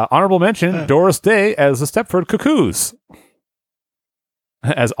 Honorable mention, Doris Day as the Stepford Cuckoos.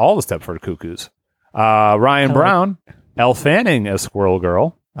 As all the Stepford Cuckoos. Ryan Brown, Elle Fanning as Squirrel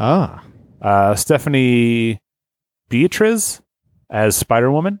Girl. Ah. Stephanie Beatriz as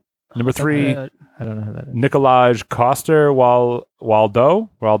Spider-Woman. Number 3, I don't know who that is. Nicolaj Coster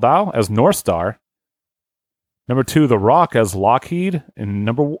Waldau as North Star. Number 2, The Rock as Lockheed. And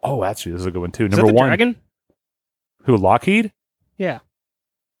actually, this is a good one too. Is that Number the 1, dragon? who, Lockheed? Yeah.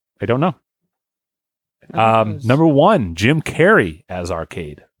 I don't know. I think it was- Number 1, Jim Carrey as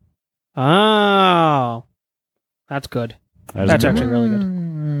Arcade. Oh, that's good. That is That's good. actually really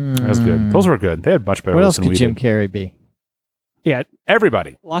good. That's good. Those were good. They had much better What lists else than could we Jim did. Carrey be? Yeah,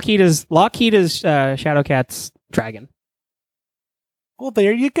 Everybody. Lockheed is Shadowcat's dragon. Well,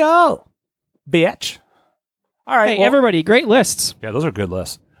 there you go, bitch. All right. Hey, well- everybody, great lists yeah, those are good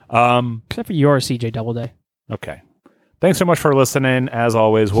lists. except for yours, CJ Doubleday. Okay. Thanks so much for listening. As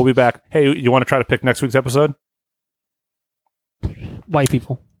always, we'll be back. Hey, you want to try to pick next week's episode? White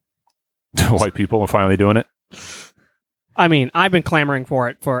people. White people are finally doing it. I mean, I've been clamoring for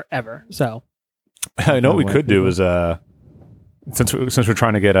it forever. So I know what we White could do people. is since we're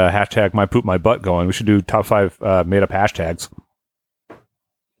trying to get a hashtag my poop my butt going, we should do top 5 made up hashtags.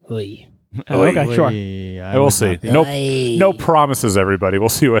 okay, sure. I We'll would see. not be- No promises, everybody. We'll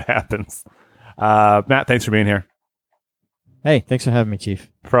see what happens. Matt, thanks for being here. Hey, thanks for having me,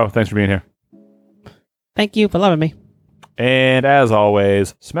 Chief. Pro, thanks for being here. Thank you for loving me. And as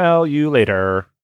always, smell you later.